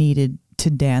I needed to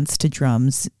dance to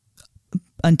drums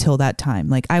until that time.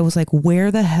 Like, I was like, where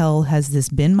the hell has this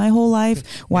been my whole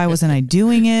life? Why wasn't I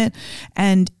doing it?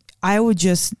 And I would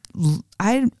just,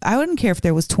 I wouldn't care if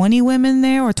there was 20 women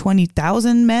there or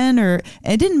 20,000 men, or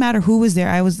it didn't matter who was there.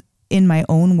 I was in my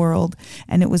own world,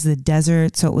 and it was the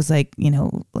desert. So it was like,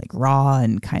 like raw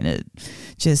and kind of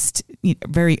just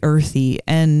very earthy.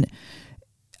 And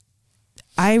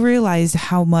I realized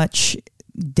how much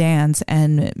dance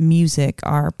and music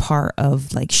are part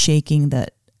of like shaking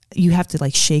that. You have to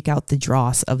like shake out the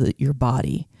dross of your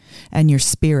body and your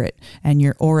spirit and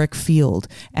your auric field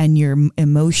and your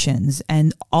emotions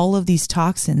and all of these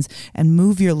toxins, and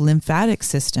move your lymphatic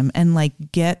system and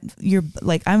like get your,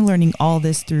 like, I'm learning all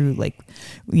this through like,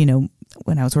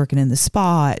 when I was working in the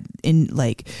spa, in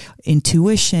like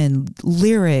intuition,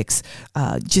 lyrics,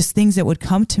 just things that would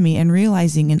come to me, and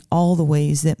realizing in all the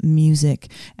ways that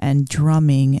music and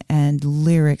drumming and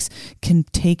lyrics can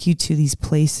take you to these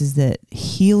places that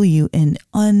heal you in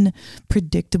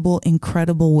unpredictable,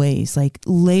 incredible ways, like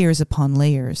layers upon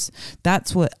layers.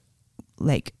 That's what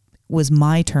like was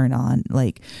my turn on,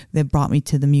 like that brought me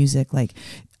to the music. Like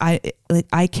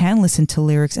I can listen to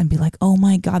lyrics and be like, oh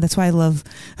my God, that's why I love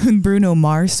Bruno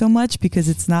Mars so much, because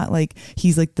it's not like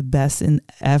he's like the best in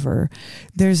ever.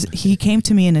 He came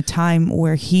to me in a time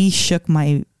where he shook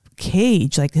my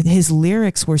cage. Like, his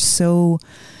lyrics were so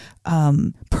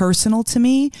personal to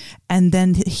me, and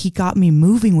then he got me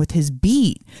moving with his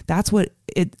beat. That's what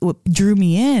drew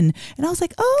me in, and I was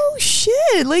like, oh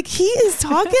shit, like he is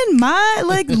talking my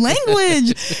like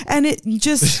language. And it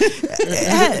just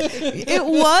it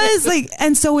was like,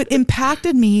 and so it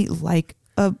impacted me like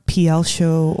a PL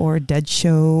show or a Dead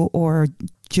show or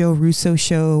Joe Russo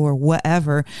show or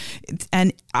whatever.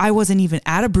 And I wasn't even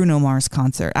at a Bruno Mars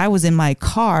concert. I was in my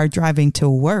car driving to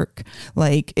work.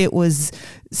 Like, it was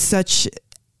such,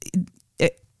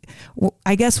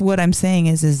 I guess what I'm saying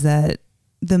is that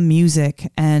the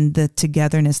music and the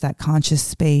togetherness, that conscious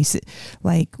space,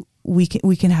 like we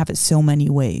can have it so many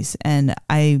ways. And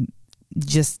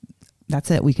that's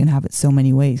it. We can have it so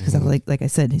many ways because I was like I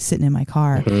said, sitting in my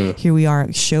car, here we are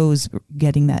at shows,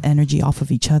 getting that energy off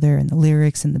of each other and the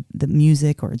lyrics and the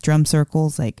music or drum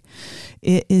circles. Like,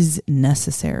 it is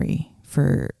necessary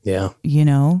for, you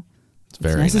know, it's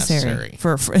very necessary.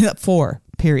 For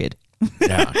period.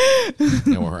 Yeah.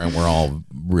 and we're all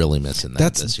really missing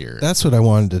that this year. That's what I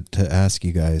wanted to ask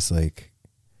you guys. Like,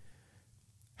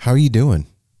 how are you doing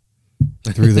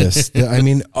through this? I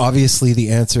mean, obviously the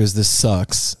answer is this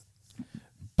sucks.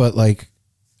 But like,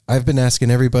 I've been asking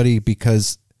everybody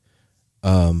because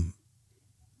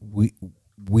we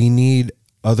need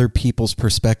other people's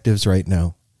perspectives right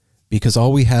now, because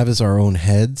all we have is our own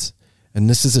heads, and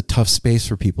this is a tough space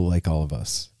for people like all of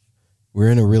us.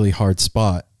 We're in a really hard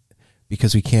spot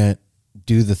because we can't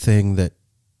do the thing that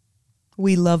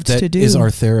we loved to do. That is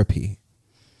our therapy.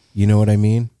 You know what I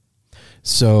mean?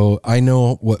 So I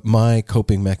know what my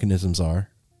coping mechanisms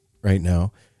are right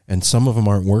now, and some of them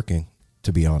aren't working.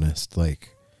 To be honest,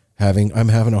 like I'm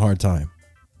having a hard time,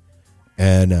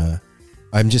 and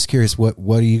I'm just curious, what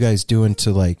are you guys doing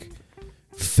to like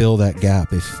fill that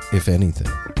gap, if anything?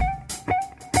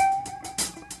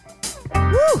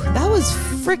 Woo, that was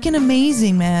freaking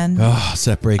amazing, man. Oh,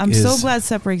 Set Break. I'm so glad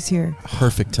Set Break's here.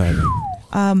 Perfect timing.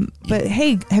 But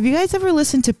hey, have you guys ever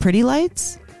listened to Pretty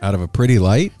Lights? Out of a Pretty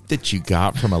Light that you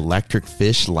got from Electric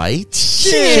Fish Lights?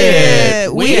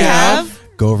 Shit, we have.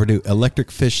 Go over to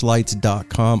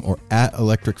electricfishlights.com or at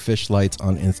electricfishlights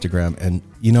on Instagram. And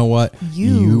you know what?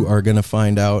 You are going to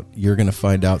find out. You're going to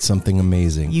find out something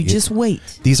amazing. Just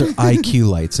wait. These are IQ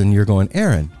lights. And you're going,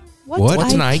 Aaron,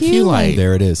 what's an IQ light?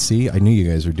 There it is. See, I knew you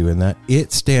guys were doing that.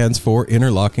 It stands for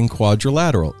interlocking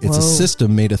quadrilateral. It's a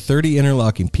system made of 30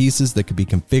 interlocking pieces that could be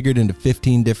configured into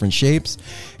 15 different shapes.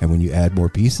 And when you add more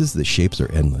pieces, the shapes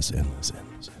are endless.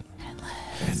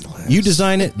 You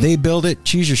design it, they build it,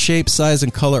 choose your shape, size,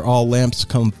 and color. All lamps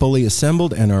come fully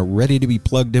assembled and are ready to be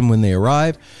plugged in when they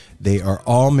arrive. They are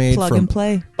all made from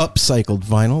upcycled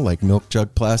vinyl, like milk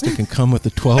jug plastic, and come with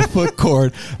a 12-foot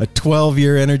cord, a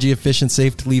 12-year energy-efficient,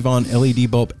 safe-to-leave-on LED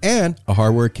bulb, and a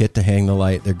hardware kit to hang the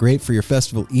light. They're great for your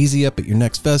festival, easy up at your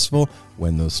next festival,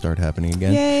 when those start happening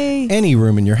again. Yay. Any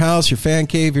room in your house, your fan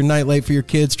cave, your night light for your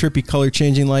kids, trippy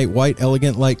color-changing light, white,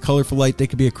 elegant light, colorful light. They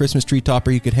could be a Christmas tree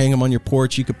topper. You could hang them on your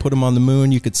porch. You could put them on the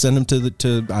moon. You could send them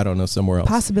to I don't know, somewhere else.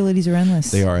 Possibilities are endless.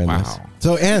 They are endless. Wow.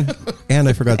 So, and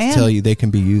I forgot to tell you, they can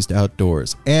be used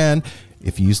outdoors. And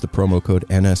if you use the promo code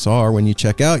NSR when you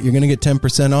check out, you're going to get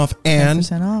 10% off. And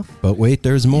 10% off. But wait,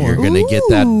 there's more. You're going to get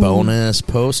that bonus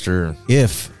poster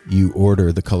if you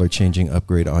order the color changing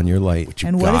upgrade on your light.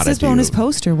 And what is this bonus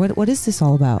poster? What is this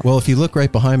all about? Well, if you look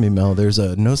right behind me, Mel, there's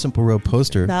a No Simple Road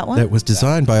poster that was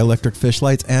designed by Electric Fish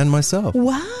Lights and myself.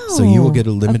 Wow. So you will get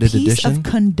a limited edition. A piece of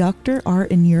conductor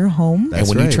art in your home. And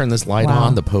when you turn this light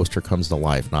on, the poster comes to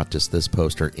life. Not just this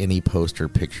poster, any poster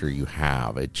picture you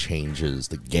have, it changes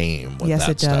the game with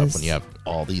that stuff. When you have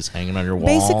all these hanging on your wall.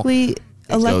 Basically,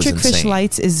 Electric Fish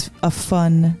Lights is a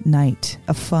fun night,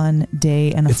 a fun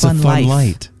day, and a fun life.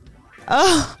 Light.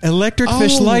 Oh. Electric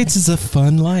Fish Lights is a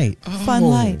fun light. Fun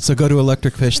light. So go to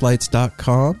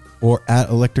electricfishlights.com or at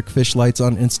Electric Fish Lights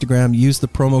on Instagram. Use the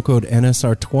promo code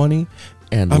NSR20.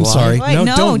 And I'm sorry. Wait,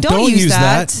 don't use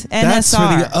that. NSR. That's for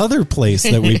the other place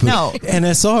that we put. No.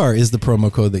 NSR is the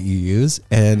promo code that you use,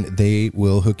 and they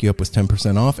will hook you up with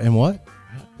 10% off. And what?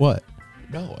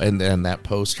 No, and that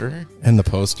poster. And the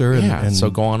poster. Yeah, and so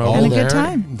go on over there. And there. a good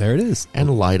time. There it is.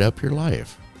 And light up your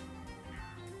life.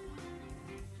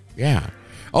 Yeah.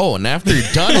 Oh, and after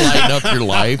you're done lighting up your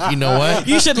life, you know what?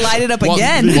 You should light it up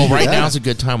again. Well, right now is a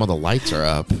good time while the lights are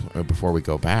up, before we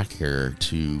go back here,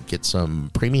 to get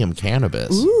some premium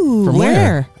cannabis. Ooh, from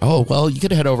where? Oh, well, you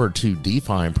could head over to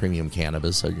Define Premium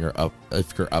Cannabis. So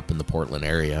if you're up in the Portland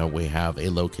area, we have a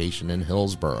location in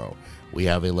Hillsboro. We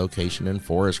have a location in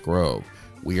Forest Grove.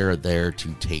 We are there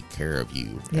to take care of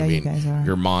you. Yeah, you guys are.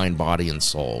 Your mind, body, and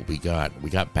soul. We got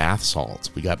bath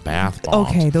salts. We got bath bombs.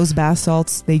 Okay, those bath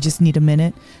salts, they just need a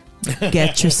minute.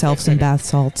 Get yourself some bath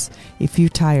salts. If you're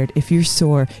tired, if you're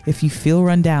sore, if you feel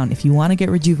run down, if you want to get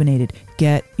rejuvenated,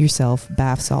 get yourself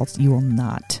bath salts. You will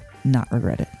not not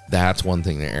regret it. That's one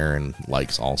thing that Aaron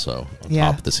likes also on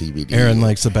top of the CBD. Aaron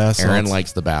likes the bath salts. Aaron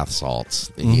likes the bath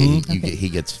salts. He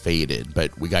gets faded,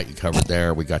 but we got you covered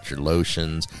there. We got your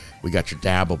lotions. We got your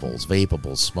dabbables,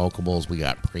 vapables, smokables. We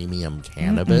got premium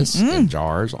cannabis in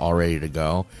jars all ready to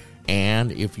go.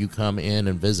 And if you come in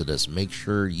and visit us, make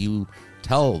sure you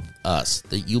tell us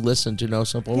that you listen to No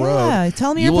Simple Road. Yeah,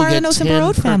 tell me you're part of the No Simple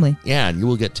Road family. Yeah, and you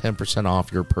will get 10%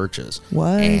 off your purchase.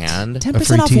 What? And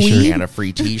 10% off weed? And a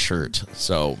free t-shirt.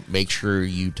 So make sure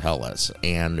you tell us.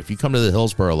 And if you come to the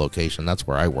Hillsborough location, that's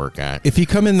where I work at. If you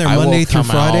come in there I will Monday through come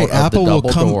Friday, out of Apple the will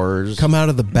double come out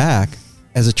of the back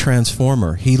as a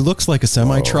transformer. He looks like a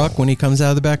semi-truck when he comes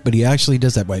out of the back, but he actually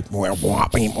does that way.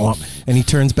 And he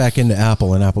turns back into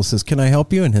Apple, and Apple says, "Can I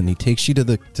help you?" And then he takes you to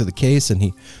the case, and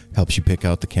he helps you pick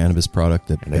out the cannabis product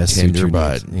that best suits your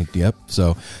bud. needs. Yep.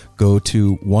 So go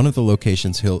to one of the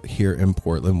locations here in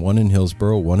Portland, one in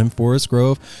Hillsborough, one in Forest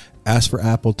Grove. Ask for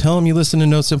Apple. Tell them you listen to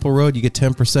No Simple Road. You get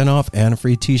 10% off and a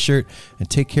free t-shirt. And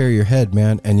take care of your head,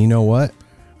 man. And you know what?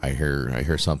 I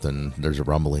hear something. There's a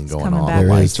rumbling going coming on. back.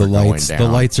 There is. The Lights are lights. going The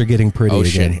down. lights are getting pretty Oh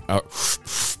again. shit! Oh.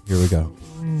 Here we go.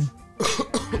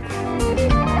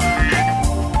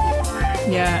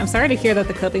 Yeah, I'm sorry to hear that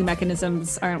the coping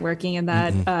mechanisms aren't working and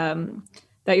that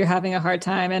that you're having a hard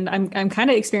time. And I'm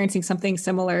kind of experiencing something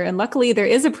similar. And luckily there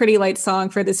is a pretty light song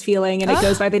for this feeling, and it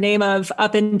goes by the name of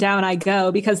Up and Down I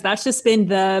Go, because that's just been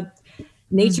the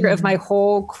nature of my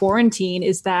whole quarantine,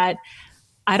 is that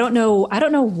I don't know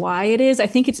why it is. I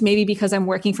think it's maybe because I'm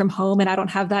working from home and I don't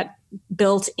have that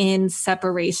built-in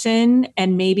separation.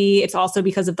 And maybe it's also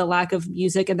because of the lack of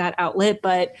music and that outlet.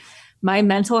 But my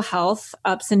mental health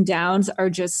ups and downs are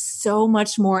just so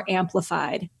much more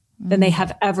amplified than they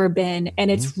have ever been.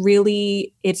 And it's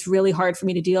really hard for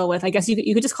me to deal with. I guess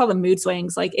you could just call them mood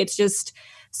swings. Like, it's just,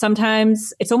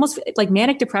 sometimes it's almost like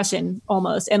manic depression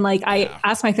almost. And like, I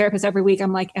ask my therapist every week,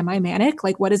 I'm like, am I manic?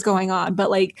 Like, what is going on? But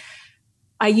like,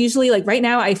 I usually, like right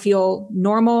now, I feel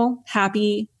normal,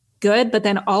 happy, good. But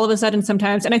then all of a sudden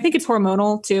sometimes, and I think it's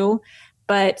hormonal too,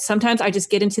 but sometimes I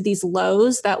just get into these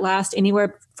lows that last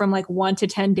anywhere from like 1 to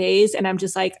 10 days. And I'm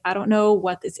just like, I don't know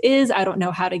what this is. I don't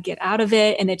know how to get out of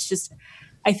it. And it's just,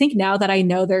 I think now that I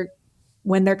know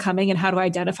when they're coming and how to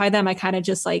identify them, I kind of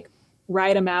just like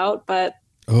ride them out. But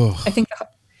I think,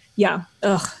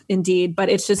 indeed. But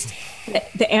it's just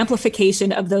the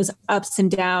amplification of those ups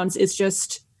and downs has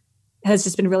just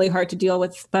been really hard to deal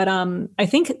with. But I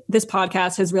think this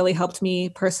podcast has really helped me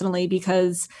personally,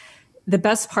 because the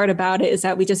best part about it is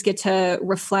that we just get to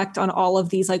reflect on all of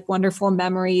these like wonderful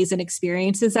memories and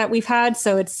experiences that we've had.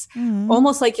 So it's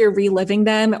almost like you're reliving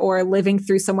them or living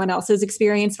through someone else's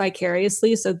experience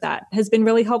vicariously. So that has been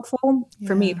really helpful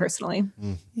for me personally.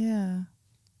 Yeah.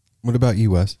 What about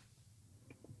you, Wes?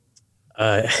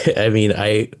 I mean,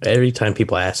 every time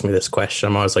people ask me this question,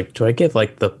 I'm always like, do I give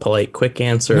like the polite, quick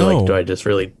answer? No. Or like, do I just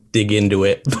really dig into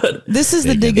it? But This is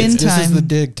the dig in time. This is the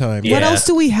dig time. Yeah. What else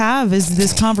do we have is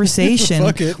this conversation?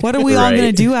 Fuck it. What are we all Right. going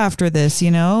to do after this?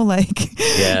 You know, like,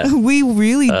 Yeah. we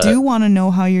really do want to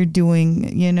know how you're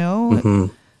doing, you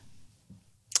know?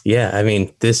 yeah, I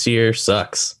mean, this year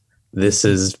sucks. This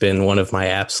has been one of my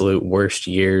absolute worst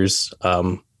years.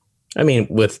 I mean,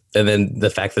 and then the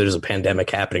fact that there's a pandemic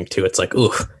happening too, it's like,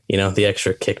 ooh, you know, the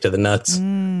extra kick to the nuts.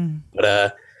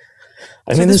 But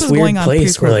I'm So in this this was weird going on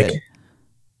place where pre-COVID. like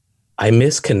I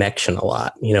miss connection a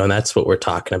lot, you know, and that's what we're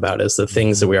talking about, is the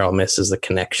things that we all miss is the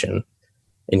connection.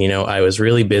 And, you know, I was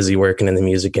really busy working in the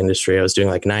music industry. I was doing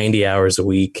like 90 hours a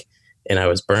week, and I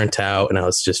was burnt out, and I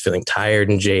was just feeling tired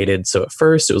and jaded. So at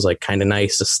first it was like kind of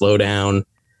nice to slow down.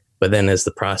 But then as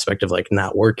the prospect of like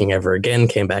not working ever again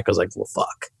came back, I was like, well,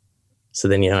 fuck. So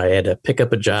then, you know, I had to pick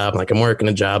up a job. Like, I'm working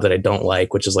a job that I don't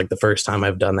like, which is like the first time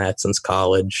I've done that since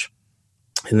college.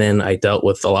 And then I dealt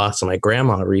with the loss of my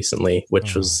grandma recently,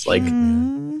 which was like,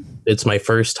 it's my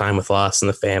first time with loss in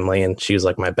the family. And she was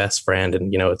like my best friend.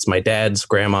 And, you know, it's my dad's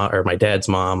grandma or my dad's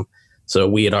mom. So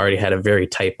we had already had a very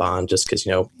tight bond just because,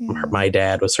 you know, my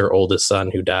dad was her oldest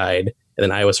son who died. And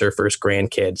then I was her first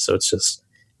grandkid. So it's just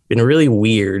been really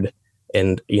weird.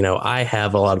 And, you know, I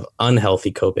have a lot of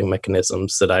unhealthy coping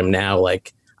mechanisms that I'm now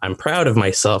like, I'm proud of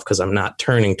myself because I'm not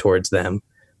turning towards them,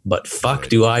 but fuck,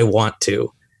 do I want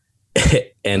to?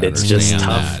 And it's just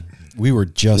tough. We were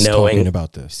just talking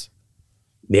about this.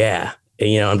 Yeah.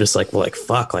 And, you know, I'm just like, well, like,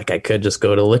 fuck, like I could just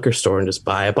go to a liquor store and just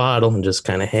buy a bottle and just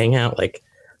kind of hang out. Like,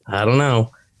 I don't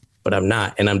know, but I'm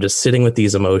not. And I'm just sitting with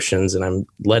these emotions and I'm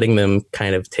letting them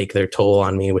kind of take their toll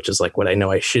on me, which is like what I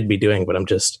know I should be doing, but I'm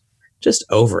just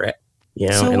over it. You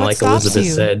know, So and what like stops Elizabeth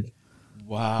you? said,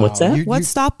 Wow. What's that? What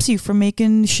stops you from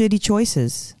making shitty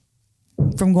choices?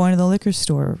 From going to the liquor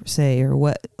store, say, or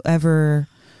whatever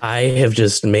I have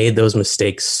just made those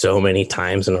mistakes so many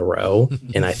times in a row.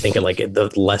 And I think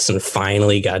the lesson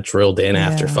finally got drilled in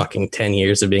after fucking 10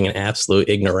 years of being an absolute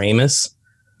ignoramus.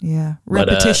 Yeah.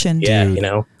 Repetition.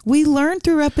 But, we learn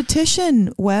through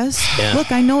repetition, Wes. Yeah.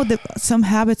 Look, I know that some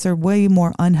habits are way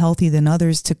more unhealthy than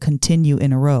others to continue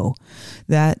in a row.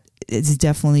 That is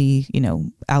definitely,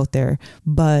 out there.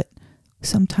 But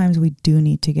sometimes we do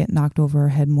need to get knocked over our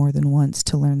head more than once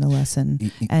to learn the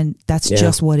lesson. And that's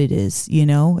just what it is.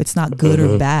 It's not good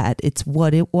or bad. It's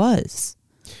what it was.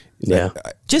 Yeah.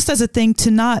 Just as a thing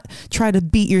to not try to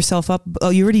beat yourself up.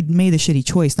 Oh, you already made the shitty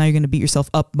choice. Now you're going to beat yourself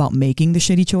up about making the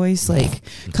shitty choice. Like,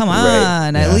 come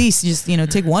on, at least just,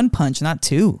 take one punch, not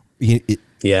two.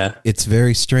 It's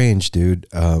very strange, dude.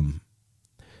 Again,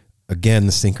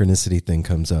 the synchronicity thing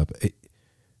comes up.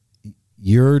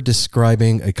 You're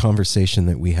describing a conversation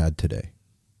that we had today.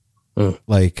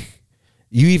 Like,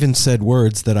 you even said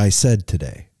words that I said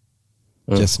today,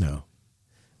 just now.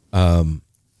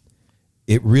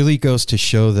 It really goes to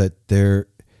show that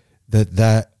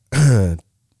that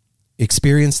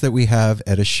experience that we have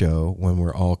at a show when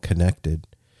we're all connected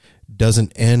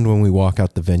doesn't end when we walk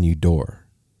out the venue door.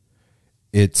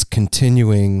 It's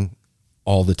continuing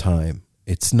all the time.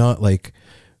 It's not like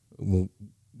when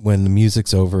the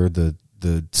music's over, the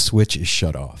switch is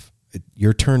shut off.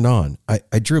 You're turned on.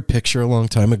 I drew a picture a long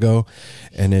time ago,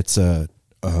 and it's an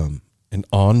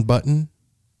on button,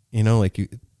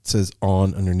 it says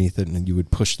on underneath it, and then you would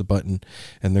push the button,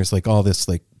 and there's like all this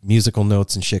like musical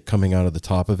notes and shit coming out of the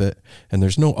top of it, and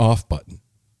there's no off button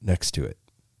next to it.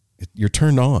 You're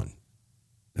turned on.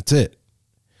 That's it.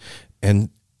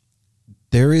 And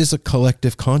there is a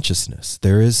collective consciousness.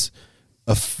 There is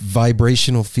a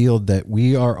vibrational field that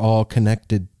we are all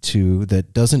connected to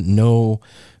that doesn't know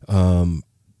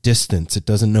distance. It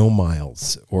doesn't know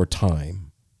miles or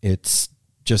time. It's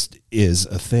just is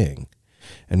a thing,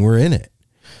 and we're in it.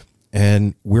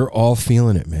 And we're all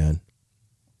feeling it, man.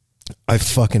 I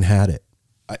fucking had it.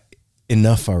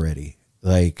 Enough already.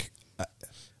 Like,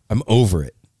 I'm over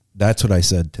it. That's what I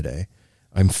said today.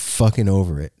 I'm fucking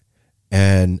over it.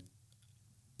 And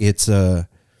it's 10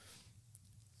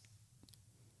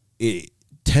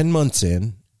 months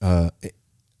in, and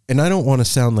I don't want to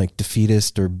sound like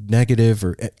defeatist or negative,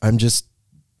 or I'm just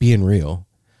being real.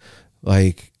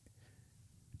 Like,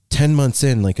 10 months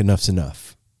in, like, enough's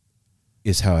enough.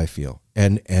 Is how I feel.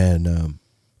 And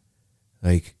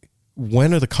like,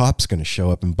 when are the cops going to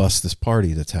show up and bust this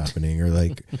party that's happening? Or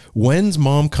like, when's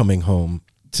mom coming home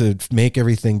to make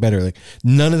everything better? Like,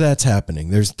 none of that's happening.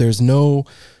 There's no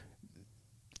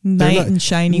knight in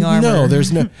shining armor. No,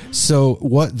 there's no. So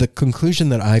what the conclusion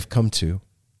that I've come to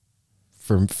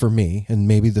for me, and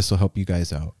maybe this will help you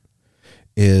guys out,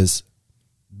 is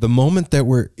the moment that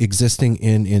we're existing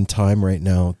in time right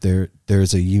now,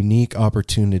 there's a unique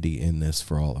opportunity in this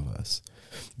for all of us.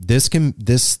 This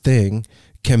thing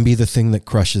can be the thing that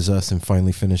crushes us and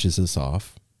finally finishes us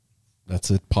off.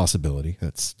 That's a possibility.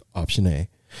 That's option A.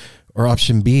 Or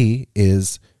option B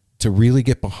is to really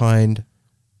get behind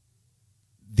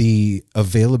the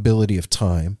availability of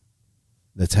time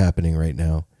that's happening right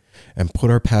now and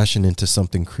put our passion into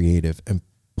something creative and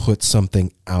put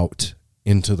something out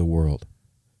into the world.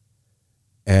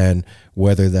 And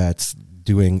whether that's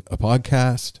doing a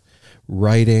podcast,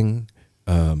 writing,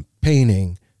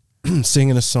 painting,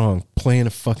 singing a song, playing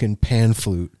a fucking pan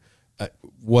flute,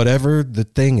 whatever the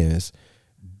thing is,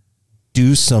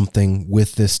 do something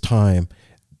with this time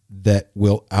that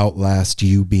will outlast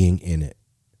you being in it.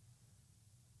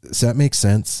 Does that make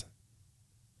sense?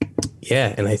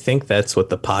 Yeah, and I think that's what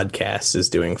the podcast is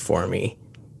doing for me.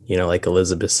 Like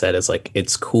Elizabeth said, it's like,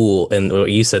 it's cool. And what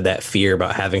you said, that fear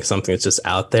about having something that's just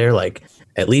out there, like,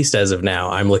 at least as of now,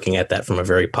 I'm looking at that from a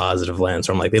very positive lens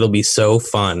where I'm like, it'll be so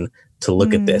fun to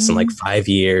look at this in like 5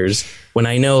 years when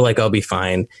I know like I'll be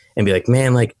fine and be like,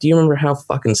 man, like, do you remember how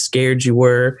fucking scared you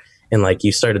were? And like,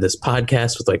 you started this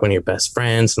podcast with like one of your best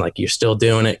friends and like, you're still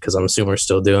doing it. Cause I'm assuming we're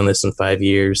still doing this in 5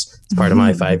 years. It's part of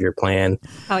my 5-year plan.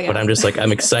 Oh, yeah. But I'm just like,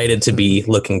 I'm excited to be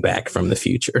looking back from the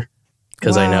future.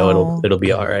 Because I know it'll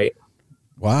be all right.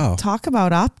 Wow. Talk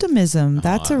about optimism.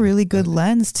 That's a really good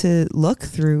lens to look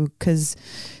through. Because,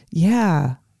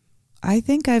 yeah, I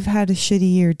think I've had a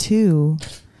shitty year too.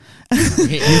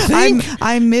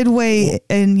 I'm midway,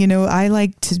 and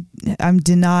I'm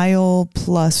denial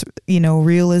plus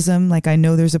realism. Like, I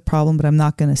know there's a problem, but I'm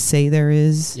not going to say there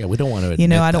is. Yeah, we don't want to.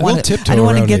 I don't want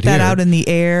to get that out in the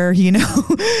air.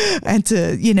 And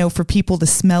to for people to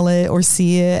smell it or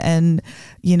see it, and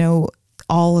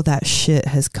all of that shit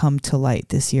has come to light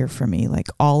this year for me. Like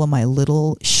all of my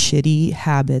little shitty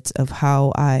habits of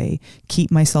how I keep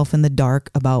myself in the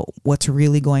dark about what's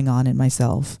really going on in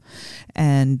myself,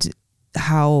 and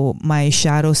how my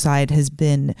shadow side has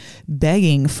been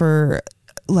begging for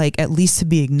like at least to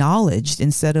be acknowledged,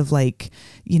 instead of like,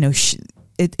 you know,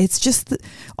 it's just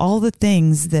all the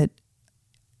things that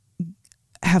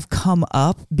have come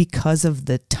up because of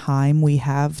the time we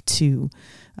have to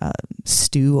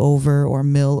stew over or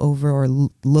mill over or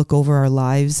look over our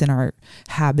lives and our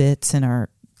habits and our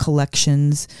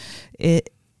collections. It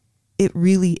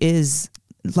really is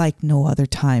like no other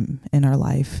time in our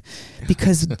life,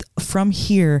 because from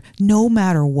here, no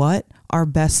matter what, our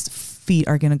best feet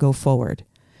are going to go forward,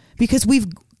 because we've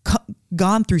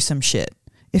gone through some shit.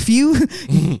 If you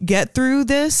get through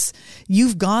this,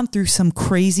 you've gone through some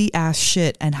crazy ass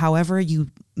shit, and however you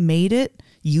made it,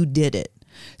 you did it.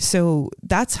 So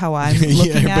that's how I'm looking at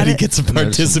it. Everybody gets a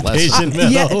participation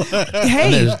medal. Hey,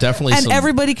 and there's definitely and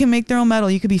everybody can make their own medal.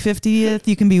 You could be 50th,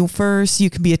 you can be first, you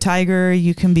can be a tiger,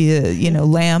 you can be a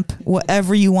lamp,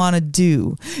 whatever you want to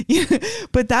do.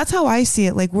 But that's how I see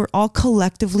it. Like, we're all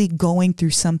collectively going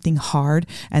through something hard,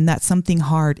 and that something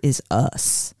hard is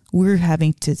us. We're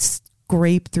having to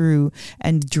scrape through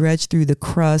and dredge through the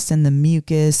crust and the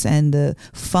mucus and the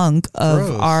funk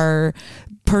of our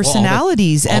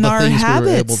personalities and our habits.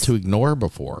 We were able to ignore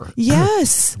before.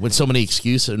 Yes. With so many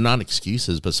excuses, not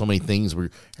excuses, but so many things where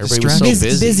everybody was so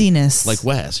busy. Busyness. Like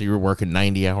Wes, you were working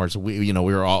 90 hours a week. We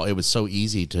were all, it was so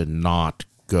easy to not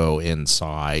go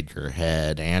inside your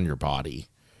head and your body.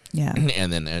 Yeah.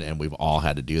 And we've all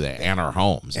had to do that, and our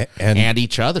homes and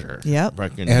each other. Yep.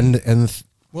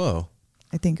 Whoa.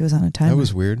 I think it was on a timer. That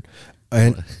was weird.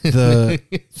 And the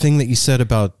thing that you said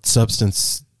about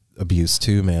substance abuse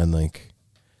too, man, like,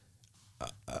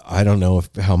 I don't know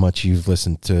how much you've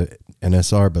listened to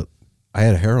NSR, but I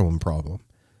had a heroin problem,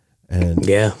 and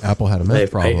Apple had a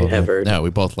meth problem. I have heard. No, we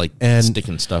both like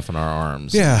sticking stuff in our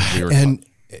arms. Yeah, and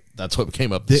that's what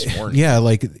came up this morning. Yeah,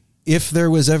 like if there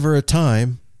was ever a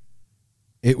time,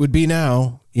 it would be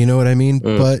now. You know what I mean?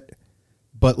 But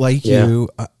like you,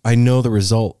 I know the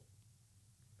result.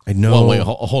 I know. Well, wait,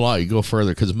 hold on. You go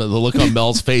further, because the look on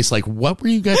Mel's face, like, what were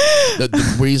you guys?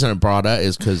 The reason I brought up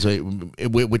is because,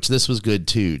 which this was good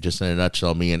too. Just in a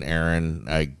nutshell, me and Aaron,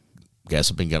 I guess,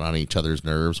 have been getting on each other's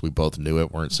nerves. We both knew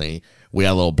it. Weren't saying. We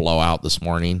had a little blowout this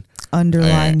morning.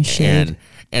 Underlying shade.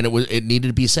 And it needed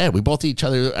to be said. We both each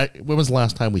other. When was the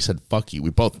last time we said "fuck you"?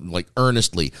 We both like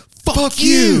earnestly, "Fuck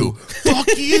you, fuck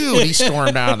you." And he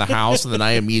stormed out of the house, and then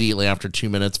I immediately, after 2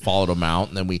 minutes, followed him out,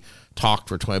 and then we talked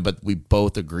for 20. But we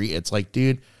both agree. It's like,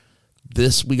 dude,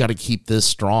 we got to keep this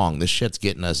strong. This shit's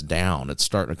getting us down. It's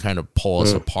starting to kind of pull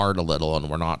us apart a little, and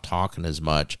we're not talking as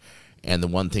much. And the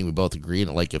one thing we both agreed,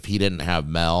 like, if he didn't have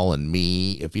Mel and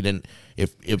me, if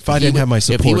I didn't have my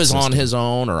support, if he was system on his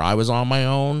own or I was on my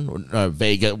own,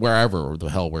 Vegas, wherever the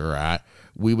hell we were at,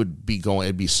 we would be going.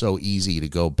 It'd be so easy to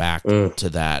go back to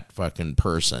that fucking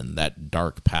person, that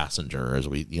dark passenger, as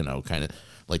we, kind of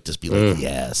like just be like,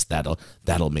 yes,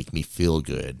 that'll make me feel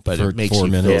good. But it makes you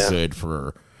feel good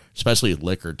for, especially with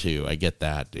liquor too. I get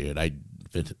that, dude.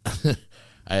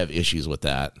 I have issues with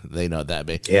that. They know that.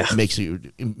 It makes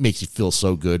you feel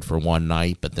so good for one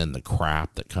night, but then the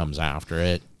crap that comes after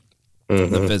it,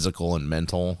 the physical and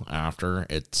mental after,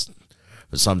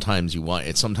 sometimes you want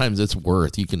it. Sometimes it's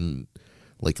worth. You can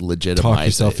like legitimize talk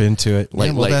yourself into it.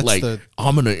 Like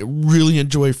I'm gonna really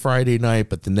enjoy Friday night,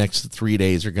 but the next 3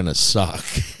 days are gonna suck.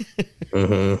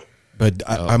 But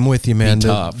I'm with you, man.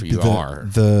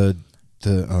 The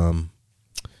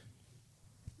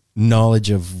knowledge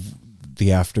of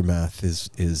the aftermath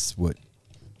is what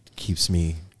keeps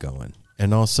me going.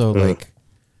 And also like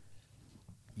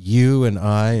you and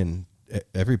I and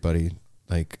everybody,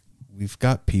 like, we've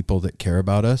got people that care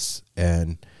about us,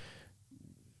 and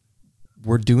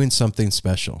we're doing something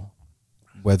special,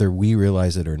 whether we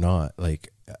realize it or not.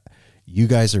 Like, you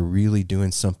guys are really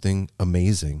doing something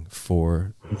amazing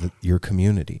for your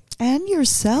community and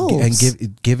yourselves,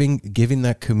 and giving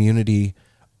that community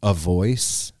a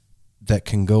voice that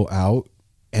can go out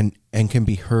and can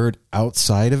be heard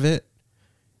outside of it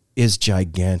is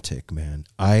gigantic, man.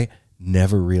 I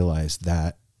never realized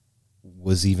that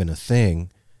was even a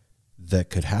thing that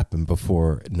could happen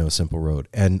before No Simple Road.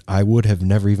 And I would have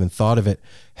never even thought of it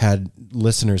had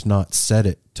listeners not said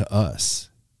it to us.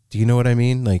 Do you know what I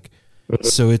mean? Like,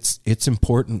 so it's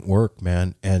important work,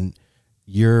 man. And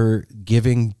you're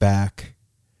giving back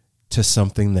to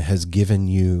something that has given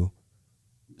you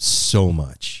so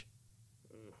much,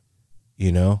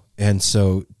 And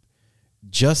so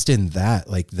just in that,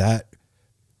 like that,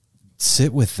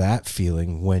 sit with that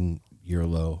feeling when your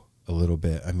low a little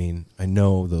bit. I mean, I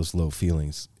know those low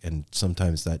feelings, and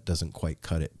sometimes that doesn't quite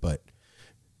cut it, but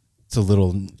it's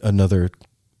another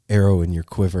arrow in your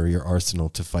quiver, your arsenal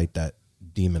to fight that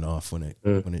demon off when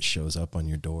it shows up on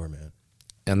your door, man.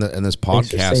 And this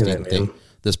podcasting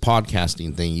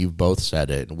thing, you've both said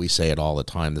it, and we say it all the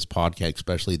time. This podcast,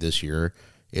 especially this year,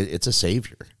 it's a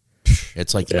savior.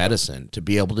 It's like medicine to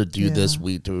be able to do this.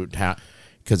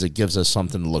 Because it gives us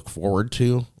something to look forward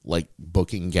to, like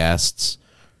booking guests,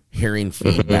 hearing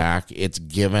feedback. It's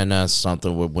given us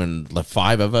something when the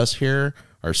five of us here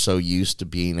are so used to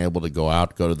being able to go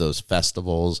to those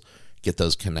festivals, get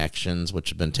those connections, which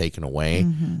have been taken away.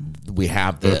 We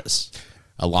have this.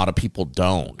 A lot of people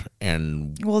don't,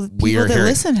 and we are here.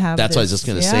 That's what I was just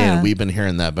going to say, and we've been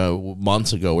hearing that about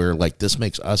months ago. We were like, this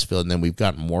makes us feel, and then we've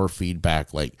gotten more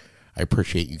feedback. Like, I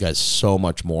appreciate you guys so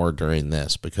much more during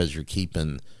this because you're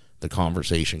keeping the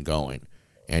conversation going,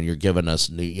 and you're giving us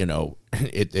new.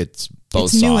 It's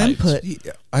both sides. New input.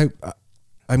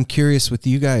 I'm curious with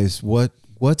you guys,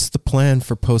 what's the plan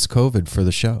for post-COVID for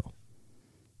the show?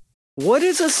 What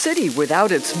is a city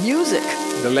without its music?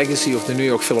 The legacy of the New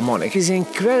York Philharmonic is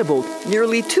incredible.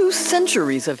 Nearly 2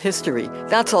 centuries of history.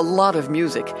 That's a lot of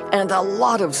music and a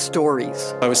lot of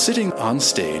stories. I was sitting on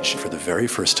stage for the very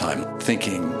first time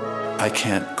thinking, I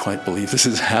can't quite believe this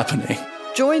is happening.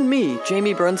 Join me,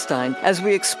 Jamie Bernstein, as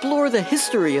we explore the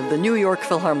history of the New York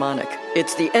Philharmonic.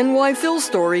 It's the NY Phil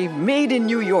story made in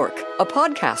New York, a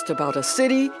podcast about a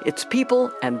city, its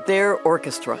people, and their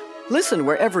orchestra. Listen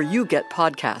wherever you get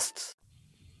podcasts.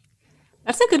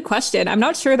 That's a good question. I'm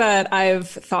not sure that I've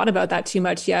thought about that too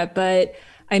much yet, but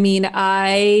I mean,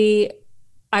 I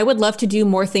would love to do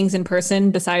more things in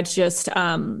person besides just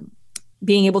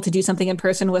being able to do something in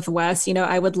person with Wes.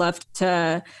 I would love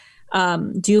to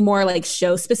do more like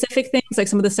show specific things, like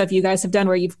some of the stuff you guys have done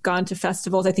where you've gone to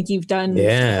festivals. I think you've done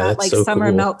like so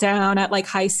Summer Meltdown at like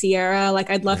High Sierra. Like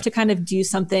I'd love to kind of do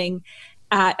something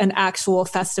at an actual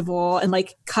festival and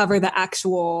like cover the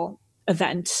actual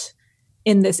event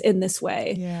in this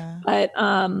way. Yeah. But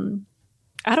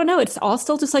I don't know. It's all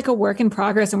still just like a work in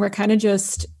progress, and we're kind of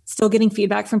just still getting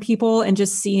feedback from people and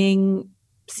just seeing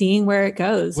where it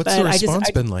goes. What's the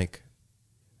response been like?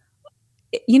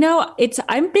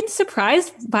 I've been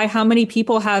surprised by how many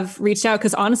people have reached out.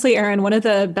 Because honestly, Aaron, one of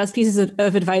the best pieces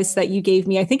of advice that you gave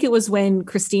me, I think it was when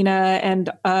Christina and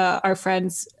our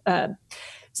friends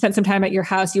spent some time at your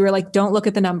house. You were like, don't look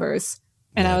at the numbers.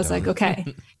 And I was like, okay.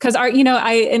 Because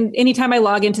anytime I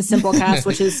log into Simplecast,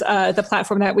 which is the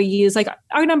platform that we use, like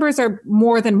our numbers are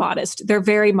more than modest. They're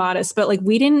very modest. But like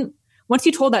once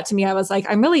you told that to me, I was like,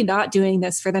 I'm really not doing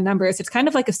this for the numbers. It's kind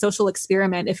of like a social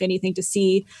experiment, if anything, to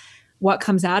see what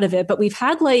comes out of it. But we've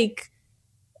had like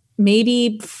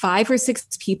maybe 5 or 6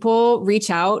 people reach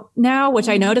out now, which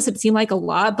I noticed it seemed like a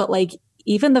lot, but like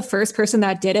even the first person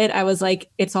that did it, I was like,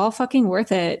 it's all fucking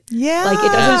worth it. Yeah. Like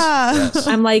it doesn't, yes.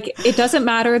 I'm like, it doesn't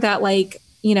matter that like,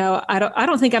 I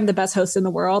don't think I'm the best host in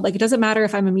the world. Like, it doesn't matter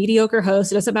if I'm a mediocre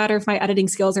host. It doesn't matter if my editing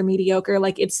skills are mediocre.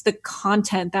 Like, it's the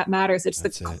content that matters. It's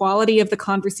the quality of the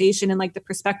conversation and like the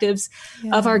perspectives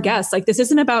of our guests. Like, this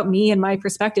isn't about me and my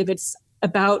perspective. It's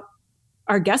about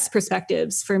our guests'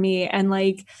 perspectives for me. And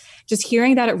like, just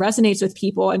hearing that it resonates with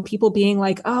people and people being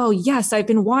like, oh yes, I've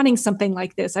been wanting something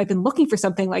like this. I've been looking for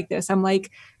something like this. I'm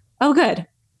like, oh, good.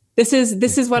 This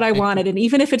is what I wanted. And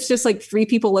even if it's just like 3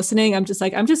 people listening, I'm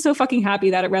just so fucking happy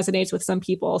that it resonates with some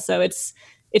people. So it's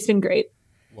been great.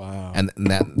 Wow. And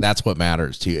that's what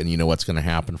matters too. And you know what's going to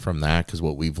happen from that? Because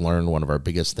what we've learned, one of our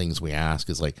biggest things we ask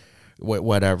is like,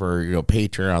 whatever,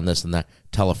 Patreon, this and that,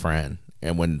 tell a friend.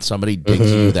 And when somebody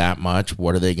digs you that much,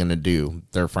 what are they going to do?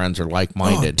 Their friends are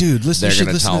like-minded. Oh, dude, listen to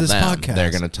this podcast.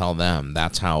 They're going to tell them.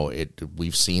 That's how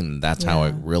we've seen, that's how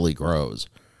it really grows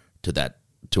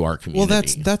to our community.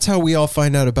 Well, that's how we all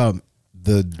find out about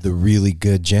the really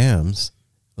good jams.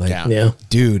 Like,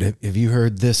 dude, have you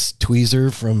heard this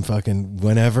tweezer from fucking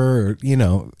whenever? Or,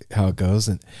 how it goes.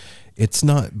 And it's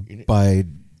not by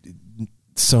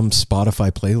some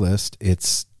Spotify playlist.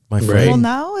 It's my friend. Well,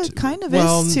 now it kind of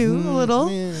is too, a little.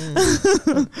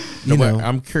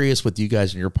 I'm curious with you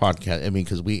guys in your podcast. I mean,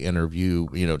 because we interview,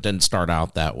 didn't start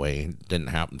out that way. It didn't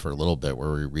happen for a little bit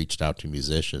where we reached out to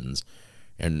musicians.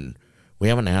 And we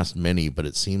haven't asked many, but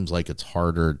it seems like it's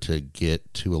harder to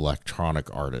get to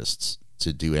electronic artists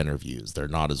to do interviews. They're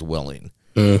not as willing.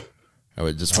 I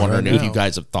was just wondering if you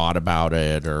guys have thought about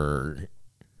it or...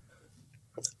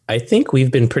 I think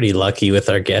we've been pretty lucky with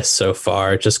our guests so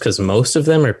far, just because most of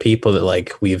them are people that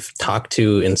like we've talked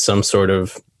to in some sort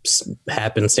of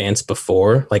happenstance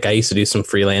before. Like I used to do some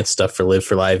freelance stuff for Live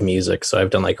for Live Music. So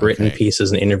I've done like written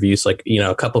pieces and interviews, like, you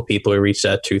know, a couple people I reached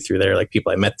out to through there, like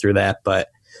people I met through that. But,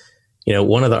 you know,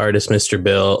 one of the artists, Mr.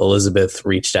 Bill, Elizabeth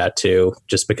reached out to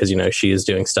just because, you know, she is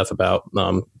doing stuff about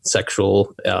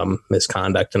sexual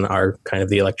misconduct in our kind of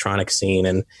the electronic scene.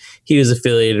 And he was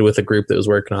affiliated with a group that was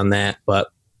working on that. But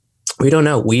we don't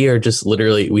know. We are just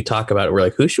literally, we talk about it. We're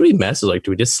like, who should we message? Like,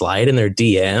 do we just slide in their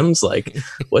DMs? Like,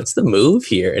 what's the move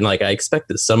here? And like, I expect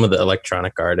that some of the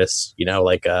electronic artists, you know,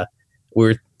 like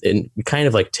we're in kind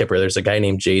of like Tipper. There's a guy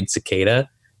named Jade Cicada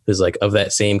who's like of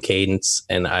that same cadence.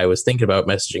 And I was thinking about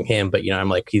messaging him, but, you know, I'm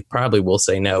like, he probably will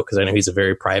say no because I know he's a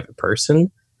very private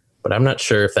person. But I'm not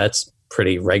sure if that's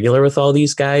pretty regular with all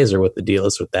these guys or what the deal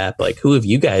is with that. But like, who have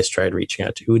you guys tried reaching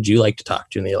out to? Who would you like to talk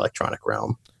to in the electronic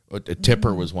realm?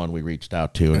 Tipper was one we reached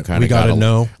out to and kind we of got a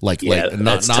no. Like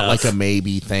not like a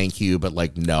maybe, thank you, but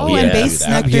like no. Oh, and Bass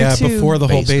Nectar too. Before the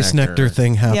whole Bass Nectar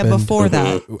thing happened. Yeah, before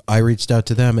that, I reached out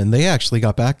to them, and they actually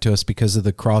got back to us because of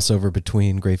the crossover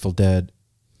between Grateful Dead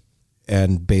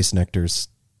and Bass Nectar's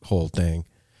whole thing,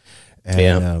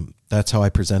 and that's how I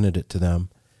presented it to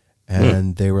them,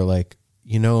 and they were like,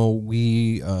 you know,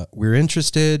 we're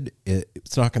interested.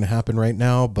 It's not going to happen right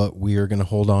now, but we are going to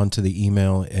hold on to the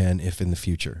email, and if in the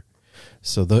future.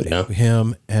 So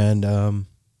him and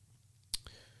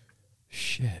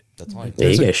shit. That's all. Yeah,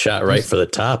 you guys shot right for the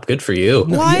top. Good for you.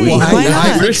 Why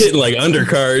not? We're hitting like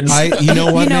undercards. You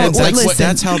know what, man?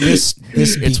 That's how this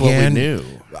began. It's what we knew.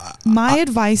 My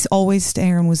advice always to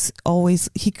Aaron was always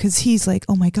because he's like,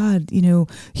 oh my God, you know,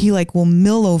 he like will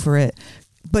mill over it,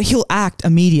 but he'll act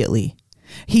immediately.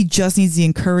 He just needs the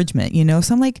encouragement, you know?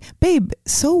 So I'm like, babe,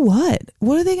 so what?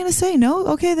 What are they going to say? No?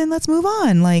 Okay, then let's move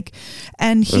on. Like,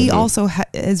 and he also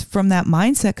is from that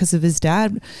mindset because of his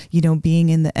dad, you know, being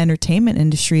in the entertainment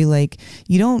industry. Like,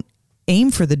 you don't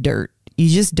aim for the dirt. You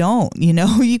just don't, you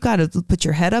know, you got to put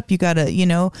your head up. You got to, you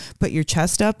know, put your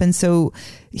chest up. And so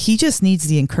he just needs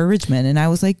the encouragement. And I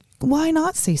was like, why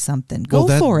not say something? Go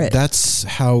for it. That's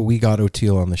how we got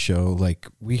Oteil on the show. Like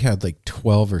we had like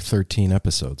 12 or 13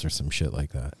 episodes or some shit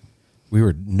like that. We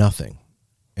were nothing.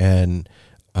 And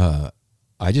I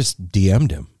just DM'd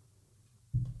him.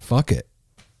 Fuck it.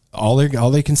 All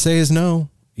they can say is no.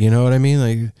 You know what I mean?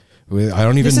 Like, I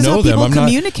don't even know them. I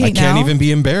can't even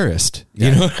be embarrassed.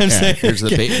 You know what I'm saying? There's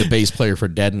the bass player for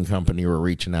Dead and Company we're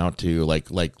reaching out to.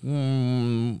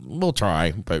 We'll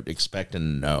try, but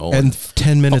expecting no. And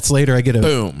 10 minutes later, I get a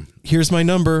boom. Here's my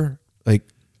number. Like,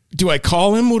 do I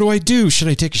call him? What do I do? Should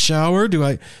I take a shower? Do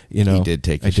I? You know, he did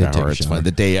take a shower. It's fine.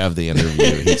 The day of the interview,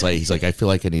 he's like, I feel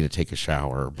like I need to take a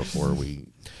shower before we.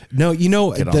 No, you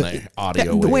know, get on the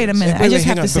audio. Wait a minute. I just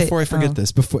have to say before I forget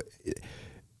this.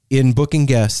 In booking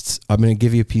guests, I'm going to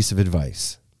give you a piece of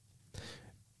advice.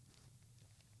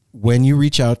 When you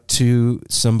reach out to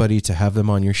somebody to have them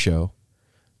on your show,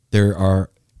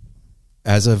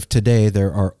 as of today,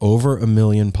 there are over 1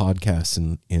 million podcasts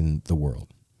in the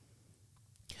world.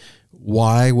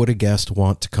 Why would a guest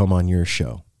want to come on your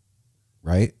show?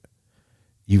 Right?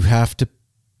 You have to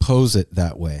pose it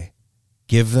that way.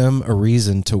 Give them a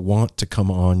reason to want to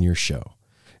come on your show.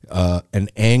 An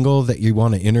angle that you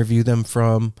want to interview them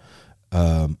from,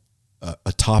 a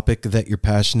topic that you're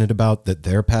passionate about, that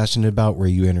they're passionate about, where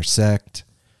you intersect,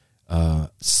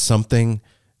 something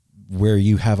where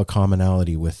you have a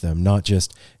commonality with them, not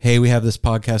just, hey, we have this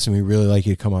podcast and we really like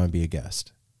you to come on and be a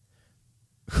guest.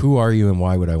 Who are you and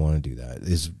why would I want to do that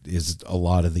is a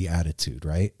lot of the attitude,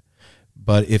 right?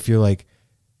 But if you're like,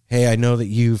 hey, I know that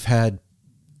you've had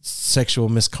sexual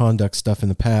misconduct stuff in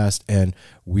the past and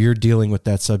we're dealing with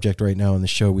that subject right now on the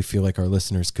show, we feel like our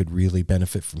listeners could really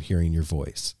benefit from hearing your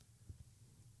voice.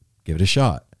 Give it a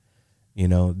shot. You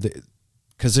know,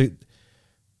 because the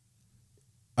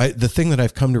thing that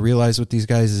I've come to realize with these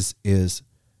guys is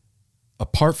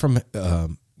apart from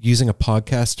using a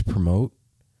podcast to promote,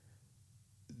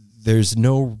 there's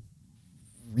no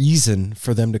reason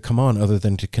for them to come on other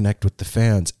than to connect with the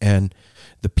fans. And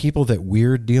the people that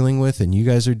we're dealing with and you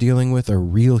guys are dealing with are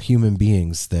real human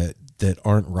beings that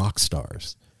aren't rock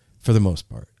stars for the most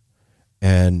part.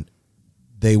 And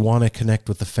they want to connect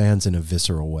with the fans in a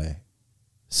visceral way.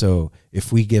 So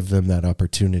if we give them that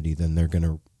opportunity, then they're going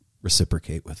to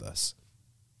reciprocate with us.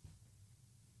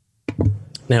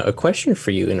 Now, a question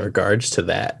for you in regards to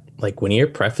that. Like when you're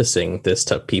prefacing this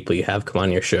to people you have come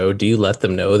on your show, do you let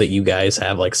them know that you guys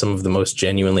have like some of the most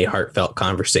genuinely heartfelt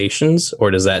conversations,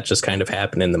 or does that just kind of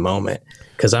happen in the moment?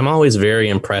 Because I'm always very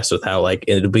impressed with how like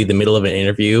it'll be the middle of an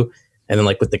interview, and then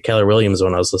like with the Keller Williams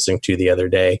one I was listening to the other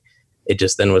day, it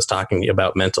just then was talking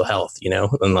about mental health, you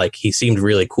know, and like he seemed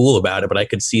really cool about it, but I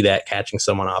could see that catching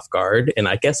someone off guard. And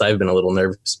I guess I've been a little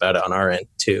nervous about it on our end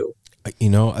too. You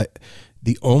know,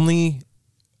 the only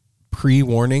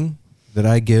pre-warning that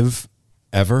I give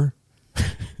ever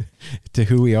to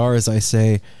who we are is I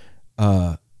say,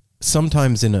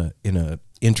 sometimes in a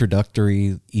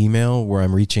introductory email where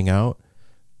I'm reaching out,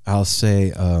 I'll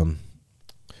say,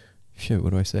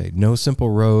 what do I say? No Simple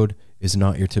Road is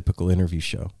not your typical interview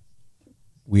show.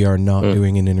 We are not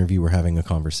doing an interview. We're having a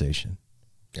conversation.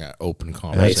 Yeah, open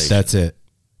conversation. That's it.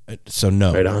 So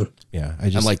no. Right on. Yeah,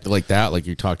 and like that, like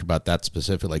you talked about that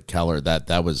specific, like Keller,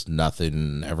 that was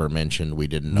nothing ever mentioned. We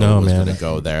didn't know it was going to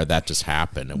go there. That just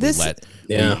happened,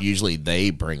 and usually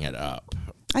they bring it up.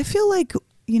 I feel like,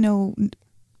 you know,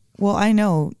 well, I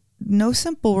know No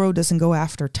Simple Road doesn't go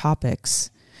after topics.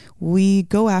 We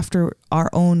go after our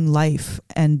own life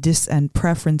and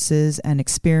preferences and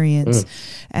experience,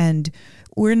 and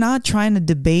we're not trying to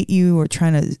debate you or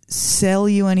trying to sell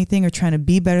you anything or trying to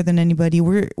be better than anybody.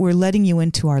 We're letting you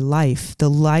into our life. The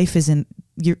life isn't.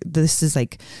 This is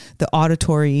like the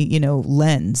auditory, you know,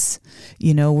 lens.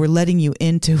 You know, we're letting you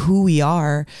into who we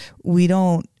are.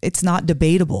 It's not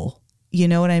debatable. You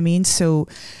know what I mean? So,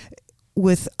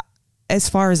 as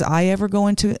far as I ever go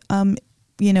into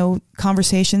you know,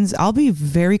 conversations, I'll be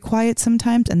very quiet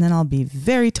sometimes and then I'll be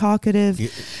very talkative.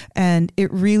 And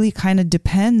it really kind of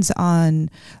depends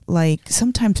on, like,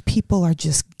 sometimes people are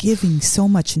just giving so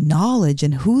much knowledge,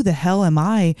 and who the hell am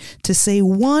I to say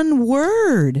one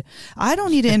word? I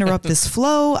don't need to interrupt this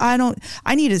flow. I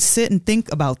need to sit and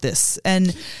think about this.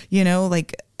 And, you know,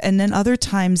 like, and then other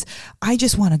times I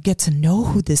just want to get to know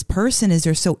who this person is.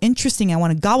 They're so interesting. I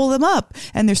want to gobble them up,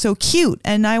 and they're so cute,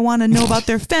 and I want to know about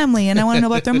their family, and I want to know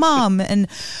about their mom. And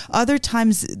other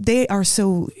times they are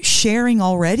so sharing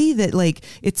already that, like,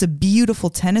 it's a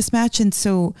beautiful tennis match. And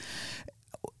so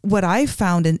what I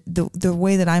found in the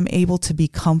way that I'm able to be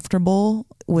comfortable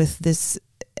with this,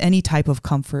 any type of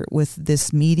comfort with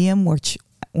this medium, which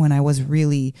when I was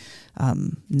really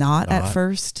not at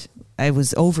first, I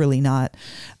was overly not,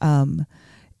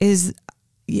 is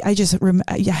I just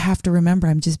you have to remember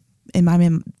I'm in my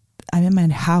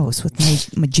house with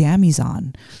my jammies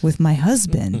on with my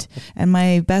husband and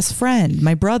my best friend,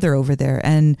 my brother over there.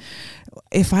 And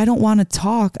if I don't want to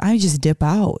talk, I just dip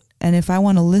out. And if I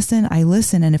want to listen, I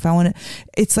listen. And if I want to,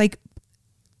 it's like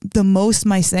the most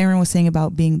Aaron was saying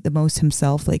about being the most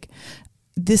himself. Like,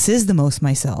 this is the most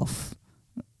myself,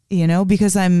 you know,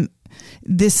 because and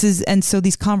so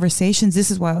these conversations,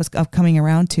 this is what I was coming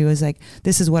around to, is like,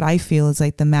 this is what I feel is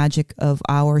like the magic of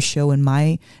our show and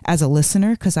as a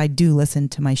listener, because I do listen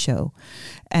to my show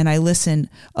and I listen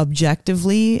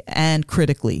objectively and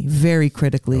critically, very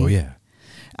critically. Oh yeah.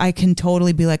 I can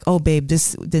totally be like, oh babe,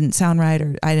 this didn't sound right,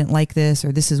 or I didn't like this,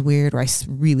 or this is weird, or I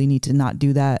really need to not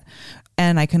do that.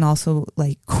 And I can also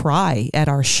like cry at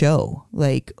our show,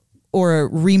 like, or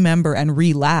remember and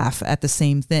re-laugh at the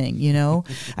same thing, you know?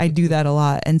 I do that a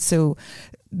lot. And so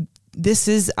this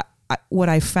is what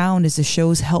I found is the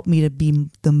shows help me to be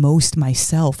the most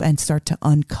myself and start to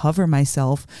uncover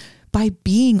myself by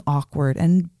being awkward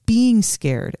and being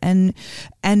scared and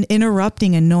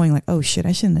interrupting and knowing like, oh shit,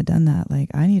 I shouldn't have done that. Like,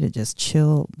 I need to just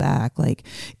chill back. Like,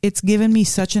 it's given me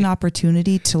such an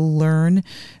opportunity to learn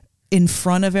in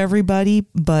front of everybody,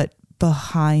 but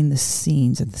behind the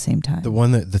scenes at the same time.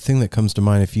 The thing that comes to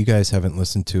mind, if you guys haven't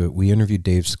listened to it, we interviewed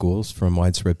Dave Schools from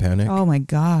Widespread Panic. Oh my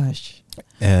gosh.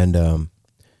 And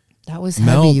that was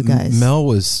heavy, you guys. Mel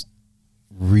was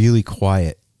really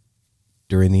quiet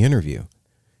during the interview.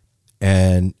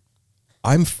 And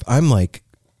I'm like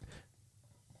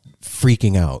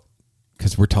freaking out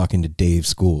because we're talking to Dave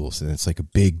Schools and it's like a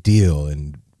big deal,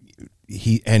 and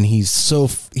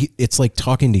it's like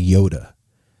talking to Yoda.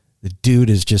 The dude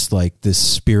is just like this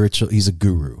spiritual, he's a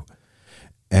guru.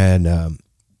 And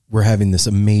we're having this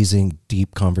amazing,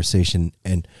 deep conversation.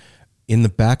 And in the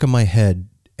back of my head,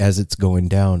 as it's going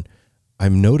down,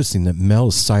 I'm noticing that Mel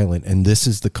is silent. And this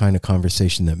is the kind of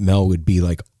conversation that Mel would be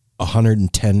like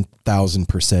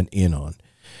 110,000% in on.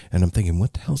 And I'm thinking,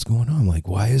 what the hell's going on? Like,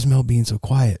 why is Mel being so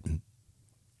quiet? And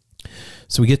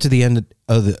so we get to the end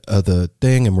of the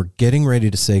thing, and we're getting ready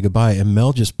to say goodbye. And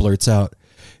Mel just blurts out,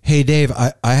 hey, Dave,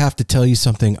 I have to tell you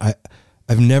something.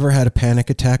 I've never had a panic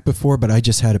attack before, but I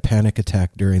just had a panic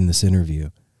attack during this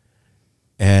interview.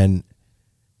 And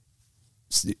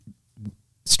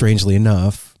strangely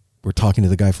enough, we're talking to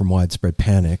the guy from Widespread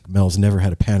Panic. Mel's never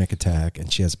had a panic attack,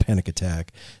 and she has a panic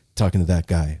attack talking to that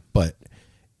guy.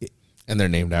 And they're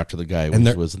named after the guy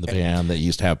which was in the band that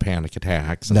used to have panic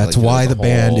attacks. And that's why the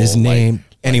band is named.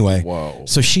 Anyway, whoa.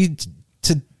 So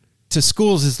to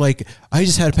schools is like, I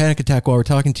just had a panic attack while we're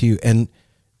talking to you. And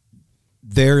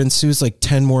there ensues like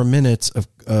 10 more minutes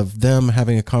of them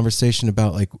having a conversation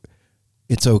about like,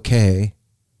 it's okay.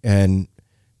 And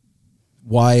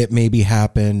why it maybe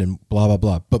happened and blah, blah,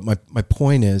 blah. But my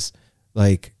point is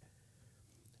like,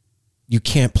 you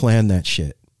can't plan that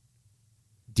shit.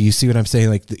 Do you see what I'm saying?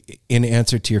 Like in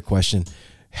answer to your question,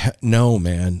 no,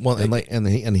 man. Well,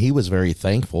 and he was very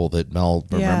thankful that Mel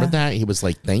remembered that. He was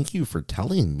like, "Thank you for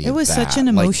telling me." It was that. such an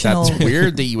emotional. Like, that's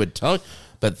weird that you would tell,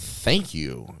 but thank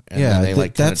you. And yeah, then they,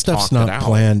 that stuff's not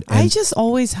planned. I just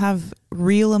always have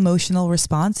real emotional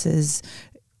responses.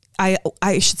 I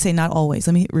should say not always.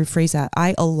 Let me rephrase that.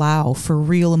 I allow for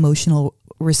real emotional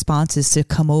responses to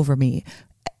come over me,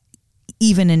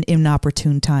 even in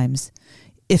inopportune times.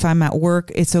 If I'm at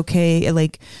work, it's okay.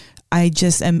 Like I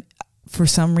just am. For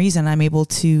some reason, I'm able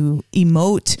to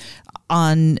emote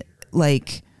on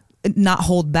like not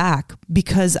hold back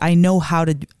because I know how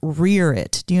to rear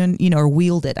it. Do you know, or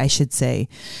wield it, I should say.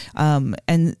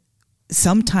 And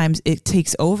sometimes it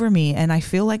takes over me, and I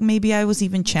feel like maybe I was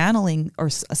even channeling or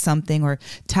something or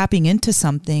tapping into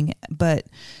something, but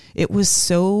it was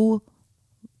so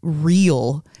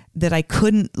real that I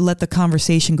couldn't let the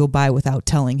conversation go by without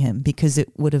telling him, because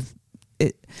it would have.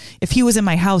 If he was in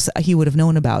my house, he would have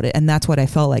known about it. And that's what I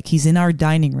felt like. He's in our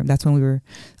dining room. That's when we were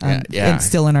and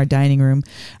still in our dining room.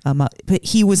 But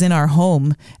he was in our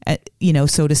home,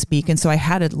 so to speak. And so I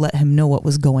had to let him know what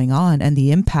was going on and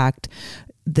the impact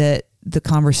that the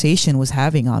conversation was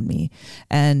having on me.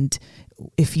 And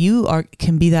if you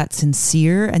can be that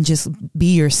sincere and just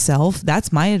be yourself,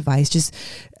 that's my advice. Just,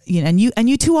 and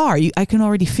you two are. I can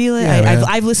already feel it. Yeah,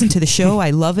 I've listened to the show.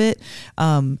 I love it.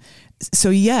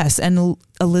 So yes, and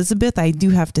Elizabeth, I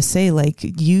do have to say, like,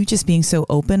 you just being so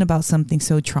open about something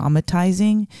so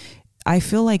traumatizing, I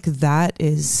feel like that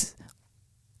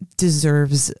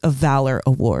deserves a Valor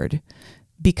Award,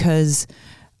 because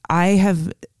I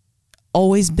have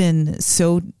always been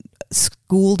so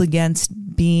schooled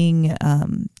against being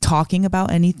talking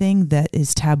about anything that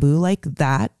is taboo like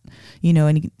that,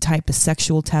 any type of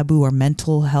sexual taboo or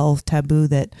mental health taboo,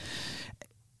 that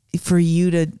for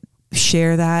you to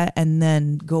share that and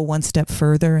then go one step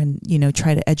further and,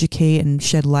 try to educate and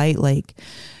shed light. Like,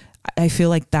 I feel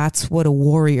like that's what a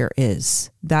warrior is.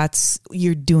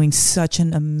 You're doing such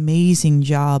an amazing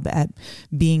job at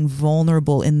being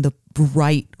vulnerable in the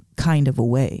right kind of a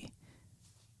way.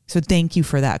 So thank you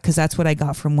for that, because that's what I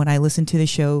got from when I listened to the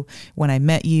show, when I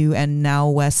met you, and now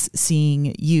Wes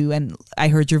seeing you, and I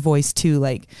heard your voice too.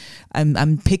 Like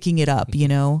I'm picking it up,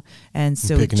 and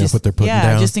so picking up what they're putting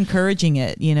down. Just encouraging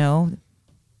it,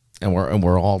 And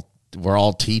we're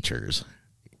all teachers.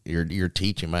 You're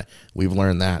teaching. We've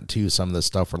learned that too. Some of the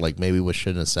stuff where like maybe we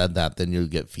shouldn't have said that. Then you'll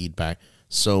get feedback.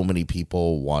 So many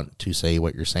people want to say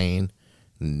what you're saying.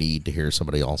 Need to hear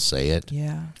somebody else say it.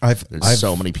 Yeah. There's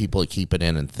so many people that keep it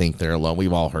in and think they're alone.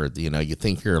 We've all heard, you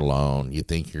think you're alone. You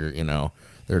think you're,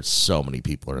 there's so many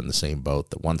people are in the same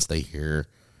boat that once they hear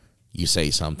you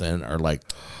say something, or like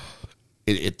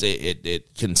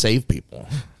it can save people.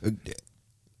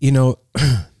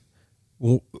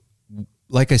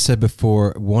 Like I said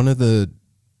before, one of the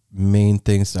main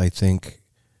things I think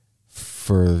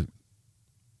for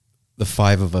the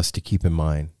five of us to keep in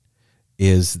mind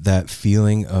is that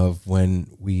feeling of when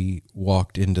we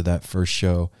walked into that first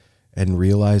show and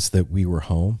realized that we were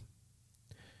home.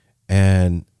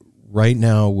 And right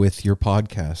now with your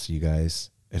podcast, you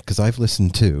guys, because I've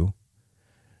listened too,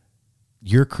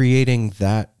 you're creating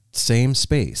that same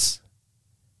space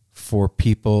for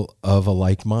people of a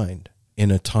like mind in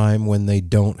a time when they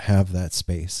don't have that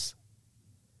space.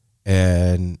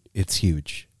 And it's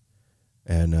huge.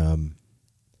 And,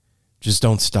 just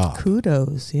don't stop.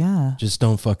 Kudos, yeah. Just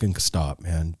don't fucking stop,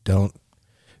 man. Don't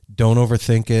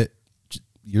overthink it.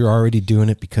 You're already doing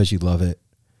it because you love it.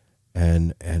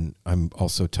 And I'm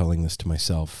also telling this to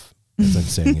myself as I'm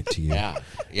saying it to you.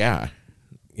 Yeah.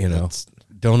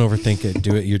 Don't overthink it.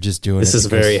 Do it. You're just doing it. This is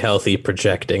very healthy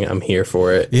projecting. I'm here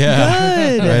for it. Yeah.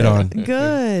 Good. Right on.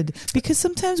 Good. Because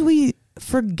sometimes we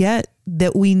forget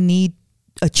that we need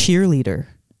a cheerleader.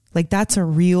 Like, that's a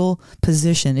real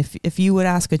position. If you would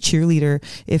ask a cheerleader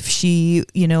if she,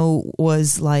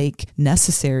 was like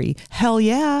necessary, hell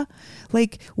yeah.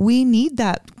 Like, we need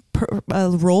that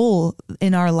role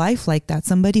in our life like that.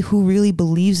 Somebody who really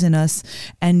believes in us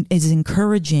and is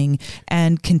encouraging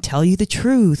and can tell you the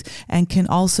truth and can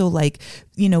also be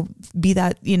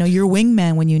that, your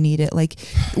wingman when you need it. Like,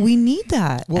 we need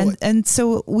that. Well, and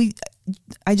so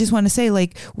I just want to say,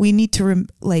 like, we need to,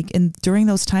 and during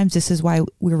those times, this is why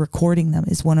we're recording them,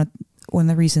 is one of one of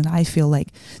the reasons I feel like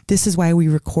this is why we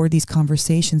record these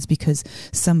conversations, because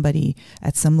somebody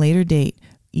at some later date,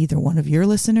 either one of your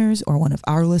listeners or one of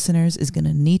our listeners, is going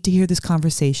to need to hear this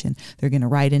conversation. They're going to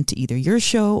write into either your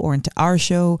show or into our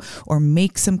show, or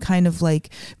make some kind of like,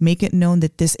 make it known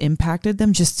that this impacted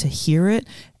them just to hear it.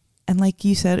 And like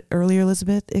you said earlier,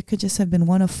 Elizabeth, it could just have been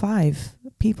one of 5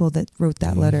 people that wrote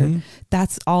that letter.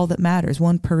 That's all that matters.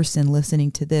 One person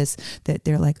listening to this, that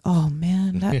they're like, oh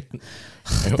man, that,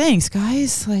 thanks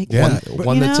guys. Like,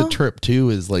 one that's a trip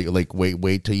too is like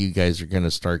wait till you guys are going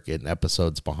to start getting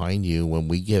episodes behind you. When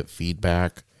we get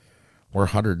feedback, we're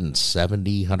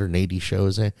 170, 180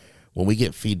 shows in. When we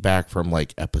get feedback from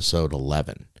like episode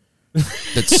 11,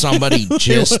 that somebody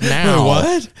just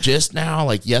now,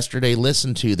 like yesterday,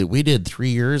 listened to, that we did 3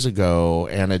 years ago,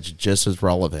 and it's just as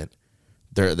relevant.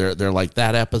 They're like,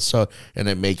 that episode, and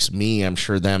it makes me, I'm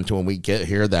sure them too, when we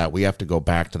hear that, we have to go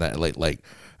back to that, like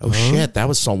oh shit, that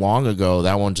was so long ago.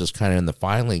 That one's just kind of in the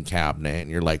filing cabinet,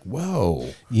 and you're like,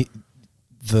 whoa.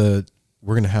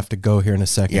 We're gonna have to go here in a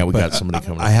second. Yeah, we got somebody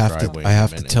coming. I have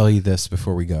to tell you this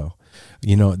before we go.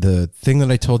 You know, the thing that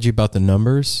I told you about the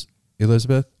numbers,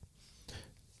 Elizabeth.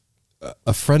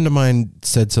 A friend of mine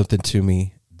said something to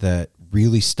me that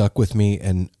really stuck with me,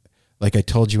 and like I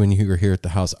told you when you were here at the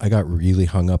house, I got really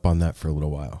hung up on that for a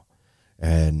little while.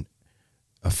 And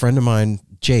a friend of mine,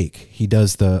 Jake, he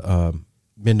does the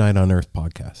Midnight on Earth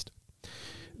podcast.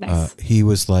 Nice. He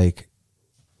was like,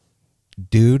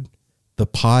 dude, the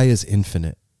pie is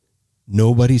infinite.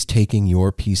 Nobody's taking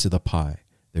your piece of the pie.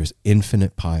 There's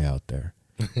infinite pie out there.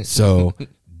 So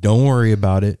don't worry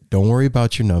about it. Don't worry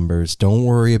about your numbers. Don't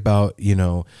worry about, you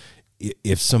know,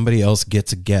 if somebody else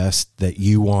gets a guest that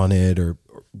you wanted or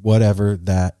whatever,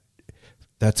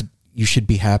 that's, you should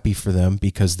be happy for them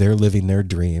because they're living their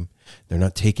dream. They're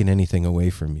not taking anything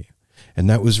away from you. And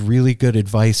that was really good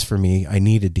advice for me. I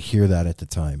needed to hear that at the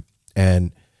time.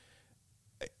 And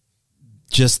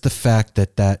just the fact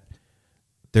that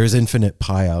there's infinite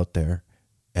pie out there.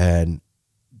 And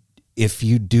if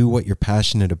you do what you're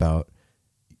passionate about,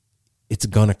 it's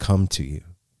going to come to you.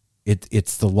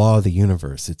 It's the law of the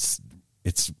universe.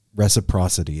 It's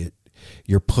reciprocity.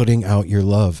 You're putting out your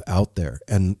love out there,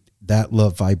 and that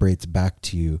love vibrates back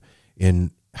to you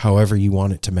in however you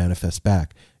want it to manifest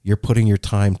back. You're putting your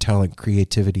time, talent,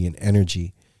 creativity, and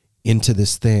energy into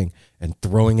this thing and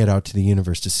throwing it out to the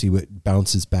universe to see what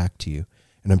bounces back to you.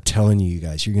 And I'm telling you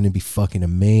guys, you're going to be fucking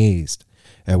amazed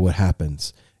at what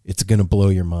happens. It's going to blow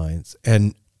your minds.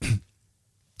 And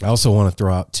I also want to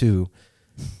throw out too,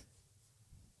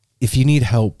 if you need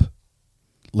help,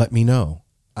 let me know.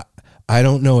 I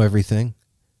don't know everything,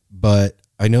 but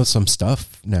I know some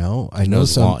stuff now. I know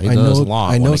some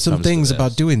things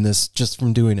about doing this just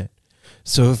from doing it.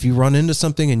 So if you run into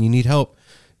something and you need help,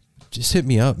 just hit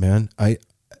me up, man. I'm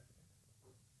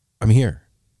here.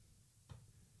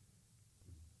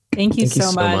 Thank you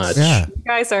so much. Yeah.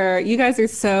 You guys are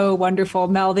so wonderful.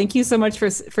 Mel, thank you so much for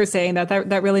saying that.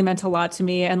 That really meant a lot to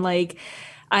me. And like,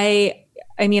 I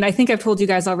mean, I think I've told you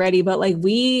guys already, but like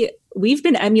we've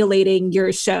been emulating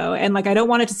your show, and like, I don't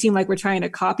want it to seem like we're trying to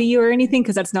copy you or anything,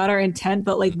 because that's not our intent,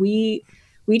 but like we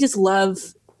just love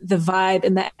the vibe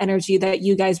and the energy that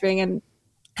you guys bring, and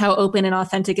how open and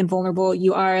authentic and vulnerable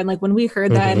you are. And like, when we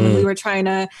heard that, and when we were trying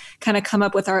to kind of come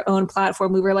up with our own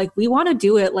platform, we were like, we want to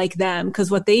do it like them, because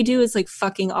what they do is like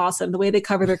fucking awesome. The way they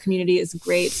cover their community is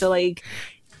great. So like,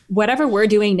 whatever we're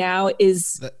doing now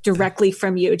is directly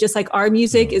from you. Just like our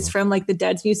music is from like the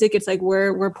Dead's music. It's like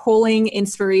we're pulling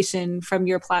inspiration from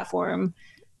your platform.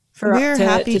 We're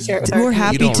happy to do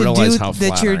that.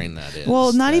 That is.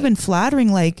 Well, not even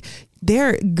flattering. Like,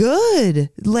 they're good.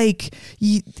 Like,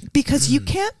 because you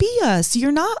can't be us.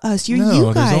 You're not us. You're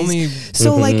you guys.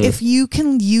 So like, if you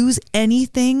can use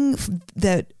anything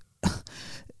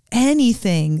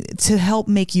to help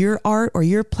make your art or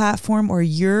your platform or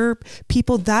your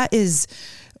people, that is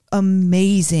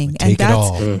amazing. And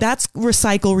that's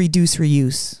recycle, reduce,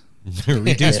 reuse.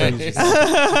 Reduce, reuse.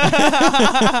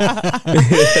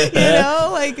 You know,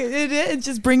 like it's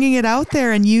just bringing it out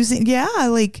there and using. Yeah,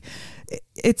 like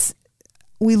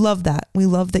we love that. We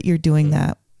love that you're doing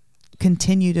that.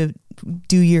 Continue to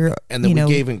do your, and then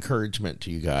we gave encouragement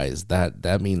to you guys.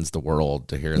 That means the world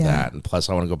to hear that. And plus,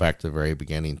 I want to go back to the very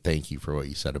beginning. Thank you for what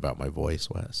you said about my voice,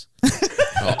 Wes.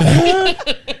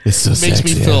 It's so makes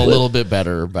me feel a little bit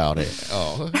better about it.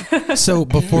 So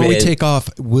before we take off,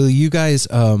 will you guys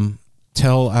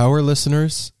tell our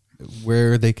listeners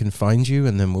where they can find you,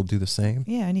 and then we'll do the same?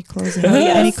 Yeah. Any closing?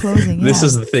 Any closing? Yeah. This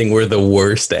is the thing we're the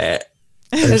worst at.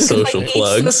 Social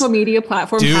plugs. Each social media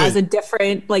platform has a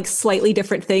different, like slightly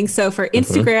different thing. So for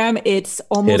Instagram, it's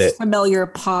Almost Familiar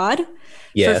Pod.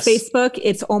 Yes. For Facebook,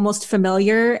 it's Almost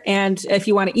Familiar. And if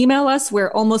you want to email us,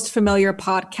 we're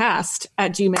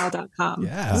almostfamiliarpodcast@gmail.com.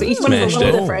 Yeah. So each one is a Smashed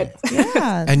little it. different.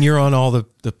 Yeah. And you're on all the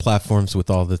platforms with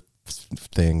all the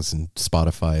things and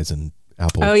Spotify's and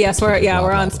Apple. Oh yes, we're blah,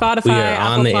 on blah, blah. Spotify, We are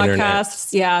Apple on the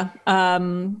Podcasts, yeah, a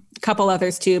couple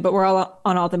others too, but we're all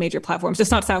on all the major platforms.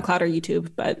 Just not SoundCloud or YouTube,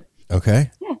 but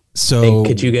Okay. Yeah. So And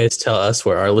could you guys tell us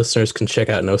where our listeners can check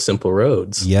out No Simple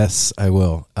Roads? yes, I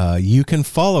will. You can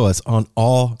follow us on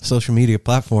all social media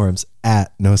platforms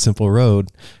at No Simple Road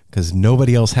because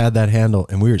nobody else had that handle,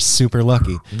 and we were super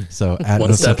lucky. So at No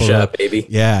One-stop Simple shop, Road, baby.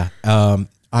 yeah.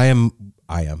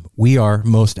 We are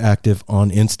most active on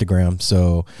Instagram.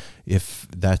 So if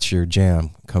that's your jam,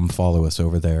 come follow us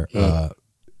over there.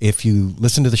 If you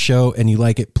listen to the show and you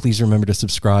like it, please remember to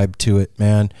subscribe to it,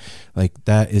 man. Like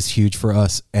that is huge for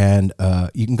us. And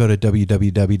you can go to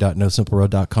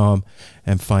www.nosimpleroad.com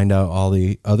and find out all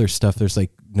the other stuff. There's like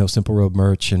No Simple Road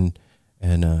merch and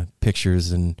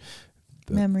pictures and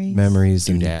memories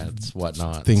and doodads,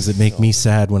 whatnot. things that make me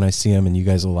sad when I see them, and you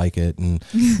guys will like it, and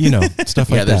stuff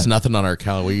like Yeah, there's that. nothing on our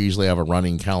calendar. We usually have a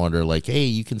running calendar. Like, hey,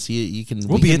 you can see it.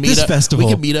 We'll we be can at meet this up, festival.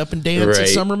 We can meet up and dance at Right.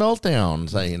 Summer Meltdown.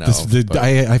 So,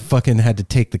 I fucking had to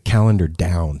take the calendar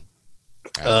down.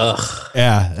 Ugh.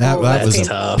 Yeah, that was a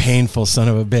tough. painful son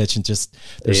of a bitch. And just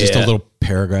there's just a Yeah. little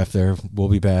paragraph there. We'll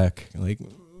be back. Like,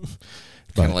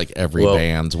 kind of like every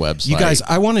band's website. you guys,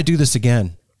 I want to do this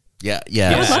again. yeah. Yeah,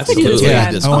 I'd love to do this absolutely.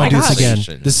 again. I want to do this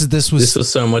conversation. again. This was This was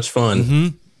so much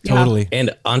fun. totally.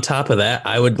 And on top of that,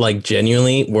 I would like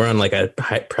genuinely, we're on like a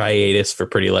hiatus for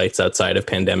Pretty Lights outside of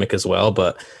pandemic as well.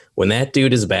 But when that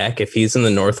dude is back, if he's in the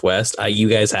Northwest, you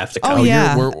guys have to come. Oh,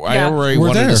 yeah. I already We're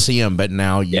wanted there. to see him, but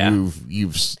now Yeah.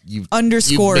 you've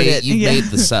Underscored it. You've Yeah. made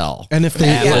the sell. And if they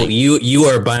Apple, you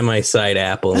are by my side,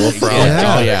 Apple, and we'll frolic Yeah.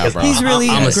 together, Oh, yeah, 'cause bro. He's really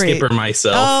I'm a great. skipper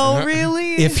myself. Oh,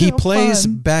 really? if he How plays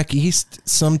fun. back east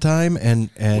sometime, and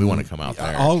We wanna come out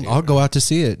there. I'll go out to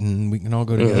see it, and we can all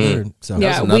go together. So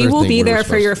yeah, another we will thing be we there were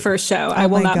for your supposed first show. I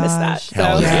will my not miss that. gosh. So.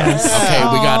 Hell yeah. Yes. Okay,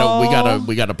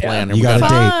 we got a plan. You got a date.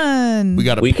 Fun. We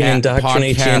got a We can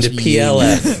indoctrinate you into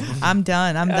PLF. I'm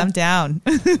done. I'm down.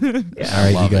 All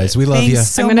right, you guys, we love Thanks you.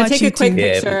 so I'm going to much, take you a quick two.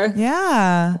 picture.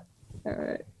 Yeah. All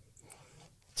right.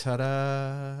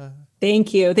 Ta-da!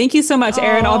 Thank you. Thank you so much,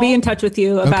 Aaron. I'll be in touch with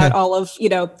you about Okay. all of,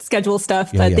 schedule stuff.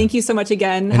 Yeah, But yeah. thank you so much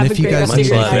again. And Have if a you great guys rest of need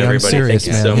your Much love, night. anything, I'm everybody. serious,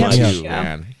 Thank you so man. much. Yeah. You,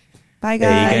 man. Bye, Hey,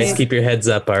 guys. you guys keep your heads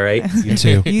up, all right? You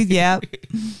too. You, yeah.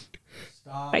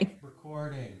 Bye.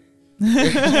 Recording. I'm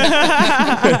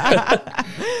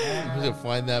gonna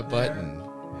find that button.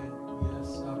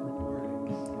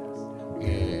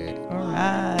 Yeah. All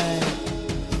right.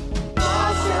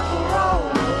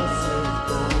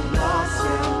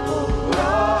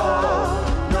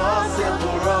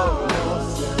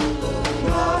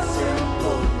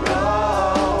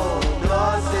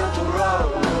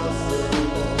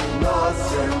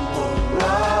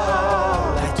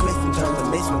 Like twisting, turns to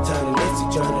mission, turning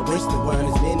mystic, journey. Wish the word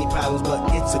is many problems,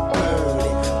 but it's a burden.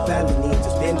 Family needs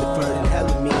has been deferred, and hell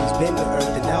of me has been the earth,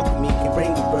 and alchemy can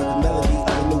bring the birth, the melody of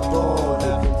a newborn.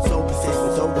 So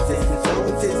persistent, so resistant, so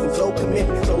insistent, so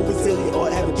commitment, so resilient, or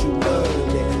haven't you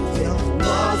learned it?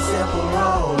 One simple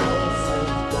road.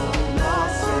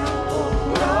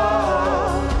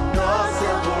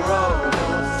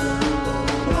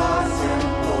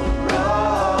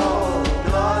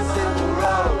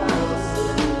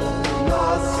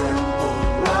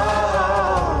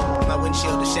 My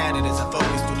windshield is shattered as I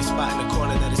focus through the spot in the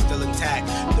corner that is still intact.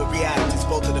 The reality is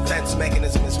both a defense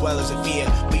mechanism as well as a fear.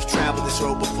 We've traveled this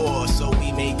road before, so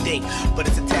we may think, but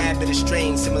it's a tad bit of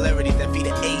strange similarities that feed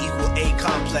an A equal A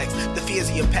complex. The fears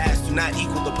of your past do not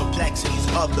equal the perplexities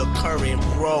of the current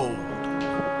road.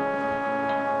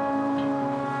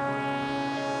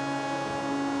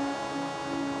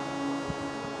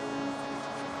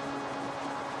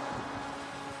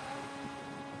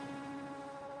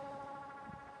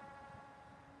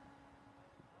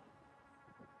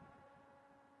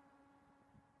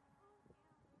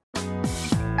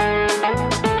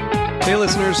 Hey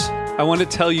listeners, I want to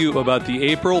tell you about the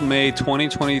April-May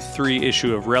 2023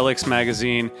 issue of Relics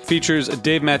magazine. Features a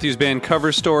Dave Matthews Band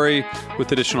cover story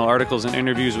with additional articles and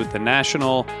interviews with The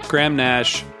National, Graham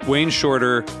Nash, Wayne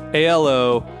Shorter,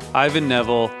 ALO, Ivan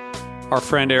Neville, our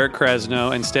friend Eric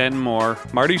Krasno and Stanton Moore,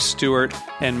 Marty Stewart,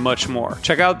 and much more.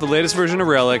 Check out the latest version of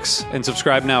Relics and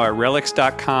subscribe now at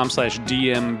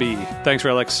relics.com/DMB. Thanks,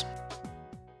 Relics.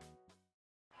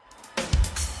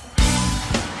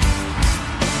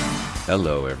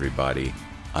 Hello, everybody.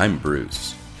 I'm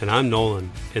Bruce. And I'm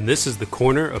Nolan, and this is the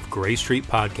Corner of Gray Street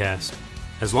podcast.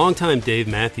 As longtime Dave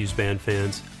Matthews Band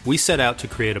fans, we set out to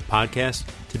create a podcast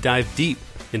to dive deep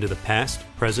into the past,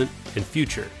 present, and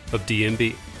future of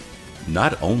DMB.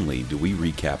 Not only do we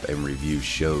recap and review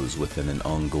shows within an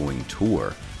ongoing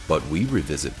tour, but we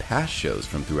revisit past shows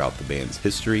from throughout the band's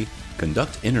history,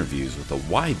 conduct interviews with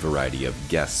a wide variety of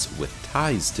guests with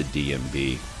ties to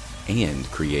DMB, and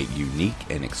create unique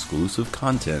and exclusive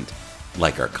content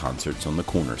like our Concerts on the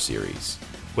Corner series.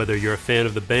 Whether you're a fan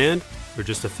of the band or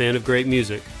just a fan of great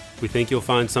music, we think you'll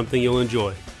find something you'll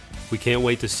enjoy. We can't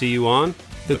wait to see you on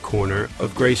The Corner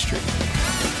of Gray Street.